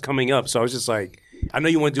saw it was coming up, so I was just like, I know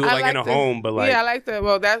you want to do it like in a home, but like, yeah, I like that.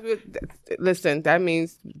 Well, that's what. Listen, that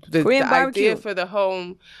means the Korean idea barbecue. for the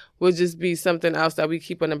home would just be something else that we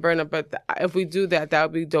keep on the burner. But if we do that, that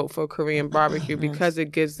would be dope for Korean barbecue because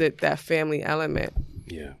it gives it that family element.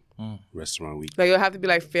 yeah, restaurant week. Like it'll have to be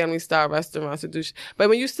like family style restaurants to do. But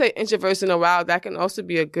when you say introverts in the wild, that can also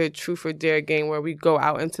be a good truth or dare game where we go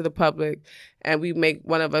out into the public and we make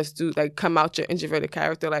one of us do like come out your introverted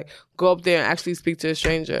character, like go up there and actually speak to a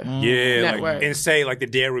stranger. Yeah, Network. like, and say like the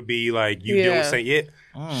dare would be like you don't say it.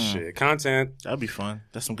 Shit, content. That'd be fun.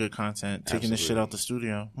 That's some good content. Taking this shit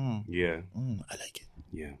Absolutely. out the studio. Yeah, I like it.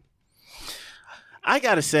 yeah. I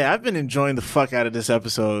gotta say, I've been enjoying the fuck out of this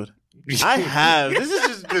episode. I have. This has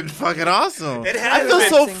just been fucking awesome. It I has feel been.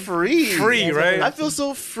 so free. Free, right? I feel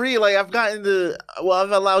so free. Like I've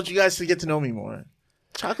I've allowed you guys to get to know me more.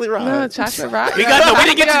 Chocolate Rod. No, Chocolate Rod. We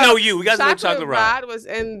didn't get to know you. We got to know Chocolate Rod. was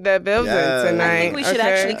in the building Yeah. tonight. I think we should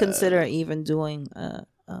okay? actually consider even doing a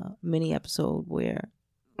mini episode where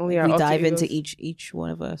Only our we alter dive into egos. each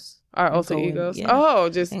one of us. Our and alter go in, egos. yeah. Oh,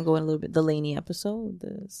 just And go in a little bit. The Laney episode,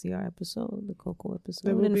 the CR episode, the Coco episode.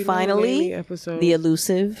 There will And be no Laney finally, episode. the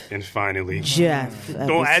elusive And finally, Jeff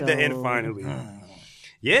don't add the episode. and finally.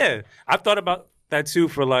 Yeah, I've thought about that too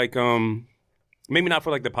for like maybe not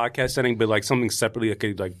for like the podcast setting, but like something separately. I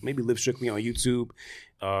could like maybe live strictly on YouTube.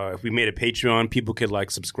 If we made a Patreon, people could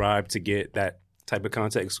like subscribe to get that type of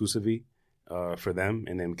content exclusively for them,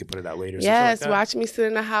 and then we could put it out later. Yes, something like watch me sit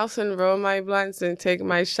in the house and roll my blunts and take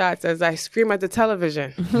my shots as I scream at the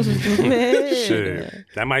television. that. Shit,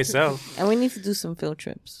 that might sell. And we need to do some field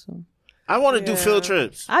trips. So. I want to do field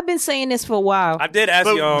trips. I've been saying this for a while. I did ask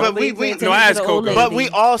y'all. But we no, I asked Coco. But we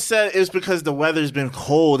all said it's because the weather's been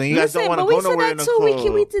cold and you guys don't want to go nowhere in the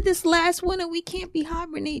cold. We did this last winter. We can't be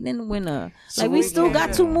hibernating in the winter. So we still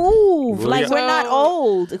got to move. Like we're not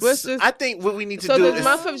old. I think what we need to do So the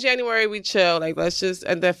month of January we chill. Like let's just,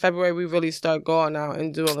 and then February we really start going out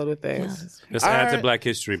and doing little things. Let's add to Black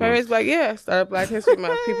History Month. February's like start Black History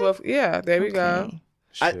Month. People, there we go.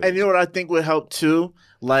 And you know what I think would help too?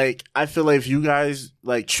 Like, I feel like if you guys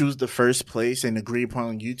like choose the first place and agree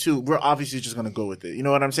upon YouTube, we're obviously just gonna go with it. You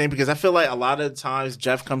know what I'm saying? Because I feel like a lot of times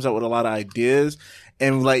Jeff comes up with a lot of ideas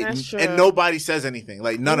and like and nobody says anything.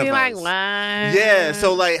 Like none of us. Like, what? Yeah.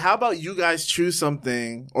 So like, how about you guys choose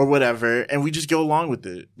something or whatever, and we just go along with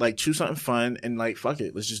it? Like, choose something fun and like, fuck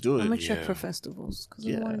it, let's just do it. I'm gonna check for festivals because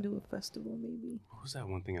I want to do a festival maybe. What was that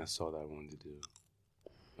one thing I saw that I wanted to do?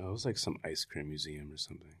 It was like some ice cream museum or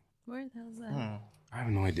something. Where the hell is that? I have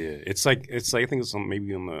no idea. It's like I think it's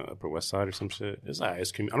maybe on the Upper West Side or some shit. It's like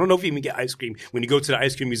ice cream. I don't know if you even get ice cream when you go to the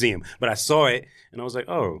ice cream museum, but I saw it and I was like,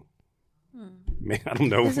 oh, man, I don't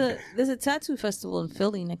know. There's a tattoo festival in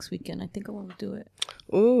Philly next weekend. I think I want to do it.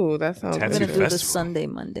 Ooh, that sounds. I'm gonna do the Sunday,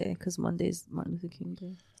 Monday because Monday's Martin Luther King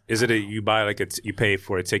Day. Is it you buy you pay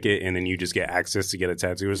for a ticket and then you just get access to get a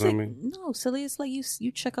tattoo or something? No, silly. It's like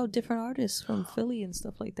you check out different artists from Philly and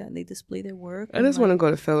stuff like that, and they display their work. I just want to go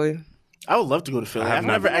to Philly. I would love to go to Philly. I've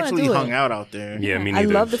never actually hung out there. Yeah, me neither.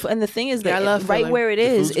 I love and the thing is that right where it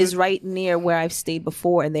is right near where I've stayed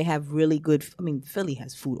before, and they have really good. I mean, Philly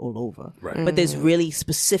has food all over, right? But there's really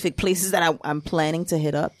specific places that I'm planning to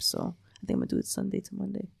hit up. So I think I'm gonna do it Sunday to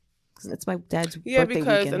Monday. That's my dad's birthday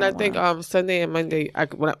weekend. And I think Sunday and Monday,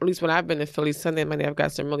 at least when I've been in Philly, Sunday and Monday, I've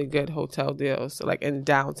got some really good hotel deals, so like in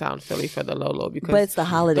downtown Philly for the Lolo. Because but it's the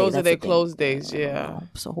holiday. Those are their closed days, yeah.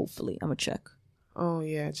 So hopefully, I'm gonna check. Oh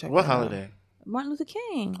yeah, check. What holiday? Martin Luther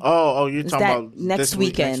King. Oh, you're talking about next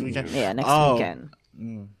weekend. Yeah, next weekend.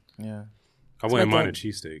 Yeah. I wouldn't mind a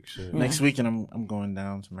cheesesteak. Shit. Next weekend, I'm going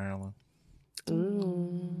down to Maryland.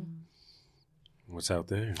 What's out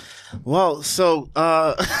there? Well, so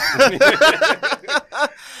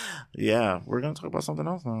yeah, we're gonna talk about something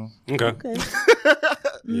else now. Okay.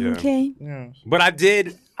 Yeah. Okay. Yeah. But I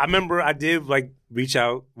remember I did like reach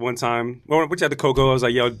out one time. Well, reach out to Coco. I was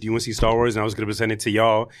like, yo, do you want to see Star Wars? And I was going to present it to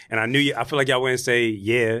y'all. And I feel like y'all wouldn't say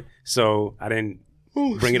yeah. So I didn't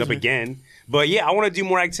bring it up again. But yeah, I want to do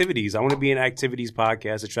more activities. I want to be an activities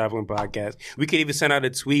podcast, a traveling podcast. We could even send out a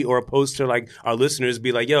tweet or a post to like our listeners,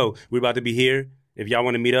 be like, yo, we're about to be here. If y'all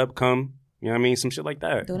want to meet up, come. You know what I mean? Some shit like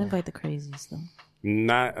that. Don't invite the crazies though.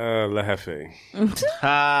 Not Le Jefe.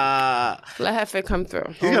 Le Jefe come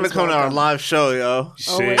through. He's gonna come to our live show, yo.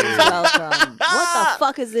 Shit. Welcome. What the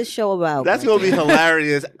fuck is this show about? That's gonna be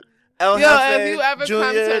hilarious. El Yo, Jefe, if you ever Junior,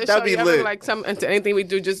 come to the that'd show, be you lit. ever like into anything we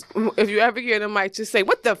do, just if you ever hear the mic, just say,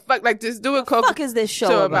 "What the fuck?" Like just do it. What the fuck is this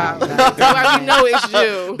show about? So I know it's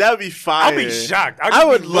you. That'd be fire. I'll be shocked. I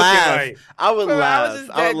would laugh. Like, I would laugh.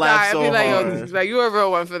 I would laugh so I'd be like, hard. yo, like you're a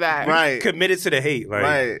real one for that. Right. committed to the hate. Like,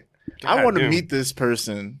 Right. I want to meet this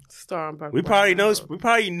person. We probably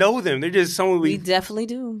know them. They're just someone We definitely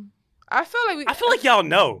do. I feel like y'all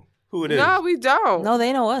know who it is. No, we don't. No,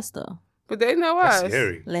 they know us though. But they know That's us.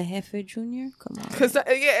 scary. Le Jefe Junior, come on. Because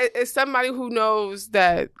it's somebody who knows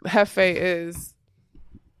that Jefe is.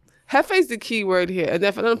 Jefe's the key word here, and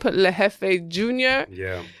if I don't put Le Jefe Junior,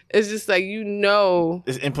 it's just like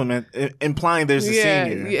It's implying there's a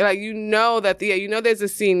senior. Yeah, like you know that there's a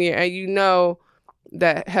senior, and you know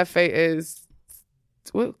that Jefe is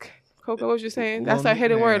what Coco, what you saying? That's our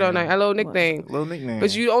hidden word all night. A little nickname.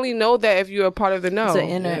 But you only know that if you're a part of the know.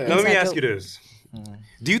 Now let me ask you this.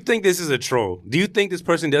 Do you think this is a troll? Do you think this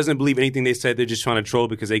person doesn't believe anything they said? They're just trying to troll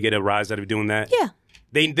because they get a rise out of doing that? Yeah.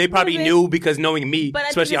 They probably knew because knowing me, but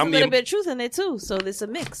especially I think there's a little bit of truth in it too. So there's a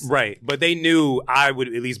mix. Right, but they knew I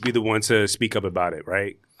would at least be the one to speak up about it.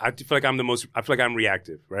 Right, I feel like I'm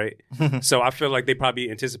reactive. Right, so I feel like they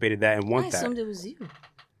probably anticipated that and want that. I assumed it was you.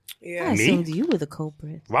 Yeah, I assumed you were the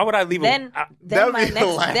culprit. Why would I leave? Then my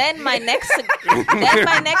next.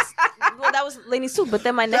 Well, that was Lainey's too. But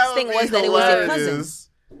then my next thing was that it was your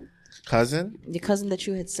cousin. Your cousin that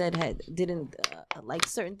you had said didn't like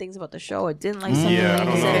certain things about the show or didn't like something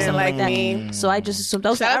or something like that. Me. So I just assumed I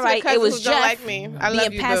was like, all right, it was Jeff being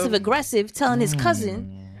passive aggressive, telling his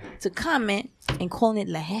cousin to comment and calling it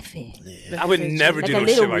La Jefe. I would never do no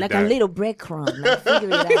shit like that. Like a little breadcrumb. Like, figure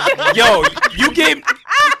it out. Yo, you gave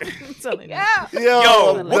I'm telling you. Yeah.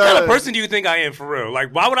 Yo, what kind of person do you think I am for real?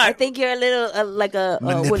 Like, why would I? I think you're a little like a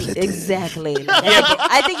exactly. Like, Yeah, but-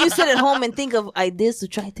 I think you sit at home and think of ideas to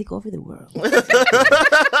try to take over the world.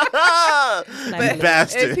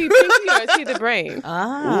 Bastard. Is he pinky or is he the brain?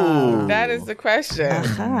 Ah, That is the question.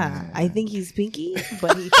 I think he's pinky,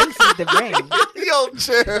 but he thinks he's the brain. Yo,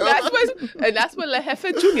 chill. That's what Le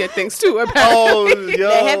Jefe Jr. thinks too. Apparently. Oh, yo.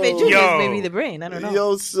 The Hefe Jr. Yo. is maybe the brain. I don't know.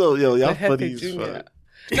 Y'all Le funny Jefe as Jr. fuck.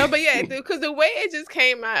 No, but yeah, because the way it just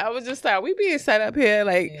came out, I was just like, we being set up here.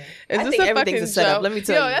 Like, is I this think a everyth's fucking a setup. joke? Let me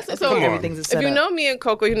tell you. That's I so. think everything's a setup. If you know me and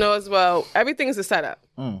Coco, you know as well, everything's a setup.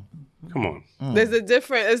 Come on. There's a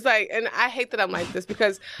different. It's like, and I hate that I'm like this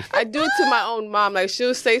because I do it to my own mom. Like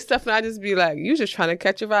she'll say stuff, and I just be like, "You just trying to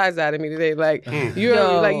catch your eyes out of me today. Like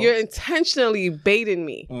you're intentionally baiting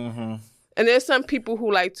me." And there's some people who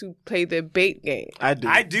like to play the bait game. I do.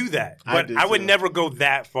 I do that, but do I would too. never go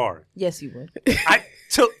that far. Yes, you would. I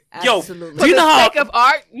took. Yo, Absolutely. do you For know the how? sake of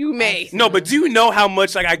art, you may. No, but do you know how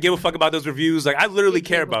much like I give a fuck about those reviews? Like I literally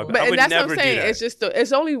care about them. But I would that's never what I'm saying. do that. It's just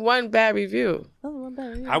it's only one bad review, I would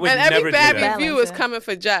and never every do bad that. review Balance is it. coming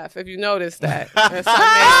for Jeff. If you notice that,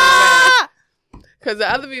 because the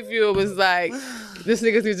other reviewer was like, "This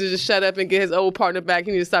nigga needs to just shut up and get his old partner back.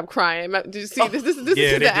 He needs to stop crying." Did you see this? This Yeah, is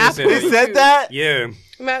they the did Apple. say that. He said that? Yeah,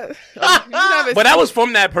 Man, you never but that was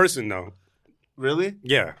from that person though. Really?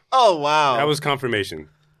 Yeah, Oh, wow. that was confirmation,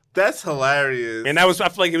 That's hilarious. and that was. I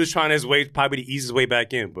feel like he was trying his way, probably to ease his way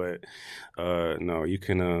back in, but no, you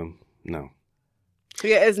can no.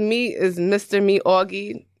 Yeah, it's Mr. Me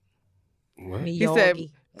Augie. What? Me He said,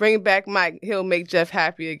 Yogi. "Bring back Mike. He'll make Jeff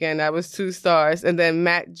happy again." That was 2 stars. And then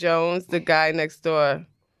Matt Jones, the guy next door.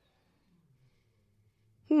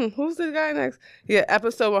 Who's the guy next? Yeah,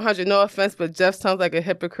 episode 100. No offense, but Jeff sounds like a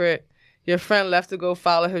hypocrite. Your friend left to go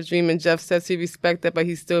follow his dream, and Jeff says he respects that, but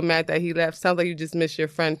he's still mad that he left. Sounds like you just miss your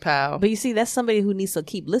friend, pal. But you see, that's somebody who needs to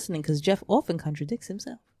keep listening because Jeff often contradicts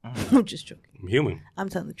himself. I'm just joking. I'm human. I'm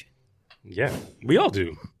telling the truth. Yeah, we all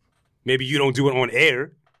do. Maybe you don't do it on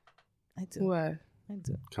air. I do. What? I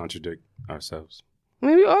do. Contradict ourselves. I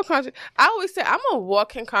mean, we all I always say I'm a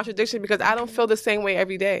walking contradiction because I don't feel the same way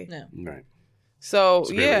every day. No. Right. So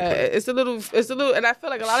very yeah, clear. it's a little, and I feel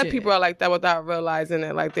like a lot of people are like that without realizing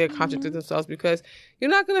it, like they're contradicting themselves because you're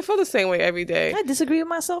not gonna feel the same way every day. I disagree with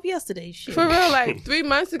myself yesterday. Shit. For real, like 3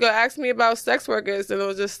 months ago, asked me about sex workers, and it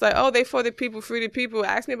was just like, oh, they for the people, free the people.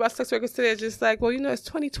 Asked me about sex workers today, it's just like, well, you know, it's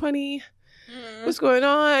 2020. What's going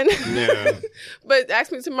on? Yeah. But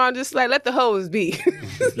ask me tomorrow, just like, let the hoes be.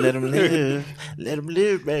 Let him live. Let him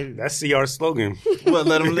live, baby. That's CR slogan. What,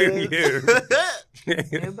 let him live? Yeah.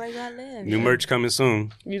 Everybody got to live. New merch coming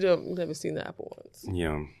soon. You've never seen the Apple ones.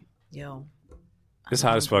 Yeah. Yo. It's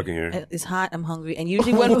hot as fuck in here. It's hot. I'm hungry. And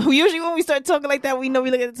usually when we start talking like that, we know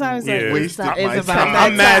we look at the time. It's like, Yeah. it's Wasted my about time. that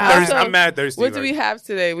I'm mad time. thirsty. I'm mad thirsty. What do right we have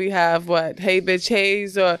today? We have what? Hey, bitch,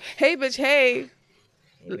 Hayes, or Hey, bitch, hey.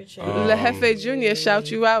 Le Jefe Jr.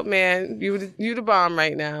 shout you out, man. You the bomb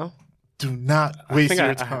right now. Do not waste think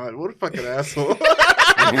your I- time. What a fucking asshole.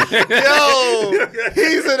 Yo,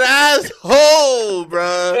 he's an asshole,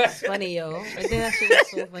 bruh. It's funny, yo. I think that shit was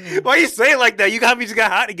so funny. Why you say it like that? You got me just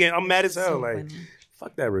got hot again. I'm mad as hell. So Like, funny.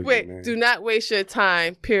 fuck that review, Wait, man. do not waste your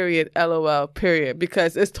time, period, LOL, period.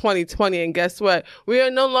 Because it's 2020, and guess what? We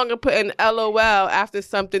are no longer putting LOL after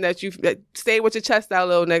something that stay with your chest out,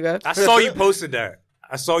 little nigga. I saw you posted that.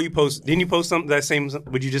 I saw you post. Didn't you post something that same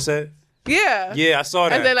what you just said? Yeah. Yeah, I saw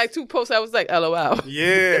that. And then like 2 posts, I was like, LOL.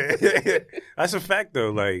 Yeah, that's a fact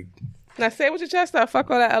though. Like, Now say it with your chest out.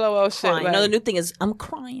 Fuck all that LOL shit. Crying. Like, No, the new thing is I'm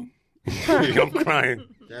crying. I'm crying.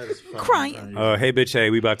 That is fucking Crying. nice. Hey, bitch, hey,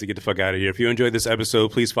 we about to get the fuck out of here. If you enjoyed this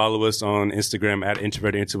episode, please follow us on Instagram at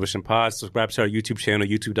Introverted Intuition Pod. Subscribe to our YouTube channel,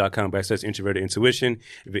 youtube.com/Introverted Intuition.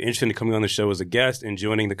 If you're interested in coming on the show as a guest and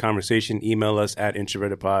joining the conversation, email us at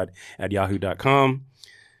introvertedpod@yahoo.com.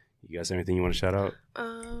 You guys have anything you want to shout out?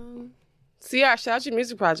 CR, shout out your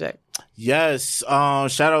music project. Yes.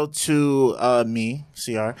 Shout out to me,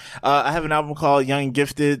 CR. I have an album called Young and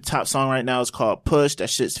Gifted. Top song right now is called Push. That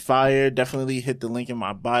shit's fire. Definitely hit the link in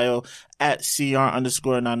my bio at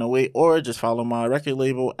CR_908 or just follow my record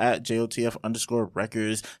label at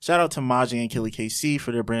JOTF_records. Shout out to Maji and Killy KC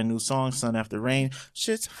for their brand new song, Sun After Rain.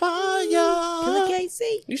 Shit's fire. Killer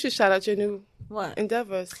Casey. You should shout out your new What?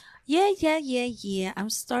 endeavors. Yeah. I'm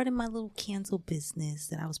starting my little candle business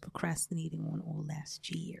that I was procrastinating on all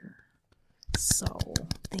last year. So,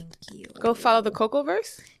 thank you. Go follow the Coco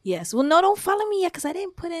verse. Yes. Well, no, don't follow me yet because I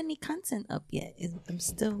didn't put any content up yet. I'm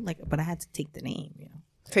still but I had to take the name,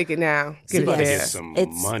 Take it now. You Give about it to there. get some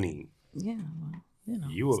It's- money. Yeah. Well,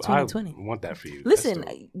 it's I 2020. want that for you. Listen,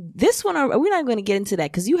 this one, we're not going to get into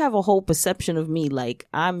that because you have a whole perception of me like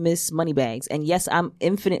I miss Moneybags. And yes, I'm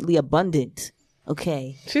infinitely abundant.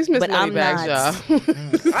 Okay. She's Miss Moneybags, y'all.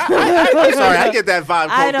 I'm sorry, I get that vibe,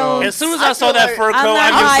 Coco. I don't- As soon as I saw that fur coat, I'm not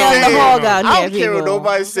I high on just the hog out here, I don't care what people.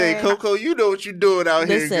 nobody say. Coco, you know what you're doing out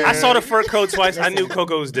here, Listen. girl. I saw the fur coat twice. I knew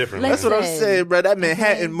Coco was different. That's what I'm Listen. saying, bro. That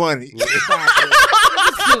Manhattan money.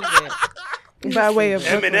 By way of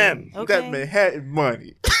Eminem. Okay. That Manhattan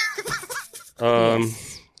money.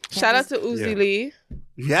 Shout out to Uzi Lee.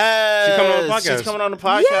 Yes. She coming on the podcast. She's coming on the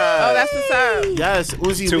podcast. Oh, that's the time. Yes,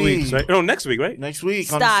 Uzi 2 Lee. weeks, right? No, next week, right? Next week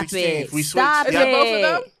Stop on the 16th. it. We Stop switched. Is Yeah. it both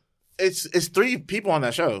of them? It's 3 people on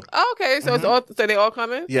that show. Oh, okay, so it's all. So they all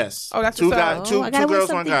coming? Yes. Oh, that's two what's up. guys, two I gotta wear girls,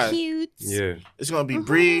 one something guy. cute. Yeah. It's gonna be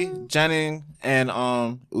Bree, Jennings, and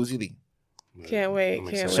Uzi Lee. Can't wait.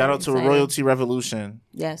 Can't wait. Shout out to Excited. Royalty Revolution.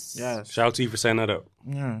 Yes. Yes. Shout out to you for setting that up.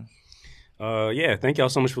 Yeah. Yeah, thank y'all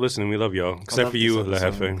so much for listening. We love y'all. Except love for you, this La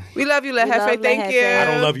episode. Jefe. We love you, La We love Jefe. La Thank Jefe. you. I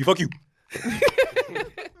don't love you. Fuck you.